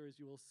types of stories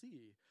you will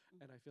see.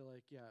 And I feel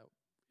like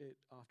it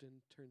often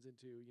turns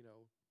into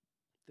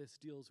this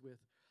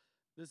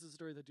is a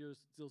story that deals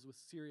with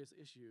serious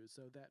issues,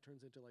 so that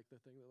turns into like the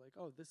thing that like,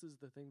 oh, this is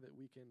the thing that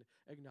we can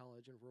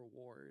acknowledge and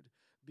reward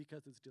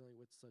because it's dealing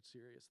with such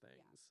serious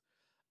things.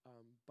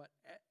 But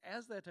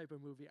as that type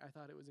of movie, I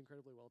thought it was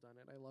incredibly well done,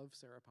 and I love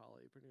Sarah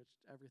Polley. Pretty much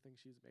everything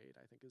she's made,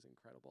 I think, is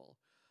incredible.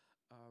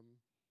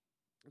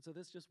 And so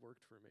this just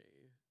worked for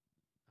me.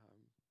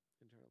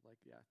 In terms of like,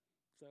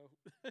 so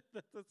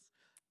that's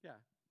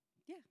Yeah.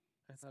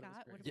 I thought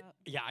Scott, it was what great. about?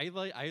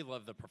 Yeah, I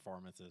love the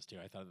performances too.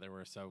 I thought they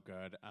were so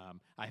good.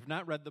 I have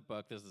not read the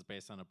book. This is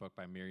based on a book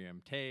by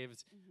Miriam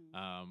Taves,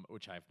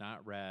 which I've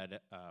not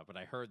read. But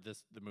I heard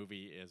the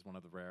movie is one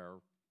of the rare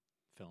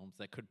films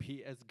that could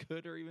be as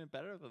good or even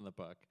better than the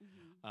book.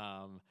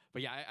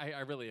 But yeah, I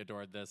really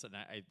adored this, and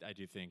I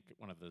do think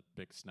one of the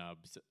big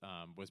snubs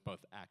was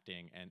both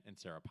acting and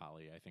Sarah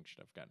Polley. I think should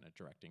have gotten a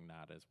directing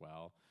nod as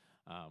well.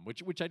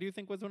 Which I do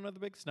think was one of the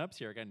big snubs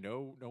here. Again,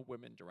 no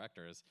women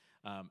directors,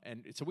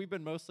 and so we've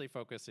been mostly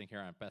focusing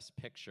here on Best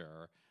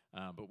Picture,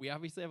 but we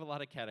obviously have a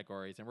lot of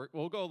categories, and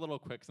we'll go a little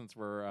quick since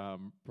we're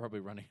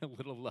probably running a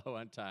little low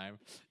on time.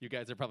 You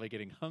guys are probably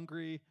getting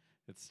hungry.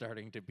 It's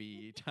starting to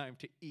be time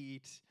to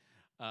eat.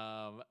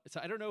 So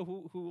I don't know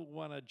who will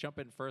want to jump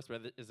in first.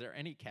 But is there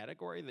any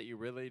category that you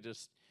really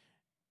just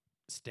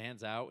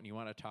stands out and you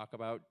want to talk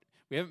about?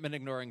 We haven't been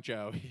ignoring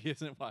Joe. He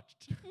hasn't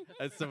watched.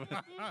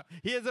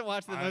 He hasn't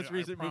watched the most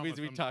recent movies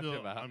we talked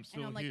about. I'm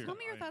still And I'm like, here. tell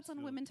me your I am thoughts on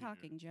still women here.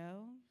 talking,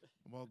 Joe.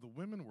 Well, the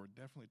women were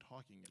definitely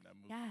talking in that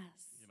movie.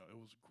 Yes. It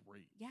was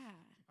great. Yeah.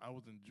 I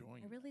was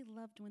enjoying I really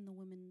loved when the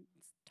women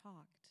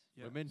talked.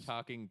 it. Women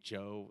talking,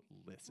 Joe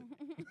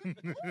listening.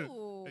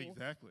 Ooh.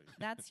 Exactly.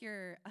 That's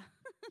your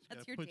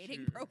that's gotta your put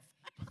dating your- profile.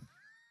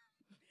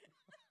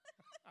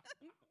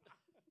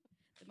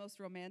 The most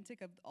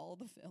romantic of all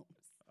the films.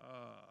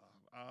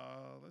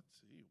 Let's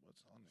see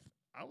what's on there.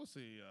 I would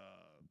say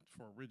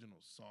for original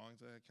songs,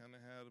 I kind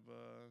of had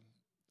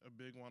a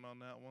big one on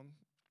that one.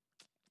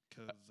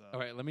 Cause All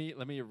right, let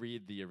me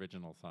read the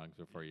original songs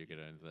before you get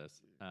into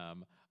this.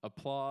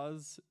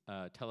 Applause,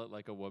 Tell It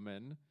Like a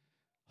Woman,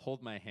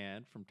 Hold My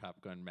Hand from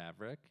Top Gun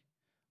Maverick,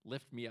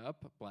 Lift Me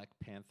Up, Black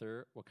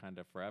Panther,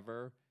 Wakanda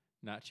Forever,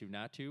 Not To,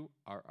 Not To,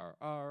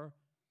 RRR,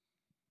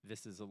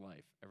 This Is a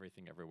Life,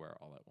 Everything Everywhere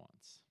All at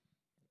Once.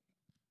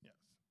 yes,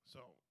 so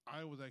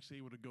I was actually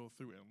able to go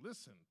through and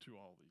listen to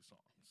all these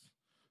songs,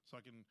 so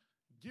I can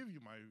give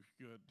you my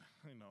good,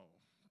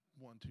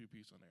 1-2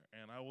 piece on there.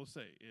 And I will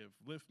say, if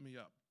Lift Me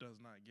Up does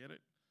not get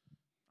it,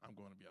 I'm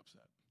going to be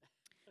upset.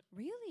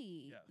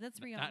 Really? Yes. That's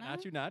Rihanna?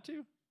 Not To, Not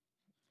To?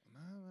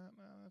 No,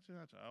 not too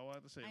much. I will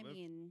have to say, I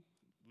mean,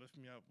 Lift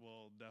Me Up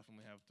will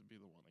definitely have to be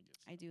the one that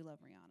gets it. I do love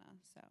Rihanna,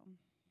 so.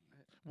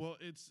 Well,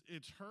 it's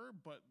her,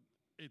 but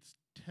it's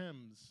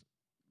Tim's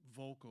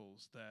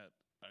vocals that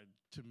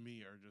to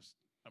me are just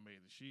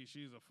amazing.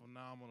 She's a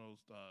phenomenal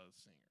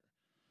singer,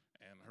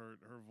 and her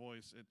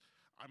voice.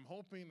 I'm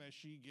hoping that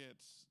she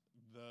gets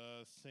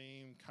the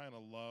same kind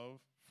of love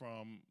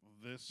from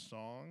this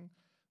song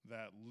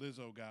that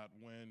Lizzo got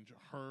when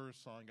her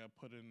song got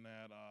put in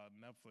that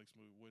Netflix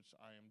movie, which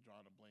I am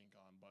drawing a blank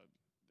on, but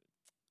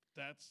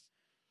that's.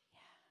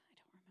 Yeah, I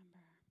don't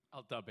remember.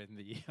 I'll dub in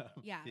the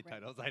Yeah, the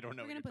right. titles. I don't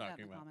know We're what going to you're put that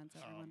in talking the about. comments,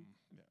 everyone.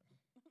 Yeah.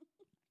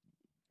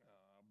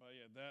 But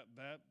yeah,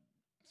 that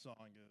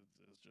song is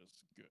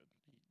just good.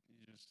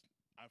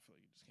 I feel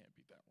like you just can't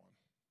beat that one.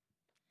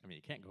 I mean,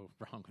 you can't go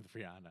wrong with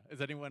Rihanna. Does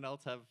anyone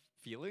else have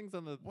feelings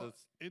on Well,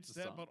 it's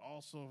the that, song? but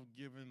also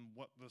given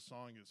what the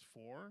song is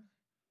for,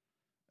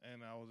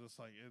 and I was just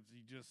like,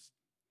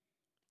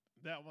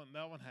 That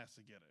one has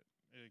to get it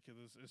because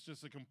it's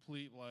just a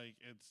complete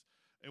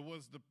it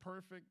was the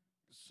perfect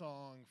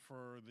song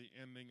for the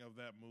ending of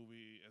that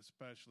movie,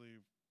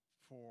 especially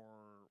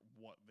for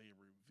what they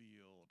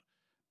revealed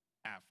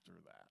after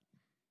that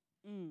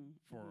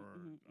for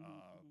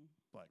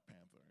Black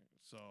Panther.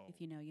 So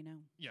If you know, you know.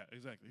 yeah,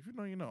 exactly. If you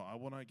know, you know. I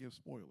will not give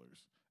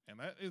spoilers, and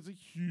that is a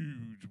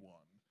huge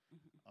one.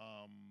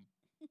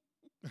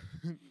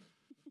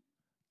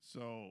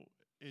 So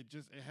it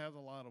has a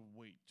lot of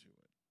weight to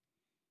it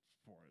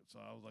for it. So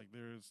I was like,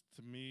 there's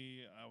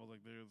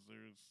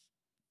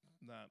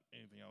not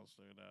anything else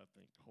there that I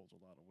think holds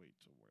a lot of weight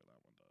to where that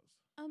one does.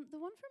 The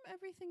one from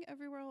Everything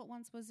Everywhere All at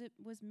Once, was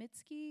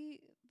Mitski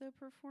the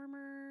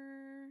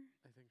performer?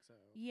 I think so.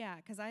 Yeah,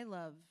 because I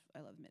love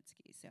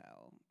Mitski. So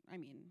I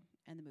mean,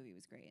 and the movie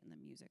was great, and the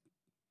music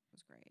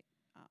was great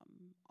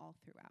all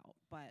throughout.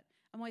 But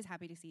I'm always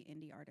happy to see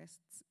indie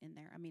artists in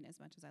there. I mean, as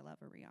much as I love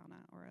a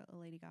Rihanna or a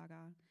Lady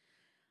Gaga.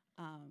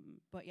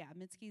 But yeah,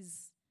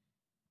 Mitski's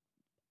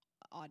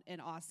an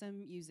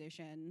awesome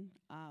musician.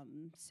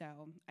 So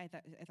I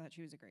thought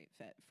she was a great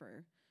fit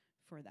for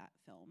that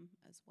film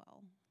as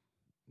well.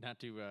 Not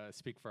to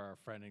speak for our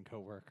friend and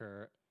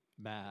coworker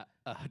Matt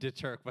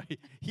DeTurk, but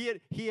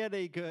he had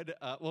a good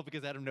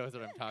because Adam knows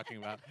what I'm talking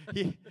about.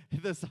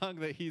 The song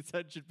that he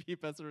said should be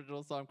best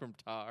original song from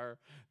Tar,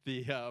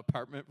 the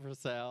Apartment for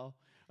Sale.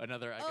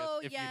 Another, I guess,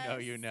 if yes, you know,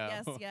 you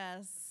know.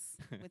 Yes,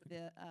 with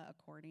the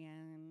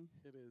accordion.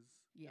 It is.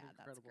 Yeah, an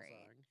that's incredible great.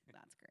 song.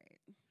 That's great.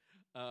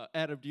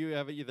 Adam, do you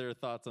have either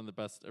thoughts on the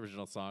best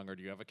original song, or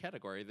do you have a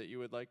category that you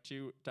would like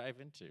to dive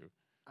into?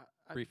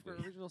 Briefly.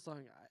 For original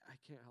song, I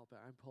can't help it.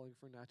 I'm pulling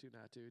for Natu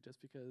Natu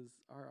just because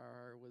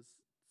RRR was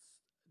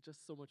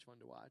just so much fun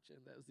to watch, and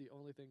that was the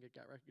only thing it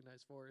got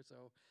recognized for.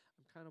 So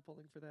I'm kind of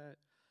pulling for that.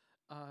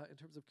 In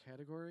terms of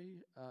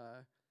category,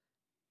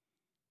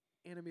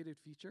 animated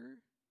feature.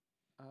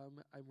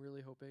 I'm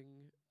really hoping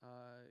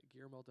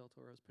Guillermo del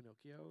Toro's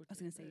Pinocchio. I was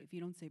gonna say, if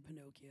you don't say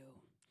Pinocchio,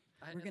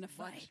 we're gonna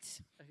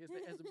fight.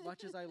 As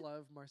much as I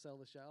love Marcel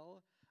Lachelle,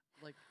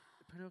 like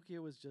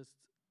Pinocchio was just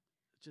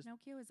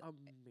Pinocchio is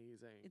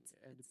amazing it's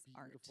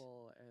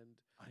beautiful, art. and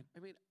I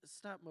mean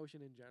stop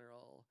motion in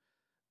general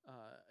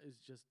is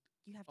just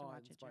You have to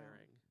watch it, Joe.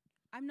 awe-inspiring.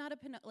 I'm not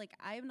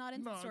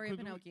into the story of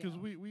Pinocchio. Because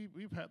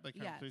we've had that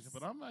conversation, Yes.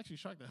 but I'm actually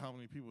shocked at how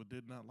many people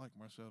did not like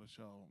Marcel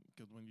Lachelle.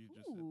 Because when you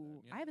just said that,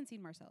 Ooh, I haven't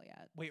seen Marcel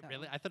yet. Wait, so.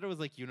 really? I thought it was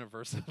like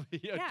universally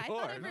Yeah, I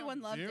adored. thought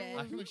everyone loved there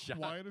it. was shocked.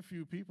 quite a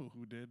few people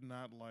who did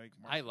not like.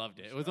 I Marcel loved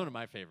it. It was one of Lachelle.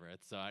 my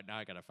favorites. So now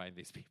I gotta find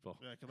these people.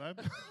 Yeah,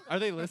 because Are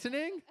they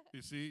listening?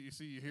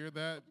 you hear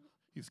that?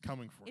 He's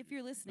coming for you. If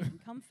you're listening,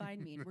 come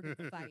find me and we're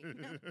gonna fight.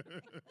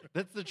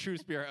 That's the true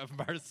spirit of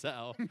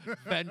Marcel.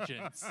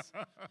 Vengeance.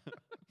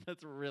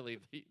 That's really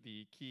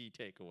the key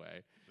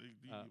takeaway.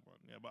 The one.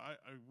 Yeah, but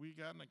we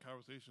got in a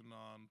conversation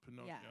on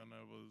Pinocchio, and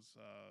I was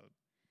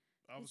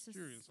It's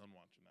curious just- on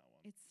watching that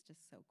one. It's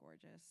just so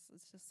gorgeous.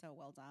 It's just so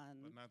well done.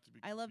 But not to be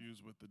I love-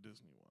 confused with the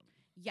Disney one.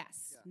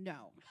 Yes. Yeah.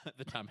 No.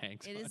 The Tom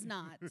Hanks. It one. is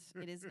not.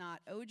 It is not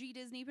OG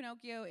Disney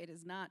Pinocchio. It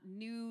is not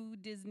new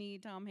Disney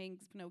Tom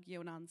Hanks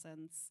Pinocchio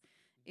nonsense.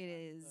 It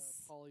is.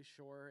 the Pauly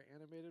Shore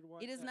animated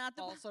one. It is that not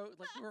the- also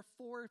like there were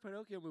 4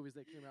 Pinocchio movies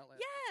that came out last.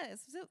 Yes.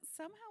 So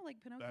somehow,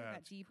 like Pinocchio got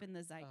That's deep in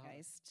the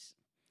zeitgeist.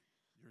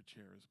 Your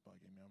chair is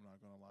bugging me. I'm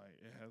not gonna lie.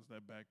 It has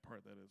that back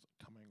part that is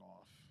coming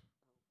off.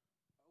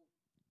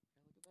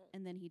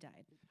 And then he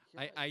died.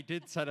 I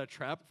did set a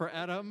trap for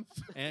Adam,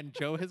 and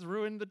Joe has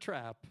ruined the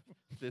trap.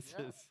 This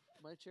Yeah. is.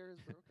 My chair is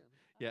broken.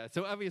 Yeah,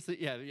 so obviously,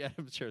 the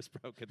Adam's chair is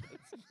broken.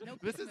 No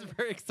This is kidding.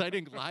 very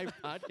exciting live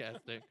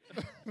podcasting.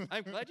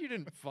 I'm glad you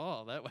didn't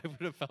fall. That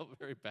would have felt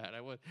very bad.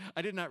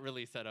 I did not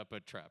really set up a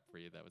trap for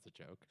you. That was a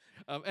joke.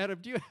 Adam,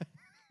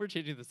 we're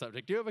changing the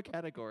subject. Do you have a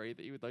category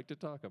that you would like to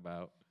talk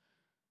about?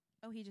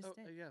 Oh, he just Oh,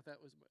 did. yeah,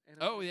 that was.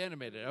 Oh, the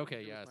animated. Okay, It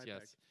was yes, my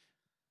yes.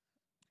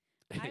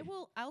 pick.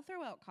 I'll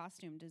throw out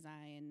costume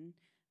design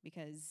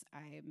because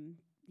I'm,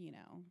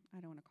 I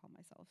don't want to call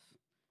myself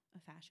a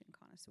fashion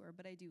connoisseur,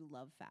 but I do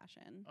love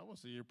fashion. I would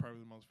say you're probably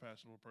the most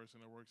fashionable person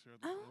that works here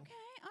at the Oh, school. okay,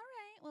 all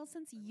right. Well,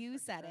 since you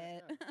respect said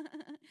it, that,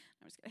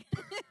 I'm just kidding.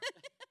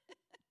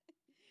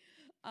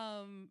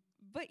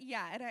 But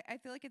yeah, and I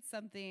feel like it's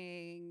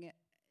something.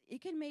 It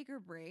can make or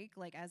break.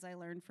 Like as I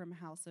learned from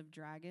House of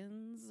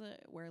Dragons,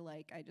 where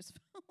like I just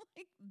felt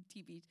like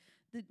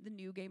the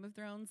new Game of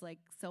Thrones, like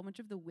so much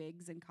of the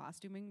wigs and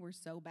costuming were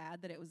so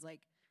bad that it was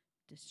like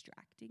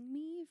distracting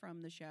me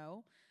from the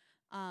show.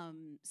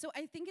 So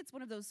I think it's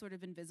one of those sort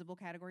of invisible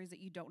categories that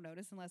you don't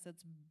notice unless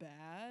it's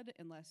bad,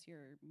 unless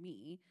you're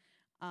me.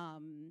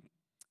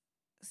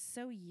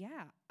 So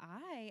yeah,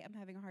 I am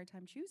having a hard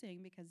time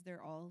choosing because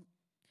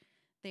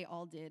they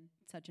all did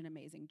such an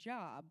amazing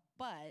job.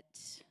 But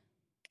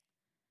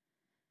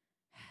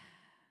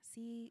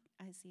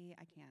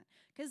I can't.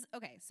 Because,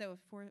 okay, so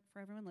for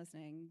everyone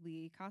listening,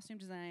 the costume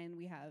design,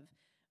 we have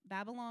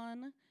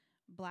Babylon,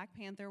 Black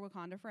Panther,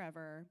 Wakanda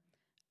Forever,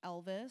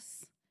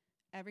 Elvis,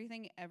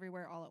 Everything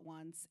Everywhere All at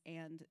Once,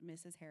 and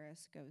Mrs.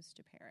 Harris Goes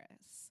to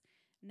Paris.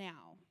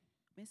 Now,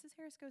 Mrs.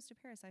 Harris Goes to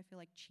Paris, I feel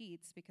like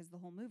cheats because the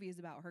whole movie is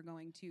about her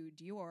going to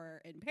Dior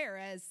in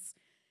Paris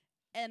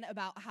and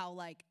about how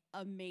like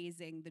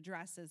amazing the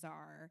dresses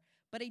are.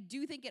 But I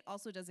do think it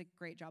also does a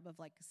great job of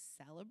like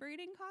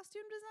celebrating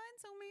costume design.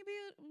 So maybe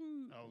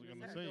I was Yeah,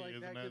 gonna I say, feel like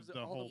isn't that that gives the all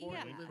the whole more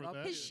to point live for up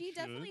that? because to. she It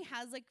definitely should.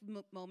 has like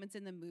moments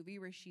in the movie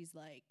where she's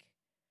like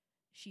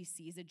she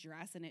sees a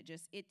dress and it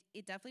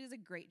definitely does a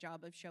great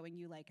job of showing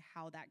you like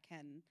how that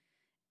can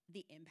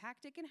the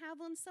impact it can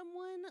have on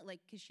someone, like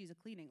because she's a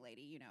cleaning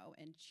lady, you know,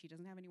 and she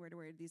doesn't have anywhere to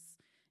wear this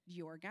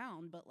Dior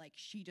gown, but like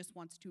she just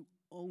wants to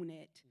own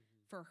it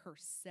for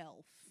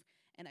herself.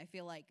 And I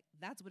feel like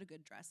that's what a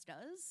good dress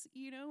does,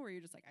 you know, where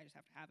you're just like, I just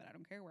have to have it. I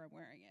don't care where I'm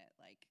wearing it.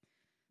 Like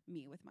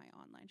me with my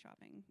online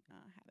shopping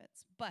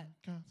habits. But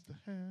Got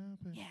to happen.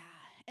 yeah.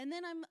 And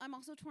then I'm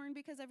also torn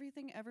because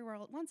Everything Everywhere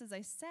All at Once, as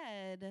I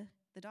said,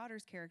 the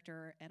daughter's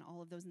character and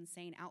all of those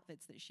insane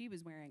outfits that she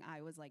was wearing,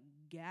 I was like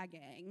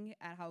gagging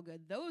at how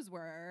good those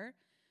were.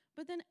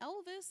 But then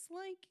Elvis,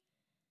 like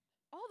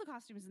all the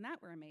costumes in that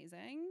were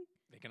amazing.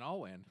 They can all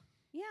win.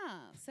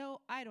 Yeah.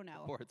 So I don't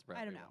know. Awards for I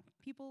don't everyone.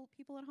 know.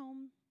 People at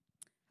home,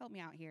 help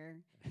me out here.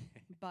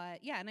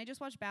 But yeah, and I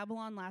just watched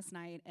Babylon last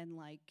night and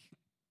like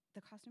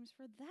the costumes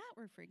for that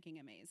were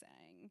freaking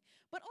amazing.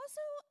 But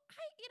also,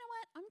 you know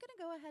what? I'm going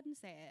to go ahead and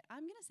say it. I'm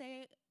going to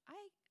say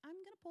I'm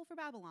going to pull for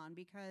Babylon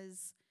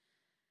because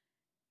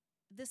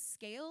the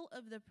scale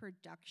of the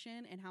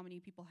production and how many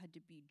people had to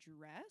be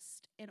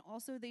dressed, and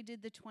also they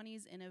did the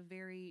 20s in a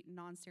very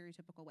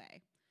non-stereotypical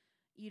way.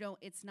 You know,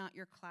 it's not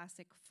your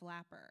classic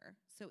flapper.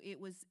 So it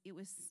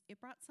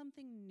brought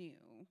something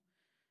new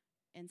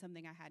and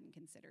something I hadn't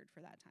considered for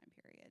that time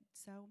period.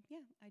 So yeah,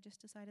 I just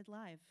decided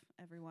live,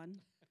 everyone.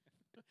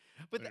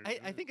 But Very I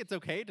good. think it's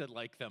okay to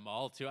like them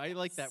all too. I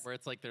like that Yes. where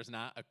it's like there's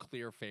not a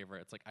clear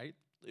favorite. It's like I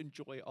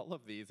enjoy all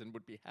of these and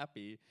would be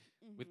happy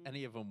with Mhm.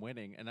 any of them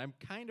winning. And I'm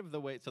kind of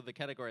the way. So the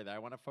category that I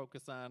want to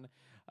focus on.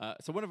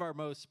 So one of our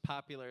most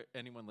popular.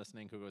 Anyone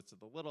listening who goes to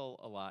the Little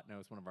a lot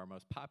knows one of our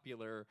most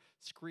popular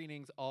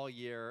screenings all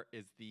year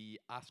is the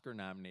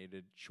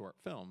Oscar-nominated short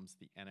films,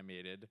 the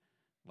animated,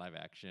 live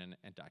action,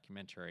 and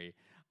documentary.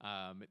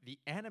 The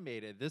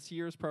animated this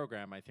year's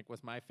program I think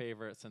was my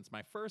favorite since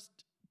my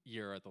first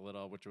year at the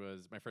Little, which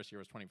was my first year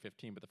was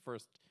 2015, but the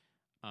first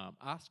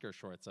Oscar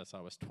shorts I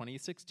saw was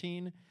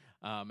 2016,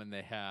 and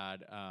they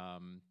had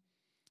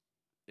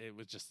it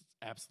was just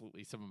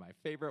absolutely some of my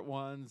favorite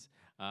ones,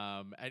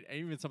 and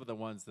even some of the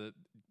ones that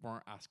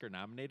weren't Oscar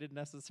nominated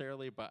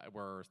necessarily, but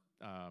were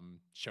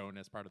shown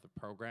as part of the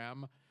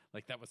program.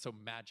 Like that was so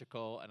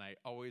magical, and I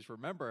always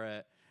remember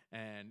it.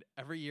 And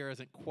every year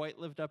hasn't quite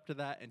lived up to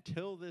that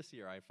until this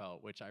year. I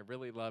felt, which I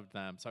really loved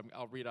them. So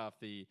I'll read off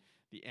the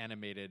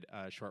animated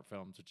short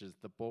films, which is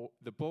the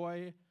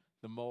boy,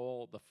 the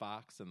mole, the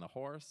fox, and the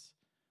horse,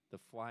 the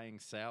flying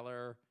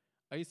sailor,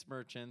 ice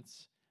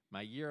merchants,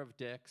 my year of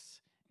dicks,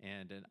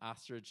 and an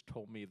ostrich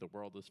told me the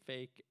world is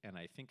fake, and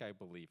I think I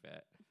believe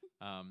it.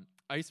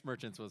 Ice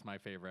merchants was my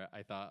favorite.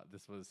 I thought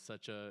this was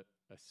such a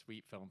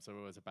sweet film. So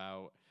it was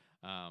about.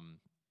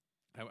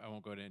 I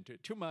won't go into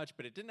it too much,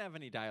 but it didn't have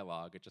any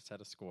dialogue. It just had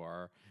a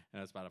score, and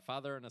it was about a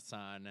father and a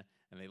son,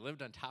 and they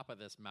lived on top of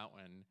this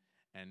mountain.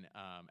 And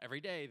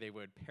every day they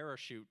would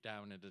parachute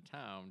down into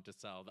town to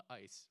sell the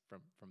ice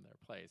from their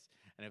place.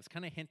 And it was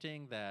kind of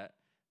hinting that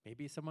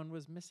maybe someone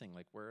was missing.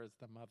 Like, where is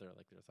the mother?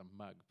 Like, there's a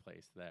mug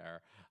place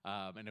there.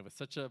 And it was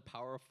such a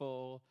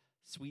powerful,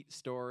 sweet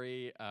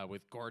story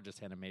with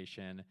gorgeous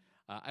animation.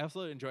 I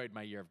also enjoyed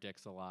My Year of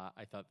Dicks a lot.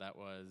 I thought that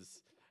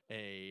was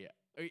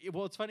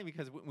well, it's funny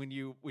because when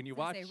you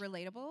watch Say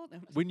relatable. No.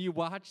 when you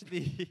watch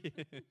the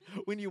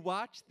when you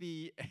watch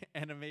the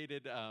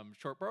animated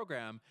short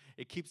program,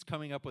 it keeps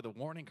coming up with a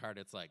warning card.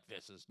 It's like,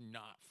 this is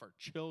not for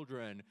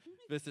children.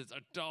 This is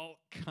adult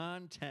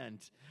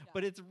content.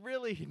 But it's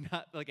really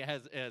not. Like it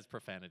has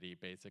profanity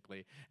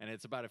basically, and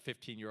it's about a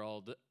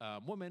 15-year-old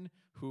woman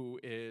who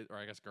is, or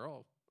I guess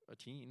girl, a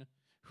teen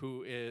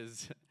who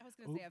is I was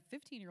going to say a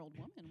 15-year-old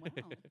woman.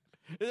 Wow.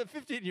 a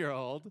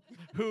 15-year-old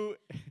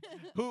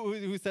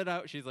who set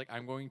out. She's like,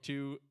 I'm going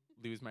to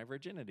lose my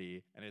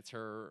virginity, and it's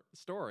her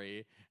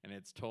story, and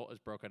it's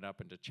broken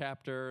up into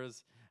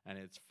chapters, and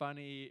it's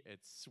funny,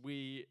 it's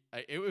sweet.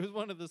 It was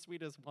one of the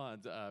sweetest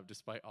ones,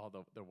 despite all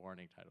the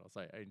warning titles.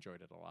 I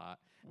enjoyed it a lot.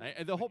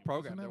 And the whole Wait,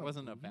 program, wasn't there that a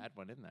wasn't a movie? bad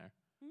one in there.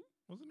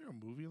 Wasn't there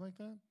a movie like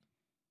that?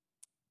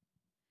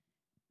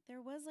 There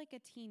was like a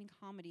teen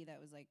comedy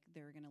that was like they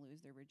were going to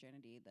lose their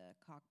virginity, the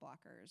cock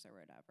blockers or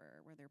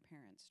whatever, where their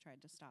parents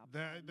tried to stop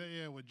them.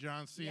 Yeah, with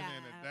John Cena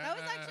in it. Yeah, that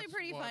was actually That's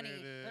pretty what funny.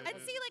 it is. And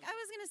see, like I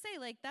was gonna say,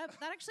 like that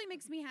actually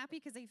makes me happy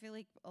because I feel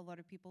like a lot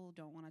of people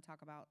don't want to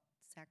talk about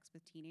sex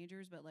with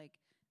teenagers, but like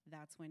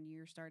that's when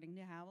you're starting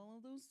to have all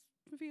of those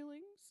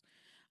feelings.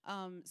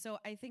 So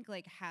I think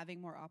like having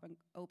more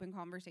open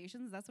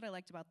conversations. That's what I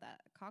liked about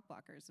that Cock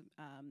Blockers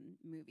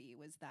movie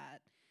was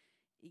that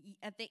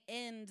at the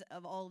end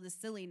of all the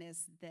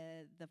silliness,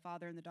 the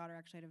father and the daughter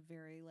actually had a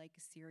very like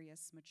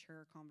serious,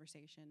 mature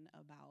conversation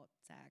about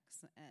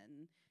sex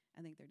and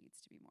I think there needs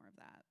to be more of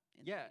that.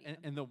 In Yeah, the media.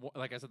 and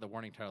like I said, the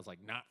warning title is like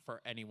not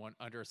for anyone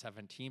under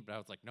 17. But I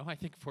was like, no, I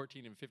think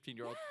 14 and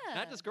 15-year-olds, Yeah.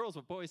 not just girls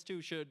but boys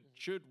too, should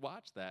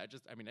watch that.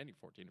 Just I mean, any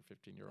 14 or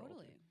 15-year-old.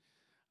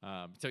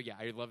 Totally. So yeah,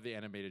 I love the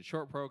animated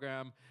short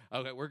program.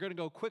 Okay, we're gonna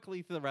go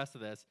quickly through the rest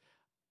of this.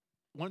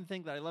 One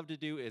thing that I love to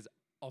do is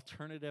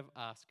alternative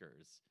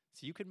Oscars.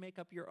 So you can make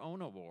up your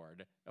own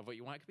award of what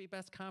you want. It could be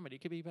best comedy,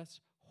 it could be best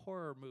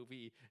horror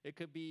movie, it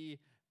could be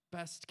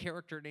best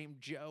character named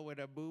Joe in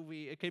a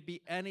movie. It could be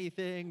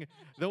anything.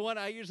 The one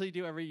I usually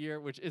do every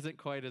year, which isn't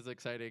quite as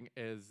exciting,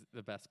 is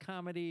the best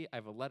comedy. I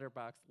have a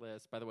Letterboxd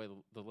list. By the way,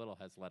 the Little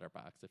has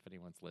Letterboxd if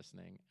anyone's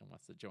listening and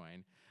wants to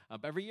join.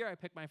 But every year I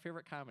pick my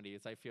favorite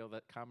comedies. I feel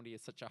that comedy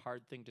is such a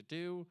hard thing to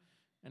do,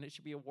 and it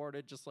should be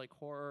awarded just like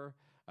horror.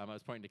 I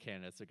was pointing to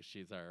Candace because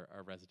she's our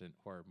resident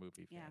horror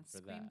movie fan Yeah, for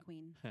Scream that.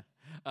 Queen.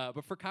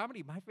 But for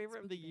comedy, my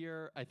favorite of the Spooky.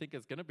 year, I think,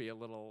 is going to be a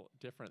little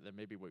different than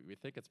maybe what we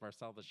think. It's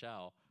Marcel the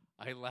Shell.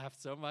 I laugh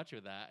so much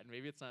with that, and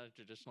maybe it's not a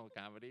traditional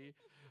comedy,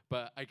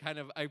 but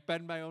I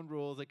bend my own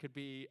rules. It could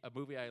be a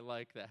movie I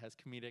like that has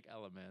comedic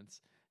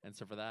elements, and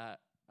so for that,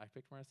 I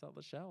picked Marcel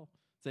the Shell.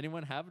 Does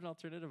anyone have an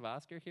alternative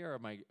Oscar here, or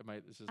am I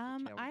this is I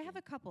have challenging?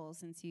 a couple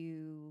since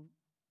you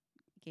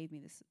gave me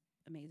this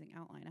amazing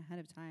outline ahead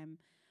of time.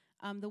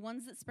 The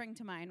ones that spring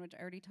to mind, which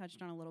I already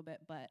touched on a little bit,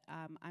 but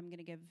I'm going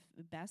to give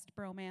Best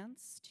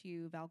Bromance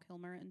to Val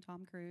Kilmer and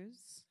Tom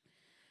Cruise.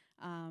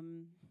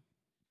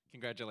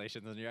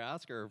 Congratulations on your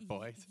Oscar,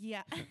 boys.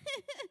 Yeah.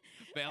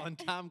 Val and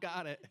Tom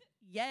got it.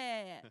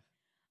 Yeah.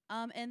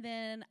 And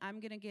then I'm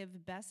going to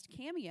give Best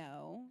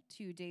Cameo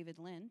to David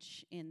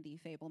Lynch in The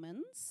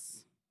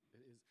Fablemans.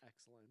 It is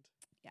excellent.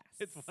 Yes.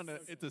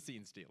 It's a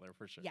scene stealer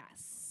for sure.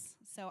 Yes.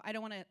 So I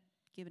don't want to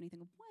give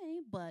anything away,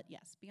 but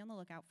yes, be on the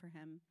lookout for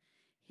him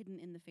hidden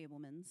in The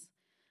Fablemans.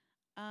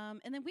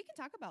 And then we can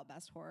talk about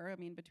best horror. I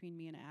mean, between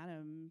me and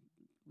Adam,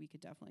 we could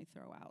definitely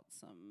throw out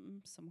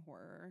some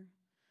horror.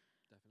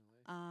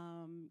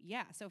 Definitely.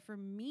 Yeah, so for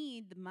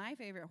me, my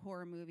favorite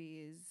horror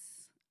movies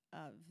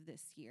of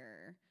this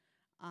year,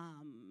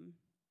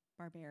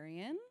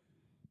 Barbarian.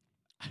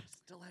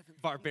 Still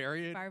haven't.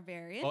 Barbarian.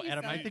 Barbarian. Oh, you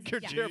Adam, I said- think your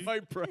yeah. chair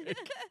might break.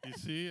 You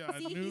see, I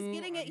See, knew. he's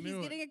getting I it. He's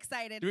knew getting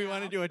excited. Do we want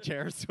to now. do a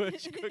chair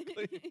switch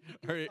quickly,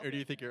 or do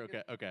you think you're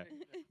okay? Okay.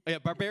 Oh, yeah,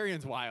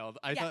 Barbarian's wild.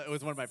 I thought it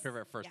was one of my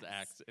favorite first Yes.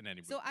 acts in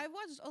any movie. So I've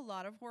watched a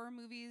lot of horror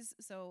movies.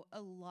 So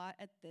a lot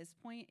at this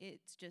point,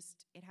 it's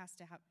just it has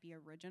to be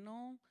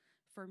original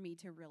for me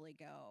to really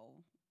go,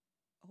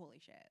 holy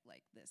shit!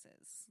 Like this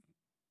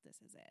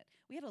is it.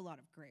 We had a lot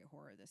of great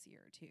horror this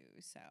year too.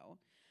 So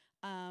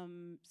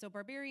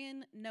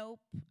Barbarian, Nope.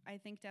 I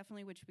think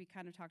definitely, which we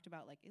kind of talked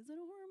about. Like, is it a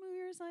horror movie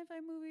or a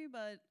sci-fi movie?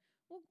 But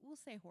we'll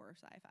say horror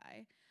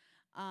sci-fi.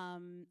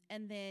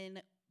 And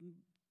then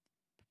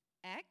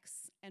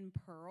X and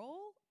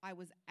Pearl, I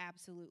was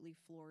absolutely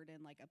floored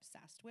and like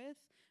obsessed with.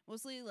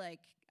 Mostly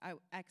like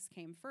X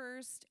came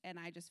first, and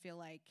I just feel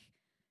like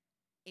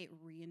it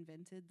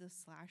reinvented the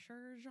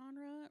slasher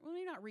genre. Well,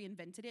 maybe not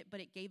reinvented it, but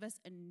it gave us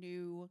a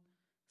new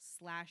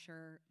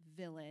slasher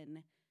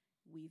villain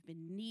we've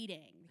been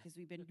needing because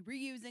we've been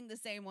reusing the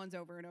same ones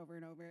over and over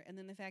and over. And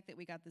then the fact that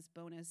we got this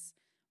bonus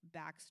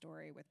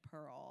backstory with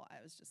Pearl,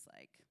 I was just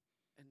like,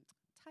 And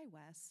Ty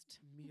West.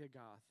 Mia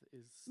Goth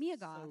is Mia so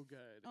Goth.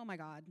 good. Oh my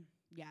God.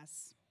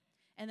 Yes.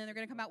 And then they're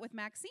going to come out with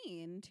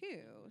Maxine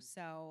too.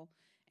 So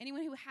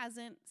anyone who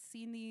hasn't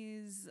seen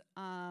these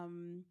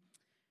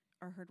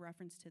or heard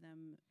reference to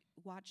them,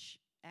 watch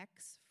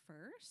X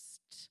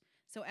first.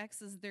 So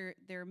X is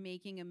they're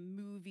making a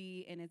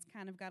movie, and it's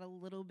kind of got a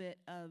little bit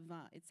of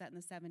it's set in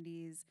the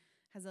 70s,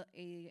 has a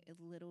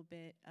little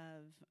bit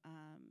of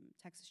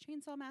Texas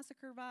Chainsaw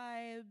Massacre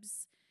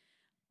vibes.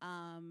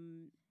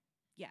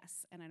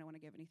 Yes, and I don't want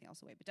to give anything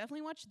else away, but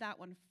definitely watch that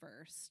one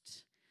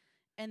first.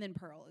 And then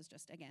Pearl is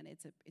just, again,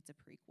 it's a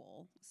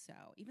prequel. So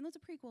even though it's a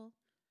prequel,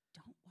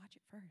 don't watch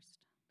it first.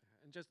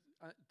 And just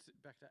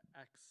back to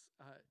X,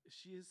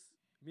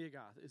 Mia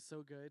Goth is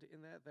so good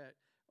in that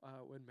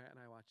when Matt and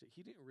I watched it,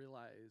 he didn't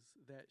realize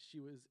that she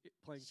was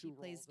playing She two roles.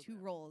 plays in two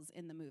that. roles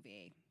in the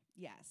movie.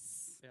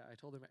 Yes. Yeah, I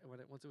told him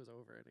once it was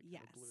over, and it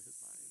Yes. kind of blew his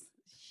mind.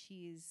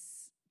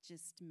 She's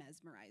just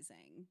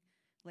mesmerizing.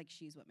 Like,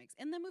 she's what makes.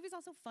 And the movie's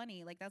also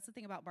funny. Like, that's the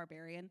thing about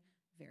Barbarian.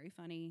 Very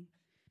funny.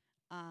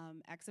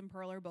 X and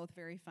Pearl are both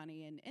very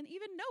funny. And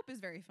even Nope is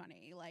very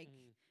funny. Like,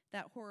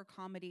 that horror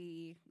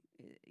comedy.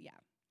 Yeah.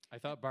 I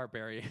thought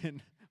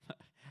Barbarian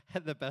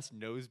had the best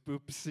nose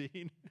boop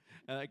scene.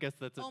 And I guess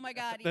that's Oh my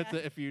God, that's yeah.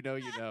 if you know,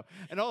 you know.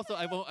 And also,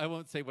 I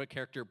won't say what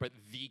character, but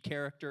the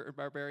character in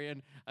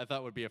Barbarian I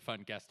thought would be a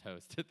fun guest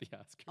host at the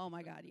Oscars. Oh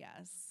my God,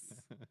 yes.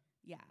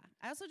 Yeah.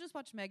 I also just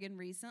watched Megan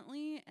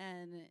recently,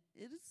 and it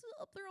is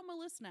up there on my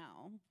list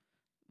now.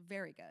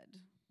 Very good.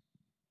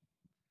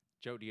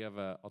 Joe, do you have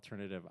an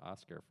alternative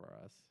Oscar for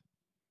us?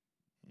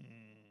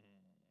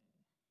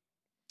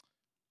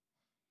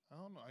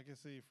 I don't know. I can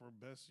say for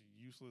best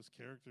useless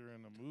character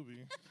in a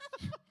movie.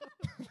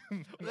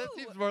 That Ooh,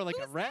 seems more like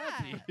a who's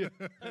that? Razzie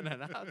than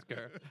an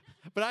Oscar.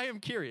 But I am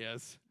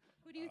curious.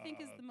 Who do you think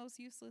is the most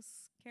useless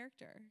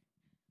character?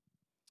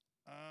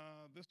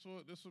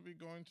 This will be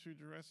going to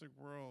Jurassic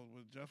World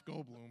with Jeff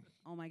Goldblum.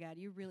 Oh my God,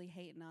 you're really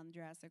hating on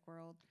Jurassic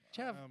World.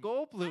 Jeff Um,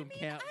 Goldblum I mean,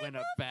 can't I win a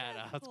love bad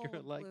Jeff Oscar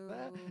like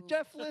that. Goldblum.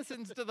 Jeff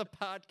listens to the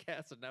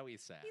podcast, and now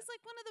he's sad. He's like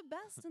one of the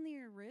best in the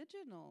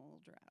original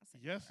Jurassic.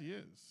 Yes, he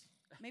Park. is.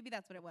 Maybe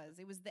that's what it was.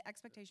 It was the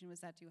expectation was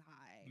set too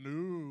high.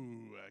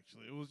 No,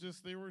 actually, it was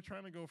just they were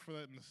trying to go for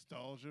that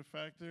nostalgia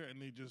factor,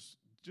 and they just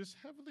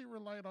heavily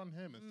relied on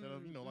him instead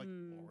of like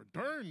Laura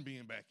Dern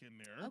being back in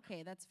there.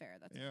 Okay, that's fair.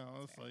 That's Yeah,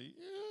 fair. it's like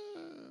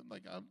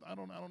like I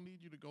don't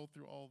need you to go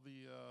through all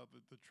the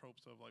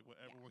tropes of like what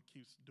everyone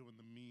keeps doing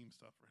the meme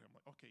stuff for him.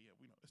 Like, okay, yeah,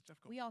 we know it's Jeff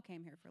Goldblum. We all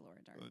came here for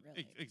Laura Dern,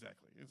 really.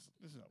 Exactly.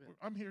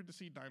 I'm here to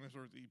see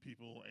dinosaurs eat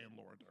people and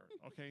Laura Dern.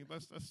 Okay,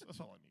 that's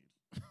all I need.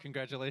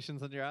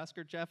 Congratulations on your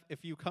Oscar, Jeff.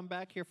 If you come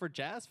back here for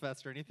Jazz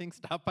Fest or anything,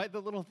 stop by the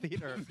little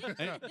theater.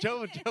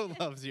 Joe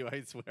loves you, I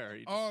swear.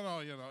 Oh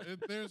no,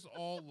 there's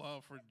all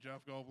love for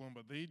Jeff Goldblum,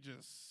 but they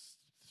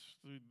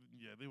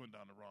went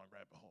down the wrong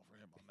rabbit hole for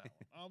him on that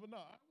one. But no,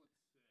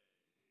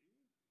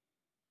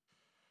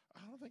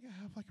 I don't think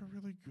I have like a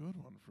really good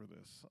one for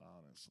this,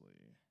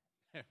 honestly.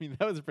 I mean,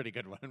 that was a pretty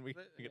good one. We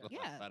get a lot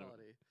Yeah. out of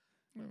it.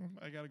 Quality.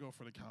 No, I got to go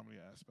for the comedy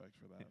aspect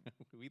for that.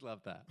 We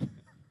love that.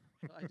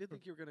 Well, I did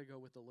think you were going to go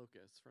with the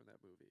locusts from that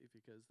movie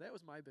because that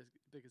was my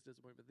biggest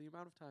disappointment. The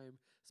amount of time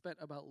spent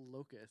about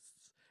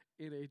locusts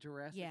in a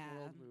Jurassic Yeah.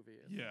 World movie.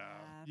 It's Yeah,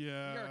 like,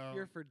 yeah. We are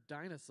here for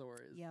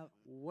dinosaurs. Yep.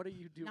 What are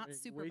you doing? Not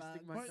wasting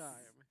superbugs. my But-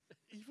 time.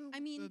 Even I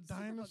mean, the Superbug bugs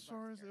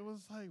dinosaurs, scary. it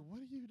was like, what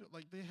do you do?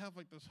 Like they have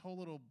like this whole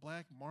little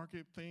black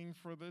market thing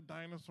for the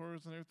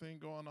dinosaurs and everything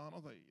going on. I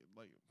was like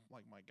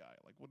my guy,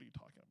 like what are you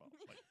talking about?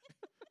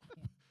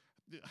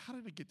 Like, how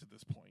did it get to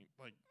this point?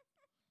 Like,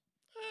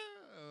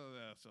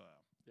 that's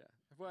Yeah.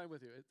 Well, I'm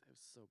with you. It was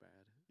so bad.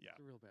 Yeah. It's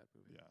a real bad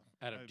movie.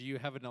 yeah. Adam, do you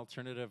have an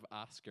alternative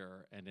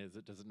Oscar, and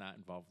does it not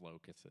involve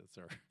locusts,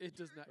 or It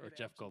does not. Or It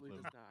Jeff absolutely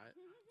Goldblum. does not.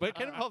 but it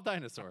can involve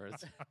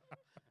dinosaurs?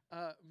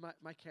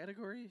 My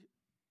category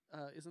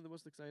isn't the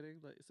most exciting,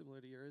 but similar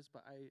to yours.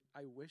 But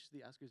I wish the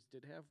Oscars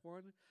did have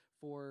one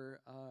for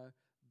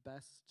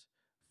best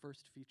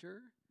first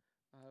feature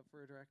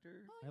for a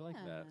director. Oh, I like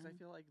that. Because I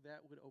feel like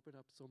that would open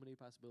up so many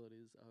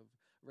possibilities of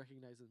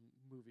recognizing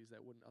movies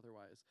that wouldn't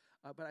otherwise.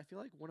 But I feel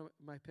like one of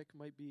my pick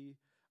might be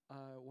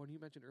one you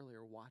mentioned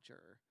earlier,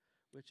 Watcher,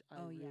 which I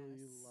Oh,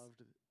 really yes.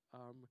 loved.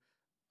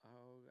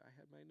 I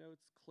had my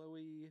notes.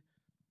 Chloe.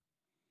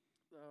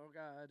 Oh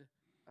God,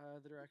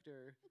 the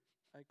director.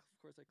 Of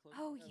course I closed.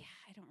 Oh my notes.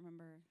 yeah, I don't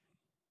remember.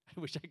 I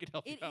wish I could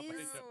help you It out. but I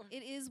is. don't.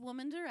 It is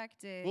woman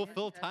directed. We'll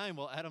fill time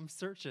while Adam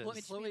searches. Which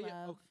we Chloe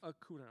love.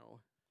 Okuno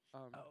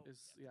Oh, is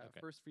okay.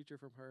 first feature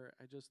from her.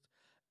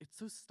 It's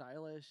so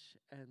stylish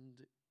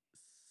and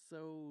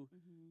so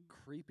Mhm.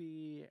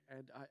 creepy,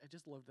 and I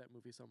just loved that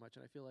movie so much.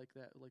 And I feel like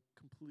that like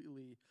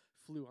completely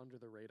flew under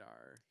the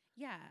radar.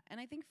 Yeah, and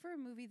I think for a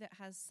movie that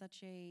has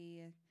such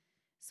a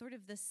sort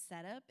of the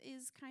setup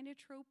is kind of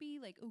tropey,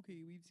 like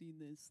okay, we've seen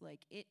this.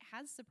 Like it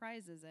has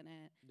surprises in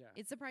it. Yeah,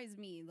 It surprised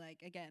me.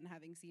 Like again,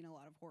 having seen a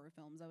lot of horror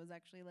films, I was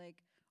actually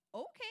like,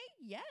 okay,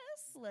 yes,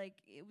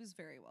 like it was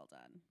very well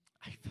done.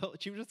 I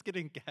felt she was just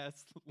getting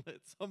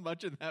gaslit so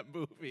much in that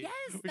movie.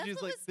 Yes, where that's she's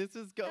what like, was- "This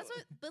is going." That's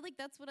what, but like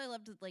that's what I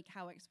loved, like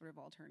how it sort of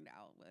all turned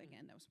out. Well,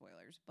 again, no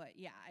spoilers, but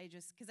yeah, I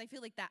just because I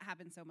feel like that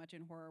happens so much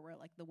in horror, where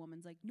like the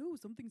woman's like, no,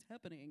 something's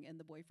happening, and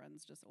the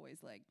boyfriend's just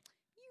always like,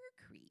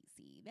 you're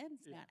crazy,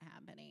 that's Yeah. not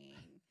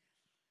happening.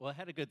 Well, it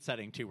had a good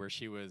setting too, where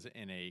she was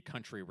in a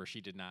country where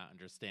she did not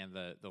understand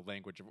the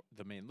language,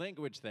 the main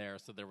language there.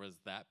 So there was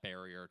that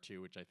barrier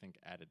too, which I think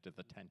added to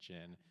the tension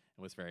and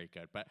was very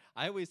good. But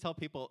I always tell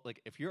people,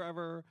 like, if you're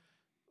ever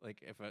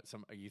like, if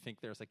you think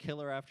there's a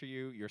killer after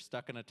you, you're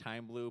stuck in a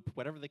time loop,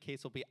 whatever the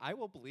case will be, I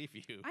will believe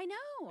you. I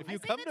know. If I you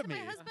say come that to to my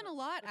me- husband a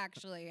lot.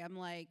 Actually, I'm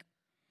like,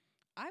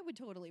 I would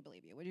totally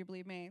believe you. Would you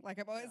believe me? Like,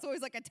 it's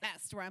always like a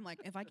test where I'm like,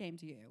 if I came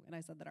to you and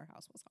I said that our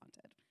house was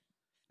haunted,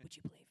 would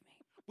you believe me?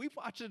 We've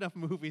watched enough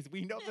movies.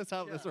 We know this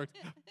how this Yeah. works.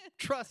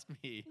 Trust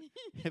me.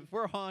 If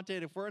we're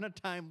haunted, if we're in a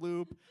time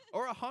loop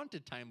or a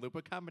haunted time loop,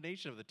 a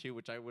combination of the two,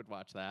 which I would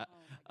watch that.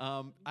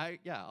 Oh my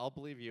I'll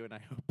believe you, and I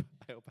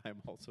hope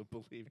I'm also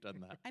believed on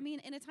that. I mean,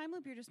 in a time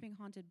loop, you're just being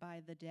haunted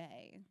by the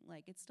day.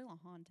 Like, it's still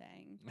a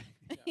haunting.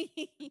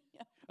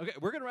 Okay,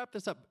 we're gonna wrap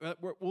this up.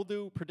 We'll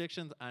do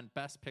predictions on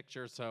Best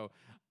Picture. So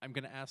I'm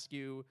gonna ask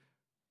you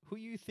who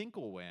you think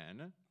will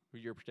win, who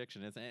your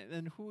prediction is,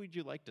 and who would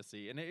you like to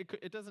see. And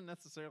it doesn't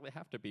necessarily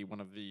have to be one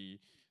of the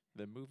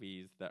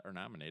movies that are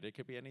nominated. It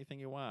could be anything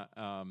you want.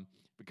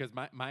 Because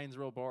mine's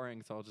real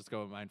boring, so I'll just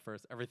go with mine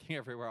first. Everything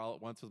Everywhere All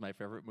at Once was my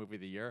favorite movie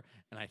of the year,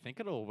 and I think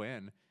it'll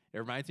win. It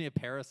reminds me of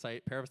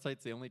Parasite.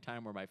 Parasite's the only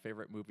time where my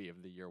favorite movie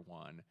of the year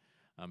won.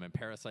 And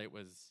Parasite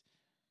was,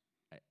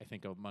 I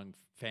think among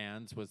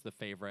fans, was the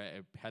favorite.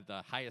 It had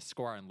the highest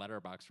score on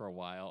Letterboxd for a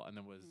while, and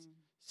then was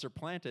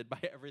supplanted by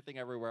Everything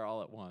Everywhere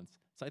All at Once.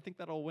 So I think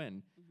that'll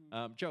win.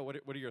 Joe, what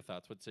are your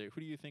thoughts? Who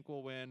do you think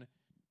will win,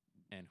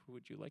 and who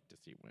would you like to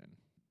see win?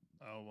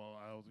 Oh, well,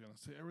 I was going to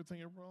say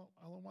Everything Everywhere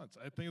All at Once.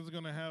 I think it's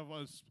going to have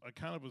a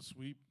kind of a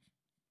sweep,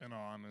 in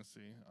all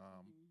honesty.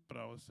 But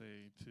I would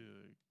say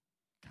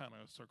to kind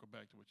of circle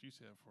back to what you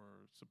said for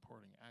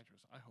supporting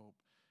actress. I hope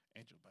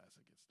Angela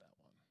Bassett gets that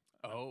one.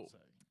 I would Oh. say.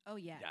 Oh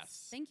yes.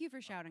 Yes. Thank you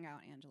for shouting out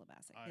Angela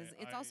Bassett because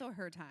it's also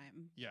her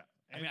time. Yeah.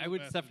 I mean, I Angela would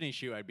Bassett- Stephanie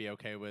Shu I'd be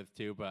okay with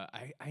too, but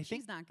I think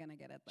She's not gonna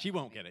get it. Though. she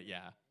won't get it.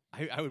 Yeah,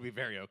 I would be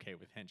very okay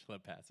with Angela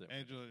Bassett.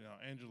 Angela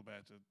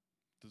Bassett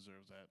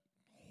deserves that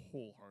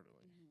wholeheartedly.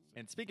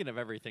 And speaking of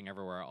Everything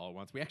Everywhere All at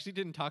Once, we actually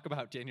didn't talk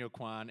about Daniel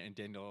Kwan and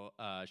Daniel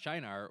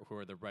Shinar, who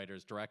are the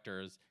writers,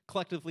 directors,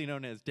 collectively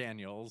known as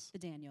Daniels, The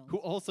Daniels. who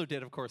also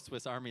did, of course,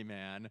 Swiss Army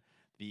Man,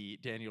 the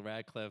Daniel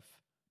Radcliffe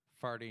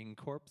farting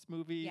corpse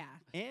movie. Yeah.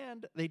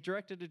 And they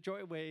directed a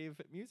Joywave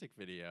music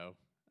video.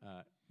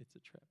 It's a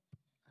trip.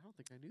 I don't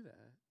think I knew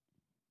that.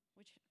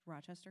 Which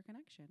Rochester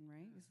Connection,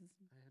 right? This is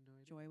I had no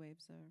idea. Joy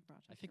Waves of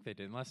Rochester. I think they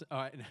did, unless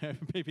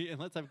maybe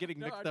unless I'm getting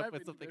No, mixed I up might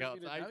with be- something I else.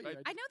 didn't doubt you.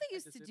 I know they I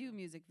used just to didn't do know.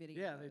 music videos.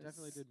 Yeah, they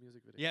definitely did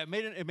music videos. Yeah,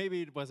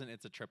 maybe it wasn't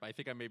It's a Trip. I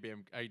think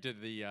I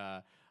did the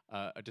a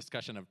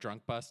discussion of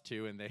Drunk Bus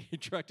too, and they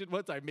directed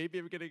once. I'm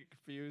getting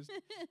confused.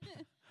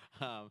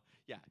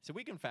 Yeah, so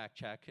we can fact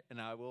check, and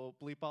I will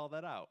bleep all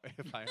that out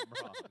if I am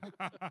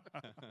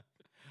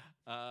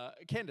wrong.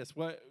 Candace,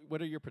 what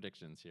are your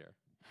predictions here?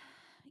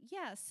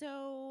 Yeah,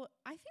 so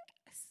I think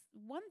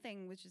one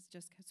thing, which is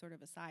just sort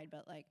of aside,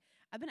 but like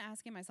I've been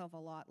asking myself a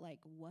lot, like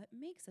what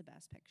makes a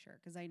best picture?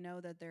 Because I know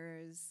that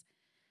there's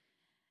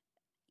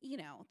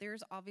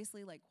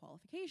obviously like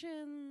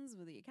qualifications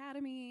with the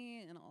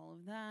Academy and all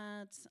of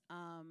that.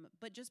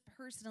 But just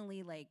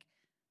personally, like,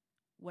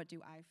 what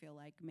do I feel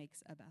like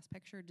makes a best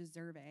picture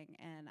deserving?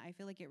 And I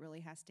feel like it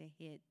really has to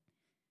hit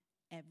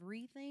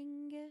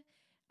everything.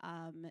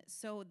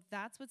 So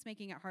that's what's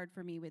making it hard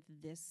for me with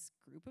this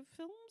group of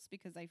films,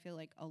 because I feel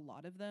like a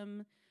lot of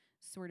them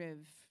sort of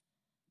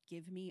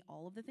give me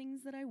all of the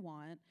things that I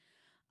want.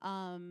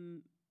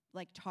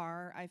 Like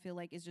Tar, I feel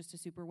like is just a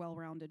super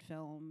well-rounded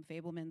film.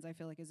 Fabelmans, I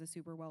feel like is a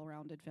super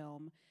well-rounded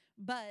film.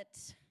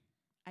 But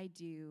I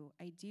do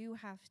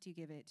have to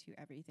give it to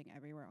Everything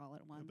Everywhere All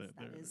at Once.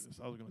 That is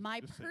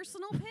my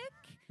personal pick,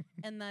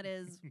 and that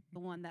is the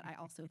one that I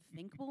also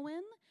think will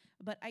win.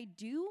 But I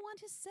do want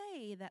to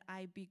say that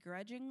I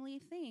begrudgingly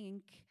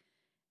think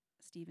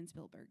Steven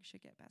Spielberg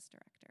should get Best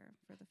Director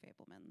for The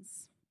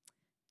Fabelmans.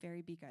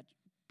 Very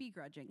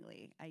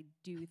begrudgingly. I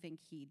do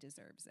think he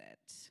deserves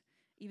it,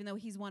 even though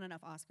he's won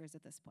enough Oscars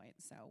at this point,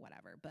 so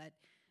whatever. But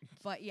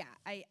yeah,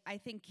 I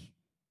think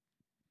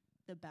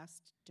the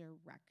best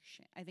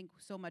direction. I think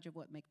so much of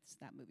what makes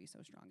that movie so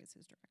strong is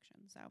his direction.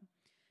 So,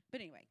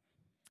 but anyway.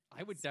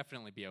 I would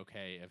definitely be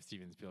okay if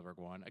Steven Spielberg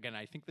won. Again,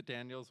 I think the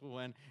Daniels will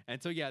win.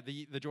 And so, yeah,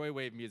 the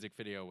Joywave music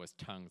video was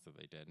Tongues that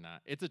they did.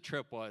 Not It's a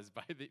Trip was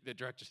by the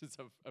directors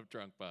of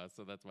Drunk Bus,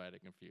 so that's why I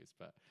got confused.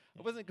 But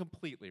I wasn't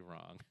completely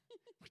wrong,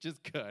 which is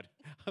good.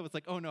 I was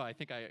like, oh, no, I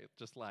think I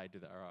just lied to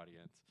our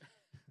audience.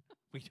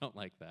 We don't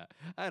like that.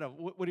 I don't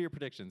know. What are your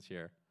predictions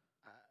here?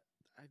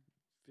 I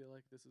feel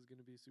like this is going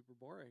to be super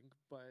boring,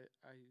 but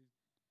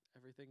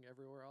Everything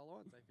Everywhere All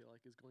at Once I feel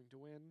like is going to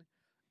win.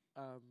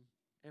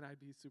 And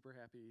I'd be super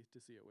happy to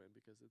see it win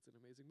because it's an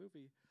amazing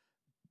movie.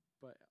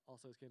 But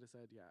also, as Candace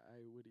said, yeah, I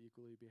would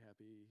equally be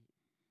happy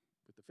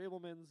with The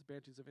Fabelmans,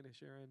 Banshees of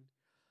Inisherin,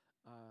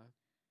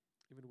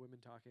 even Women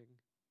Talking.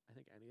 I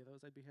think any of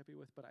those I'd be happy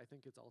with, but I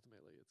think it's going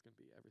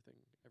to be Everything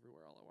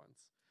Everywhere All at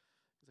Once.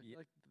 'Cause I feel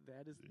like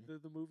that is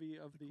the movie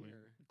of the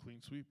year.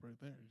 Clean sweep right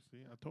there. You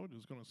see, I told you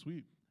it was going to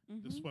sweep.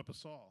 Mhm. This swept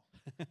us all.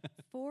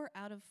 4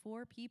 out of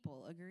 4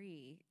 people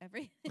agree.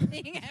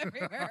 Everything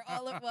Everywhere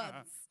All at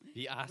Once.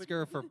 The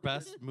Oscar for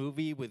Best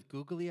Movie with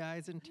Googly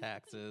Eyes and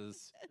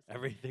Taxes.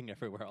 Everything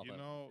Everywhere All at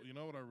Once. You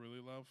know what I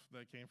really love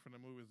that came from the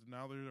movie is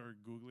now there are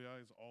googly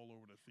eyes all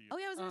over the theater. Oh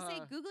yeah, I was gonna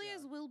say Googly yeah.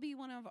 Eyes will be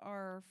one of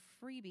our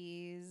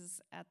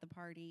freebies at the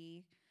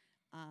party.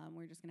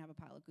 We're just gonna have a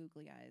pile of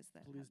googly eyes.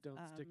 Please don't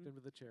stick them to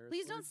the chairs.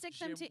 Please or don't stick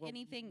them Jim to will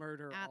anything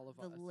murder at all of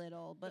the us.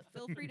 little, but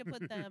feel free to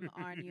put them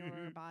on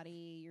your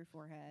body, your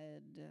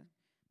forehead,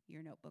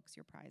 your notebooks,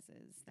 your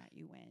prizes that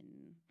you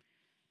win.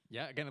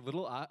 Yeah, again, a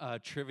little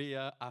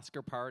trivia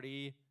Oscar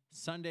party.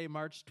 Sunday,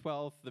 March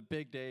 12th, the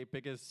big day,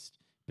 biggest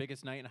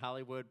night in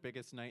Hollywood,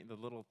 biggest night in the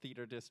little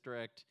theater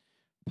district.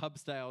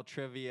 Pub-style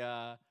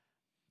trivia,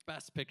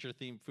 best picture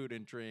themed food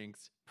and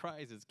drinks,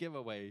 prizes,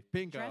 giveaway,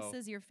 bingo. Dress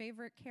as your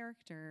favorite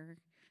character.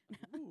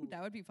 Ooh,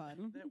 That would be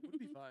fun. that would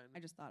be fun. I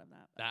just thought of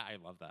that. I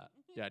love that.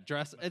 Yeah,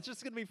 dress. It's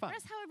just going to be fun.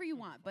 Dress however you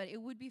want, but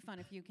it would be fun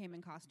if you came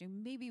in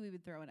costume. Maybe we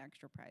would throw an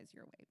extra prize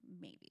your way.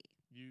 Maybe.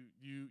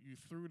 You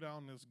threw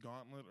down this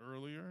gauntlet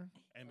earlier,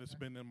 and it's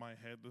been in my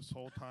head this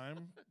whole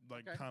time,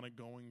 like Okay. kind of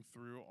going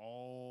through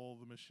all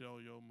the Michelle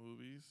Yeoh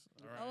movies.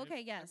 All right? Oh,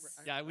 okay,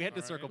 yes. Yeah, we had to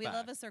Alright. circle We back.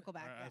 love a circle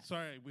back. All right, yes.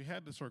 sorry, we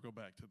had to circle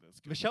back to this.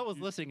 'cause Michelle was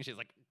you- listening, and she's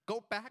like, go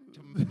back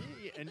to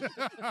me. And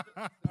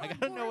I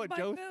got to know what my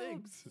Joe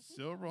film. thinks.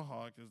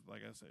 Silverhawk is,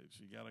 like I said,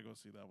 you got to go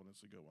see that one.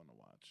 It's a good one to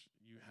watch.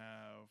 You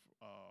have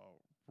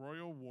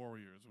Royal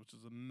Warriors, which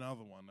is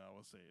another one that I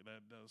would say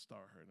that does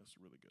star her, and it's a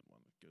really good one.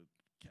 Good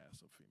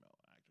cast of female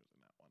actors in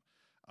that one.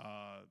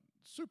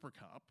 Super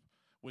Cop,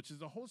 which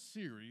is a whole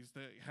series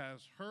that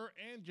has her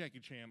and Jackie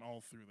Chan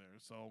all through there.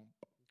 So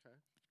Okay.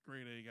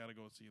 grade A. Got to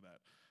go see that.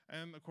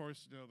 And of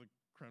course, you know, the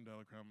creme de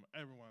la creme.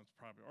 Everyone's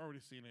probably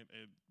already seen it.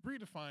 It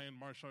redefined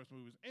martial arts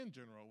movies in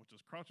general, which is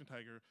Crouching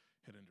Tiger,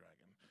 Hidden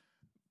Dragon.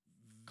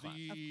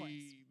 Classic. Of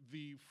course.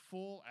 The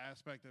full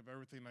aspect of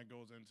everything that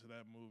goes into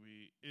that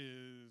movie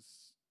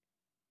is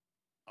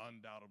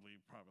undoubtedly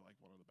probably like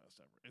one of the best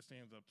ever. It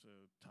stands up to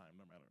time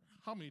no matter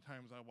how many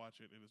times I watch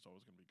it. It is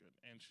always going to be good,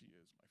 and she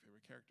is my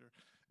favorite character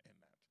in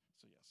that.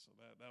 So yes, so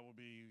that will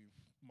be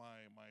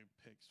my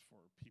picks for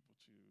people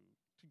to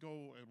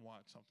go and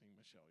watch something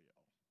Michelle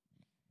Yeoh.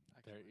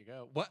 There you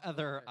go. What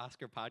other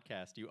Oscar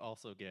podcast do you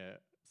also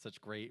get such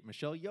great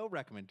Michelle Yeoh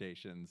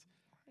recommendations?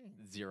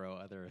 Zero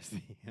other is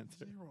the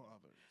answer. Zero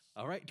others.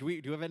 All right. Do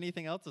we have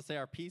anything else to say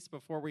our piece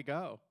before we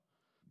go?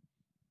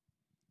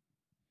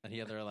 Any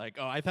other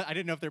I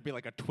didn't know if there'd be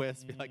like a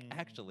twist. Be like,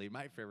 actually,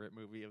 my favorite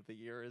movie of the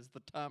year is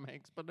the Tom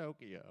Hanks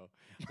Pinocchio.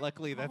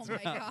 Luckily, that's Oh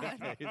my not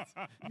God. the case.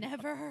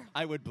 Never.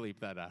 I would bleep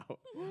that out.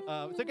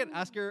 So again,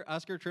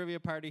 Oscar trivia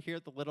party here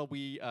at the Little.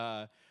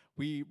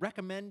 We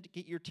recommend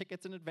get your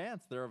tickets in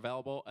advance. They're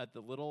available at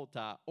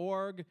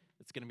thelittle.org.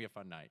 It's going to be a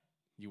fun night.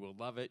 You will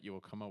love it. You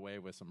will come away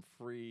with some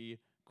free,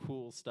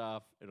 cool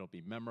stuff. It'll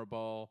be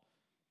memorable.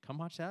 Come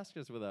watch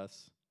Oscars with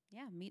us.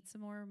 Yeah, meet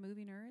some more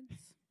movie nerds.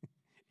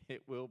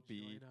 It will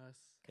be Join us.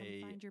 Come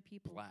a find your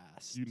people.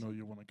 blast. You know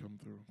you want to come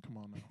through. Come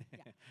on now.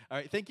 All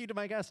right. Thank you to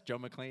my guests, Joe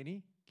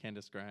McClaney,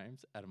 Candace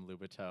Grimes, Adam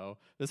Lubito.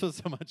 This was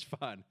so much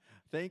fun.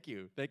 Thank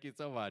you. Thank you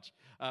so much.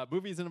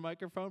 Movies in a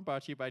Microphone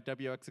brought to you by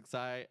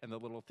WXXI and the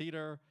Little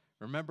Theater.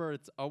 Remember,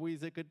 it's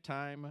always a good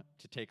time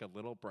to take a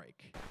little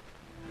break.